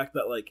another fact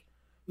that, like,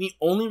 the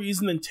only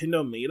reason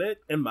Nintendo made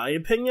it, in my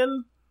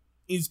opinion,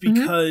 is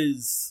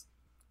because...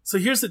 So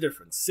here's the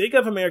difference. Sega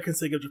of America and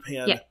Sega of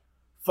Japan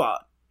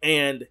fought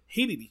and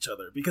hated each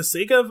other because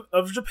Sega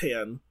of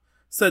Japan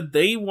said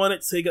they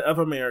wanted Sega of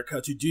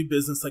America to do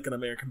business like an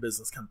American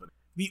business company.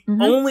 The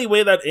only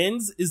way that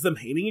ends is them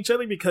hating each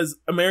other because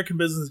American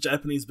business and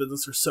Japanese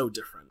business are so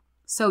different.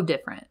 So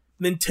different.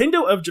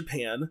 Nintendo of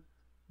Japan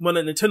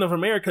wanted Nintendo of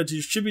America to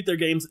distribute their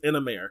games in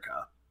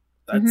America.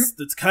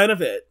 That's kind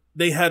of it.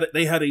 They had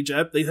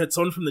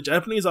someone from the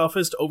Japanese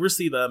office to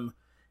oversee them,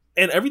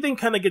 and everything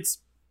kind of gets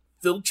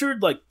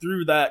filtered like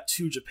through that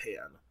to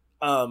Japan.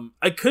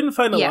 I couldn't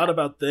find a lot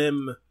about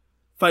them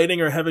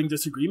fighting or having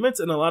disagreements,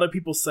 and a lot of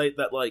people cite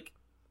that like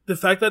the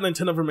fact that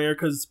Nintendo of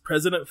America's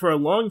president for a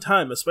long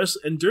time,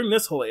 especially and during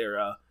this whole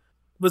era,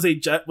 was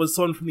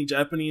someone from the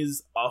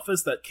Japanese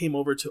office that came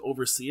over to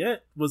oversee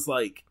it, was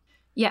like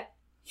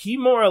he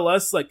more or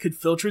less like could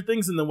filter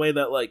things in the way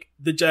that like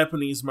the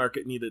Japanese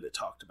market needed it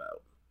talked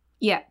about.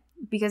 Yeah,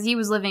 because he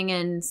was living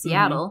in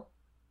Seattle,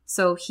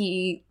 so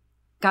he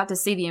got to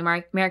see the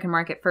American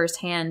market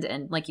firsthand,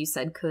 and like you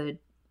said, could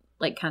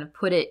like kind of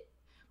put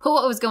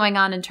what was going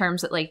on in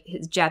terms that like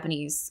his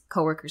Japanese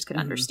coworkers could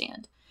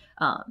understand.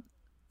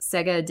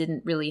 Sega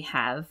didn't really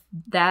have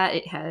that.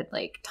 It had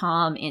like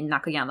Tom and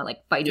Nakayama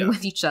like fighting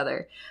with each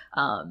other.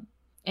 And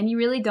you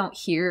really don't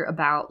hear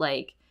about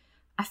like,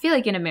 I feel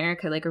like in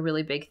America, like a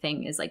really big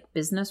thing is like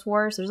business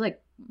wars. There's like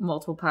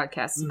multiple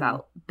podcasts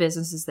about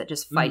businesses that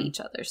just fight each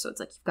other. So it's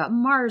like you've got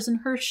Mars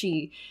and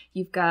Hershey,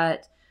 you've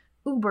got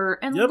Uber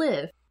and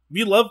Lyft.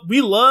 We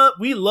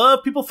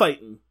love people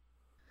fighting.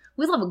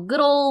 We love a good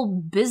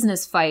old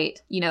business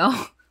fight, you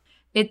know?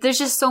 There's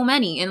just so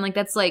many, and like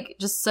that's like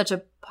just such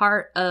a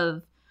part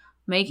of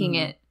making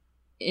it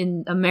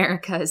in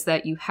America is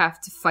that you have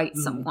to fight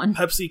someone.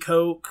 Pepsi,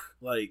 Coke,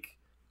 like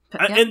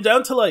and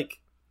down to like,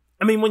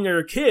 I mean, when you're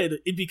a kid,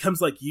 it becomes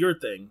like your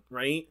thing,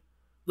 right?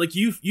 Like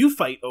you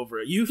fight over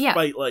it. You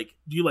fight like,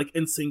 do you like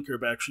NSYNC or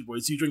Backstreet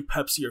Boys? Do you drink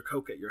Pepsi or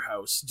Coke at your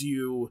house? Do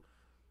you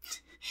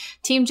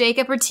Team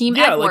Jacob or Team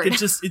Edward?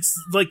 Like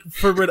it's like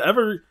for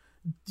whatever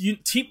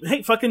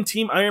fucking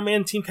Team Iron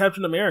Man, Team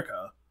Captain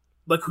America.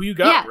 Like who you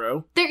got,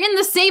 bro? They're in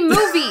the same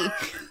movie.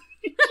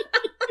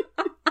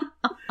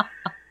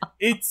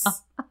 It's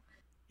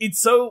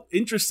so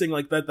interesting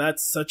like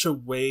that's such a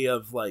way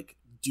of like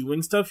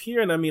doing stuff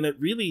here, and I mean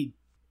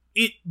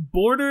it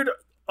bordered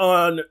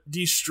on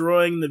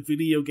destroying the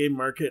video game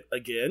market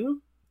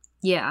again.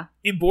 Yeah.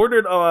 It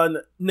bordered on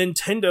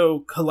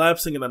Nintendo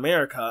collapsing in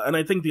America, and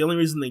I think the only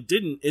reason they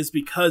didn't is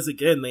because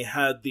again they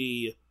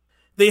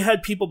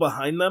had people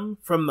behind them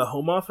from the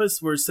home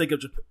office where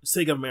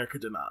Sega America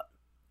did not.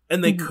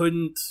 And they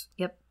couldn't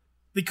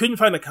they couldn't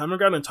find a common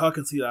ground and talk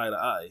and see eye to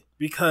eye.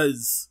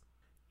 Because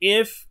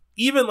if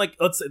even like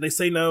let's say they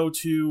say no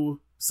to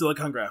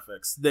Silicon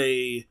Graphics,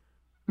 they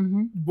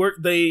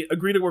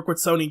agree to work with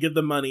Sony, give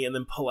them money, and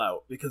then pull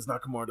out because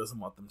Nakamura doesn't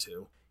want them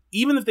to.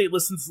 Even if they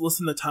listen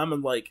to Tom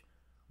and like,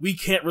 we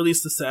can't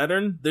release the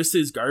Saturn, this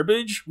is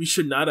garbage, we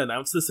should not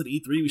announce this at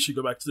E3, we should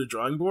go back to the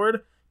drawing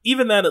board.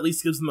 Even that at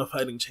least gives them a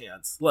fighting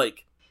chance.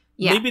 Like,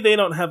 maybe they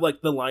don't have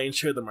like the lion's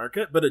share of the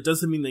market, but it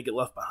doesn't mean they get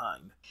left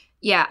behind.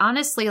 Yeah,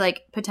 honestly,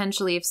 like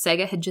potentially if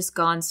Sega had just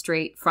gone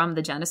straight from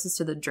the Genesis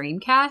to the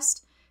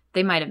Dreamcast,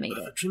 they might have made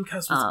it. The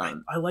Dreamcast was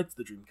I liked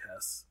the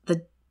Dreamcast.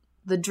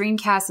 The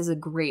Dreamcast is a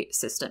great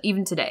system,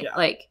 even today. Yeah.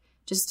 Like,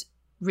 just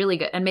really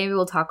good. And maybe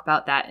we'll talk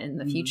about that in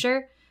the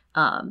future.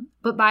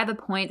 But by the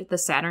point that the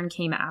Saturn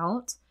came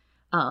out,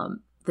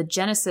 the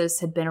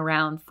Genesis had been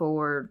around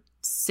for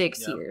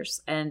 6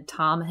 years, and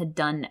Tom had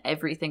done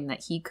everything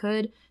that he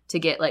could to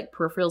get like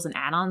peripherals and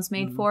add-ons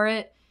made for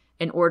it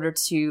in order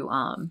to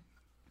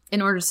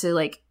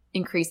like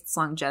increase its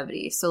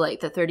longevity. So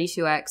like the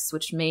 32X,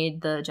 which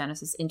made the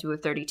Genesis into a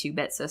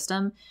 32-bit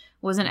system,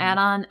 was an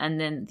add-on, and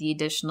then the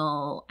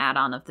additional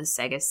add-on of the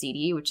Sega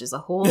CD, which is a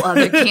whole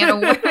other can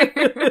of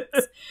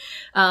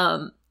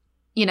worms.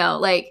 You know,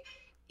 like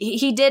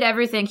he did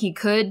everything he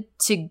could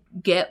to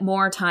get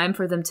more time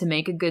for them to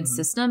make a good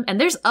system. And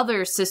there's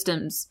other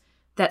systems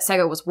that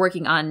Sega was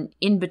working on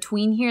in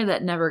between here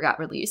that never got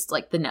released,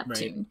 like the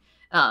Neptune.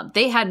 Right.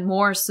 They had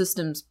more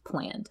systems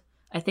planned.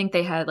 I think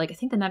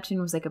the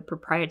Neptune was like a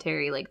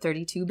proprietary like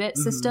 32-bit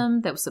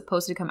system that was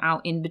supposed to come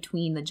out in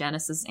between the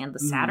Genesis and the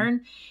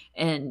Saturn.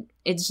 And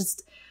it's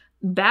just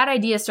bad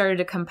ideas started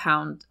to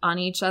compound on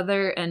each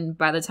other. And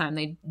by the time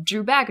they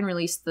drew back and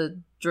released the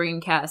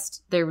Dreamcast,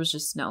 there was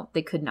just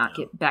they could not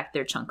get back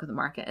their chunk of the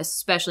market,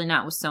 especially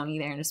not with Sony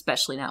there, and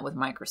especially not with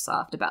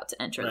Microsoft about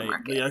to enter the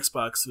market. The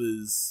Xbox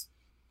was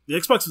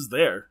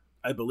there,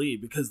 I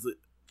believe, because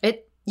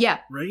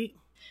right?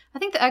 I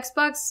think the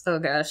Xbox, oh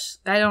gosh,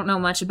 I don't know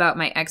much about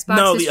my Xbox.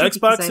 No, the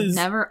Xbox is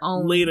never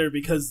owned later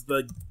because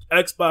the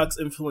Xbox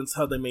influenced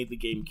how they made the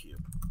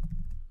GameCube.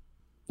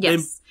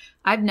 Yes.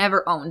 I've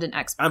never owned an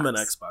Xbox. I'm an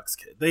Xbox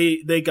kid.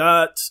 They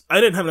got...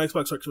 I didn't have an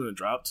Xbox when it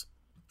dropped.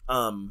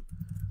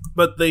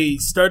 But they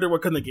started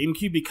work on the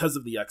GameCube because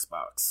of the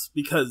Xbox.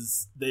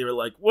 Because they were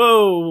like,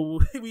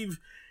 whoa,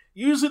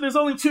 usually there's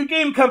only 2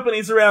 game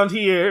companies around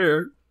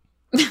here.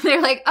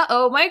 They're like,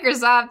 uh-oh,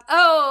 Microsoft,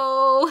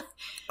 oh!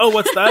 Oh,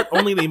 what's that?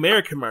 Only the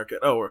American market.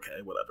 Oh,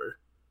 okay, whatever.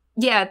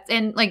 Yeah,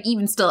 and like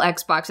even still,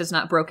 Xbox is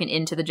not broken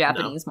into the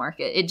Japanese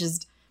market. It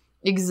just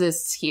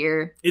exists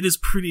here. It is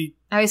pretty...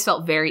 I always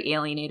felt very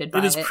alienated by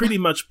it. It is pretty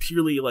much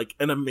purely like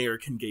an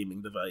American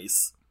gaming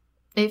device.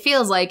 It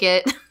feels like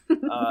it.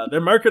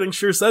 Their marketing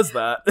sure says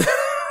that.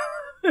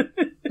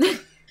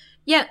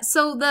 Yeah,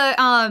 so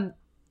the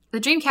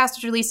Dreamcast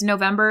was released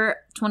November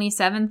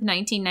 27th,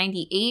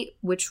 1998,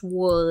 which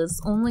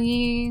was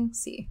only, let's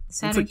see,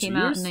 Saturn came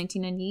out in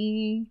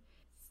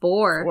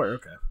 1994. 4,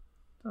 okay.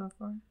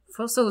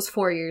 So it was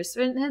 4 years.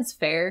 That's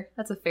fair.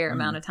 That's a fair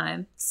amount of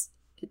time.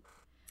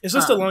 It's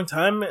just a long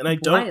time, and I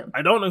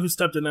don't know who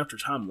stepped in after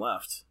Tom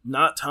left.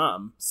 Not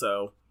Tom,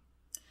 so...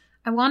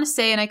 I want to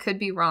say, and I could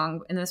be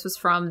wrong, and this was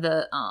from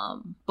the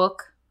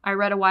book I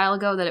read a while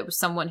ago, that it was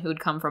someone who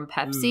had come from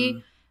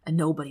Pepsi, and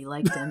nobody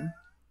liked him.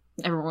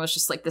 Everyone was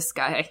just like, this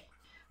guy, I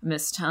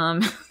miss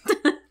Tom.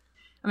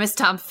 I miss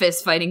Tom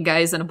fist fighting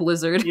guys in a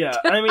blizzard. Yeah,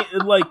 I mean,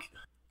 like,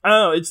 I don't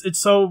know, it's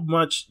so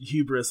much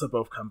hubris of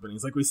both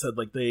companies. Like we said,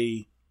 like,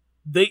 Nintendo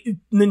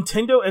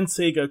and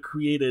Sega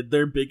created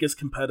their biggest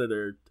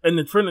competitor,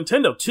 and for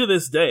Nintendo, to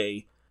this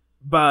day,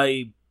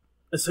 by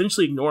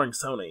essentially ignoring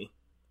Sony.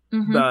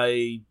 Mm-hmm.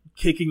 By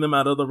kicking them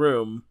out of the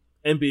room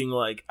and being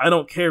like, I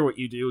don't care what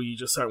you do, you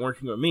just start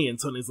working with me. And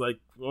Sony's like,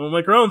 we'll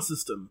make our own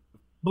system.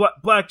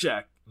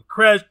 Blackjack.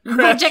 Blackjack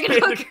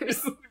and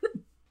hookers.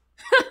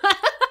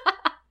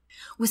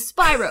 With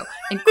Spyro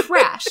and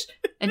Crash.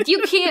 And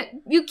you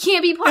can't be part of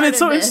this. And it's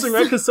so interesting,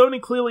 right? Because Sony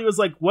clearly was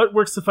like, what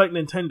works to fight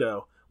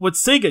Nintendo? What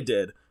Sega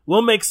did.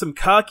 We'll make some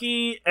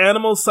cocky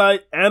animal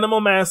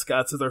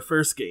mascots as our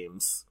first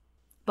games.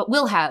 But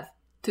we'll have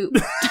 2.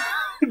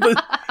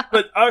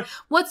 but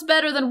what's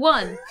better than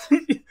 1?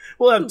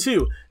 We'll have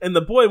 2, and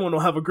the boy one will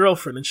have a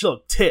girlfriend, and she'll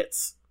have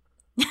tits.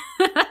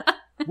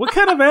 What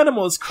kind of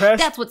animal is Crash?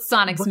 That's what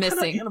Sonic's missing.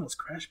 What kind of animal is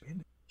Crash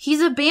Bandicoot?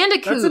 He's a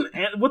bandicoot.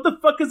 What the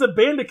fuck is a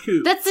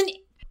bandicoot? That's an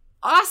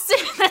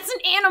Austin. That's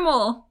an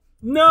animal.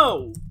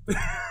 No.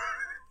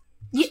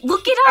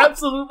 Look it up.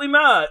 Absolutely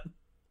not.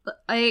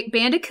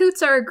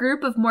 Bandicoots are a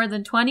group of more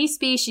than 20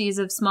 species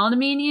of small to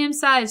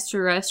medium-sized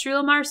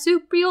terrestrial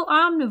marsupial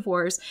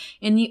omnivores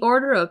in the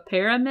order of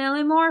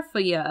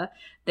Paramelimorphia.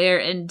 They are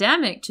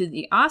endemic to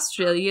the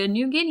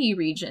Australia-New Guinea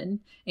region,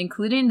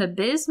 including the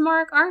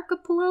Bismarck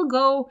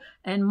Archipelago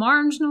and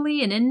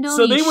marginally in Indonesia.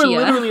 So they were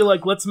literally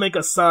like, let's make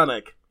a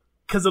Sonic,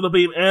 because it'll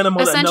be an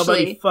animal that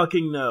nobody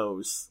fucking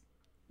knows.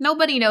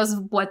 Nobody knows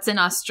what's in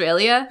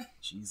Australia.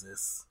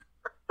 Jesus.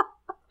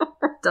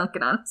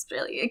 Dunking on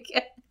Australia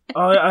again.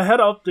 I had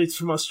updates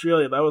from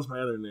Australia. That was my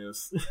other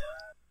news.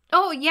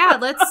 Oh, yeah.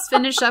 Let's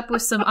finish up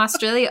with some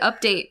Australia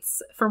updates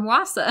from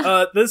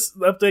Wassa. This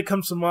update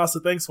comes from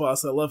Wassa. Thanks,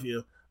 Wassa. I love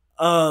you.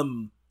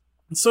 So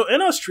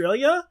in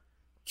Australia,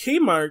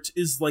 Kmart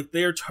is like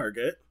their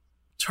Target.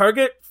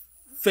 Target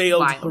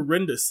failed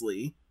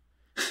horrendously.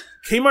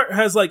 Kmart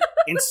has like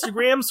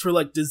Instagrams for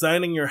like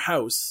designing your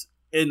house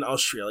in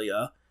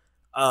Australia.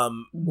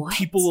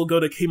 People will go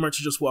to Kmart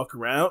to just walk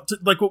around.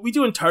 Like what we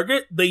do in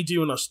Target, they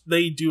do in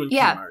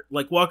Kmart.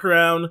 Like walk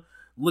around,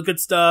 look at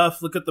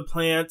stuff, look at the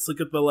plants, look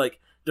at the like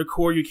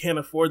decor you can't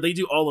afford. They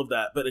do all of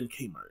that, but in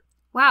Kmart.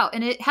 Wow,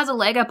 and it has a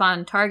leg up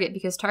on Target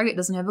because Target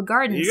doesn't have a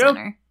garden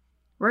center.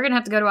 We're gonna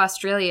have to go to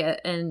Australia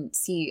and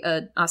see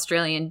an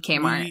Australian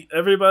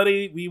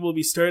Kmart. We will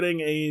be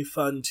starting a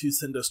fund to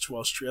send us to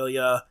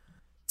Australia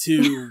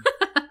to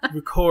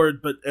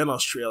record, but in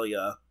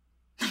Australia.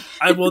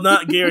 I will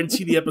not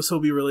guarantee the episode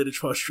will be related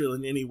to Australia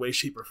in any way,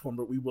 shape, or form,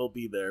 but we will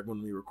be there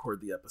when we record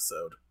the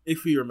episode.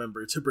 If we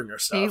remember to bring our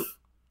stuff.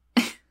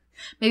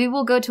 Maybe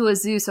we'll go to a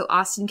zoo so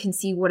Austin can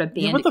see what a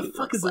bandicoot what the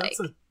fuck is that? Like.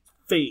 That's a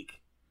fake.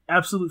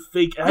 Absolute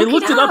fake. I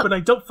looked it up and I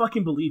don't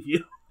fucking believe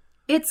you.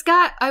 It's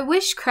got... I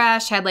wish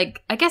Crash had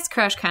like... I guess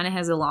Crash kind of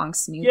has a long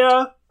snoot.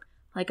 Yeah.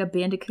 Like a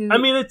bandicoot. I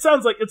mean, it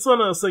sounds like... It's one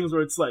of those things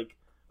where it's like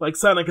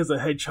Sonic is a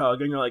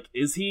hedgehog and you're like,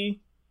 is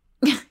he?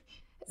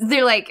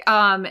 They're like,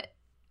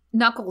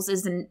 Knuckles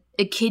is an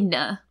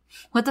echidna.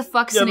 What the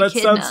fuck's an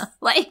echidna?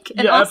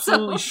 And yeah, also,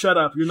 absolutely shut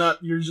up.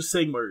 You're just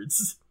saying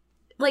words.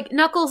 Like,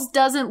 Knuckles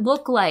doesn't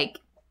look like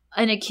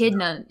an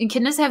echidna.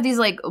 Echidnas have these,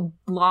 like,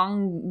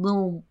 long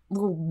little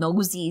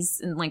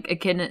nosies, and, like,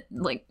 echidna,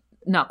 like,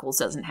 Knuckles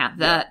doesn't have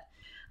that.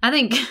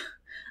 Yeah.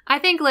 I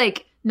think,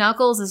 like,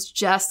 Knuckles is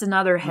just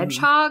another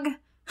hedgehog,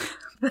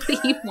 but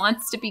he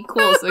wants to be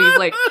cool, so he's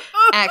like,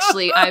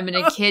 actually, I'm an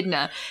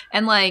echidna.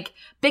 And, like,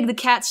 Big the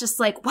Cat's just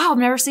like, wow, I've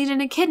never seen an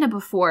echidna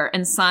before.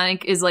 And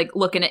Sonic is, like,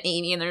 looking at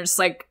Amy, and they're just,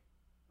 like,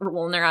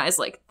 rolling their eyes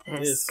like,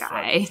 this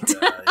guy.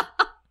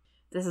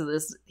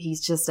 He's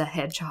just a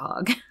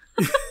hedgehog.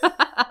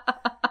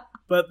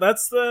 But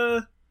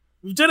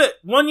we did it!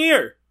 1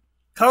 year!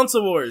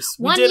 Console Wars.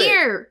 We 1 did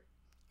year.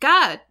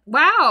 God,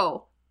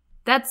 wow.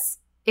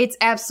 It's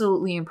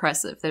absolutely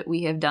impressive that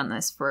we have done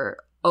this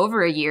for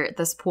over a year at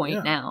this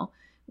point now.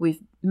 We've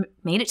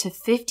made it to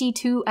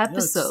 52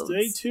 episodes.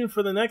 Stay tuned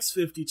for the next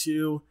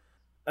 52.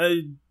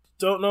 I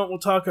don't know what we'll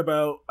talk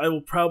about. I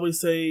will probably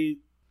say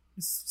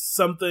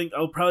something.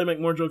 I'll probably make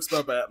more jokes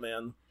about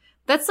Batman.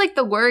 That's like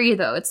the worry,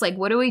 though. It's like,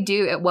 what do we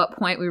do at what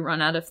point we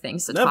run out of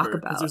things to talk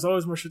about? Because there's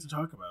always more shit to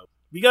talk about.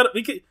 We gotta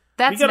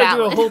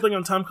do a whole thing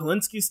on Tom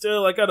Kalinske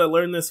still. I gotta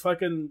learn this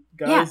fucking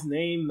guy's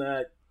name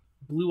that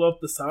blew up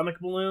the Sonic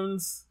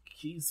balloons.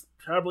 He's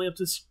probably up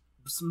to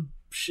some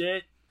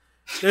shit.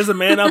 There's a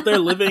man out there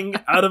living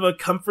out of a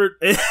comfort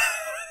inn.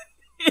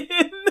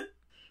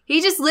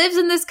 He just lives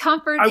in this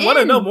comfort inn. I want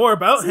to know more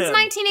about him. Since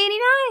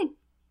 1989.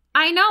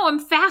 I know, I'm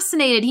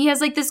fascinated. He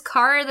has like this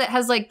car that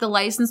has like the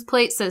license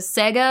plate says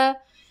Sega.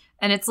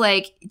 And it's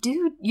like,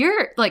 dude,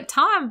 you're like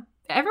Tom.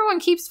 Everyone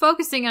keeps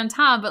focusing on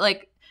Tom, but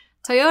like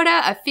Toyota,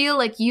 I feel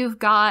like you've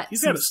got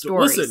some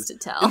stories to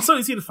tell. It's so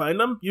easy to find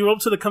him. You roll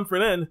up to the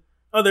comfort inn.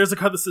 Oh, there's a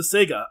car that says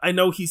Sega. I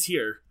know he's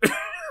here.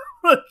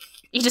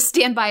 You just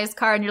stand by his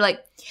car and you're like,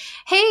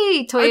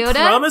 hey, Toyota.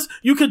 I promise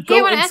you could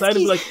go inside and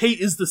be like, hey,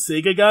 is the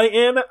Sega guy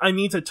in? I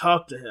need to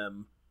talk to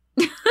him.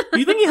 Do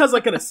you think he has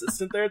like an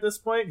assistant there at this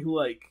point who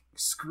like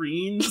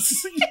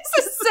screens?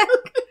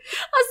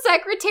 A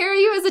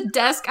secretary who has a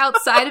desk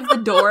outside of the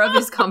door of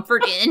his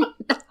comfort inn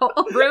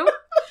room.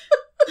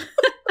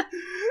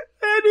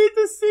 I need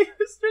to see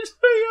Mr.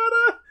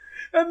 Toyota.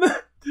 And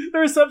the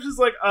reception's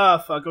like,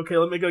 fuck, okay,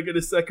 let me go get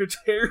a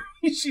secretary.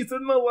 She's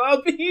in the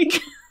lobby.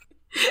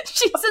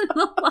 She's in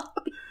the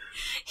lobby.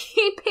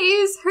 He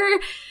pays her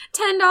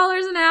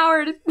 $10 an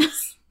hour to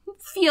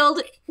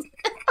field.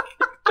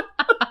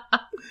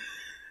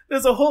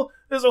 There's a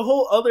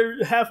whole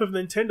other half of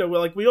Nintendo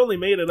where like we only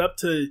made it up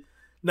to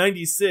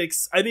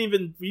 96. We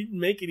didn't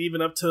make it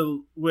even up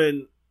to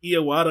when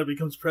Iwata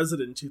becomes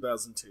president in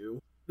 2002.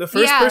 The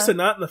first person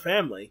not in the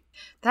family.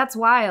 That's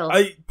wild.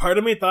 Part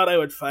of me thought I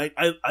would fight.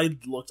 I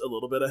looked a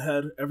little bit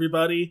ahead,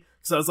 everybody,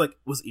 because I was like,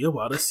 was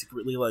Iwata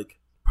secretly like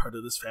part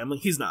of this family?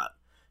 He's not.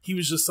 He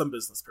was just some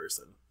business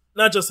person.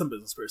 Not just some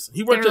business person.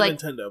 He worked at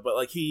Nintendo, but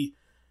like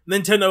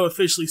Nintendo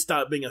officially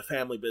stopped being a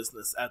family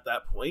business at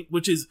that point,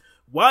 which is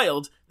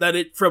wild that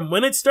from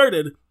when it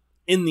started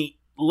in the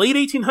late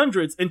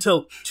 1800s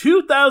until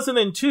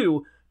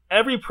 2002,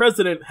 every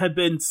president had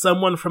been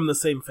someone from the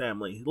same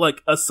family,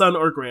 like a son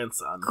or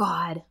grandson.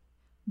 God.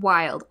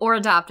 Wild. Or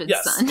adopted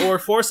son. Yes, or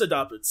force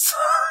adopted son.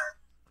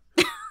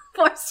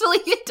 Forcefully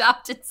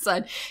adopted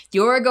son.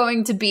 You're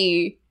going to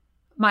be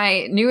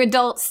my new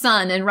adult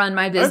son and run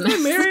my business. Are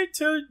they married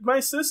to my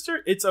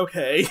sister? It's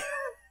okay.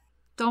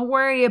 Don't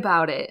worry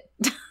about it.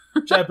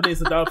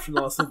 Japanese adoption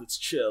law says it's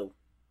chill.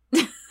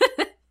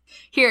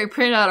 Here, I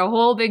printed out a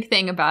whole big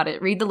thing about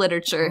it. Read the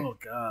literature. Oh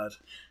God.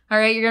 All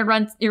right, you're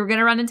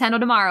gonna run Nintendo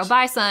tomorrow.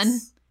 Bye, son.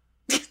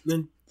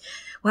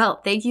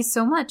 Well, thank you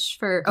so much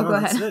for. Go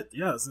ahead. That's it.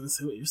 Yeah, I was gonna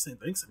say what you're saying.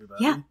 Thanks,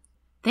 everybody. Yeah,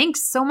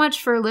 thanks so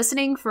much for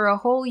listening for a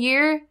whole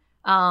year.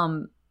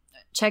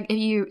 Check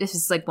if this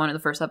is like one of the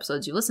first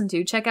episodes you listen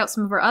to. Check out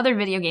some of our other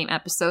video game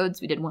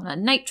episodes. We did one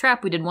on Night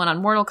Trap. We did one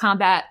on Mortal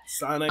Kombat.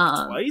 Sonic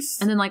twice,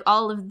 and then like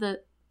all of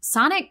the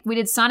Sonic. We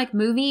did Sonic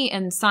movie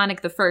and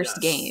Sonic the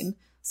first game.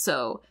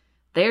 So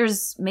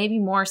there's maybe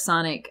more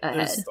Sonic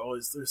ahead.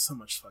 There's so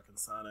much fucking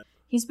Sonic.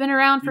 He's been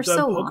around for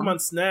so long. Pokemon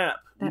Snap.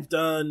 We've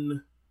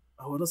done.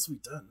 Oh, what else have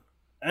we done?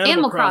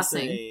 Animal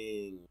Crossing.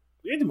 We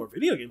had to do more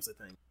video games,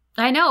 I think.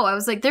 I know. I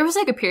was like, there was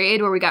like a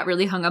period where we got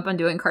really hung up on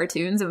doing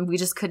cartoons and we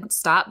just couldn't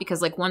stop because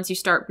like once you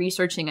start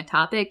researching a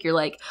topic, you're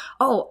like,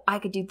 oh, I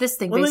could do this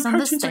thing based on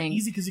this thing. Cartoons are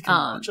easy because you can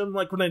watch them.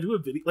 Like when I do a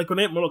video, like when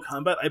I had Mortal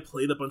Kombat, I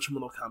played a bunch of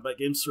Mortal Kombat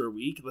games for a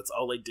week. That's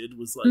all I did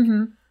was like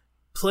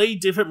play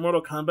different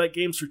Mortal Kombat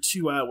games for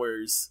 2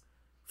 hours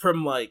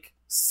from like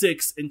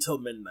 6 until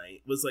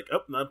midnight. It was like,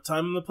 oh, not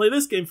time to play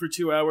this game for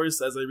 2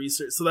 hours as I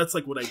research. So that's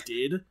like what I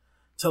did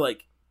to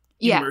like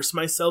immerse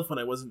myself when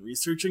I wasn't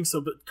researching.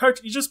 So, but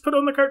you just put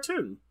on the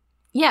cartoon.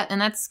 Yeah, and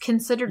that's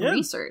considered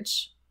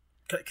research.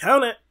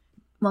 Count it.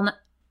 Well,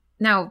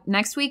 now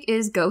next week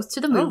is Ghost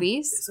to the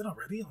Movies. Is it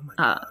already? Oh my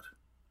god!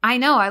 I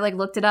know. I like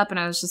looked it up and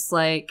I was just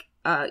like,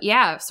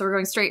 yeah. So we're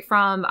going straight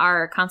from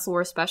our Console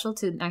War special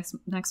to next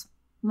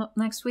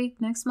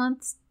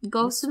month's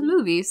Ghost to the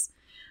Movies.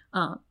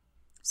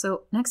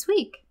 So next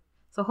week.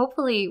 So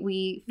hopefully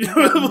we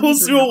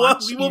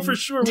will for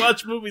sure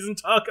watch movies and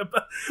talk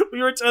about.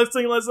 We were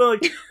testing last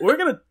night, like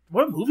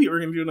what movie we're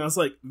gonna do, and I was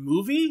like,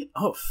 movie?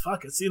 Oh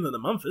fuck, it's the end of the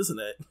month, isn't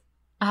it?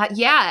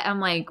 Yeah.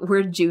 I'm like,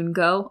 where'd June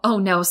go? Oh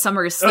no,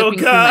 summer is slipping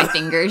through my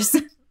fingers.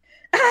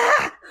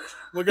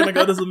 We're gonna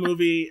go to the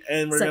movie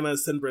and we're gonna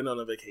send Brenda on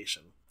a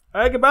vacation.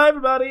 All right, goodbye,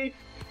 everybody.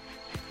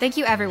 Thank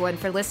you everyone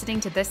for listening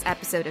to this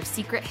episode of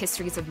Secret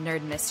Histories of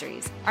Nerd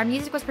Mysteries. Our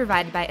music was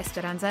provided by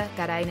Esperanza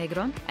Garay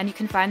Negron, and you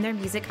can find their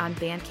music on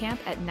Bandcamp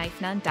at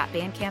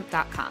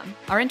knifenun.bandcamp.com.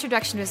 Our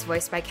introduction was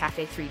voiced by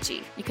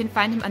Cafe3G. You can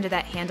find him under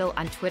that handle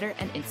on Twitter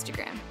and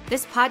Instagram.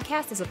 This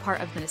podcast is a part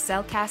of the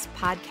Nacellecast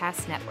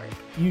Podcast Network.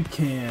 You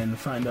can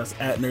find us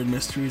at Nerd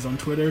Mysteries on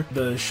Twitter.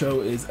 The show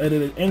is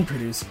edited and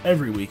produced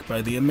every week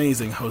by the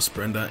amazing host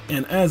Brenda,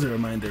 and as a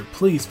reminder,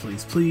 please,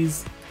 if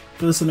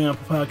you're listening on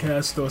Apple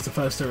Podcasts, throw us a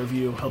 5-star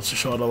review. Helps the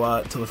show out a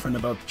lot. Tell a friend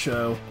about the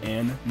show.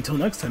 And until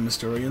next time,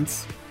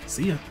 historians,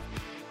 see ya.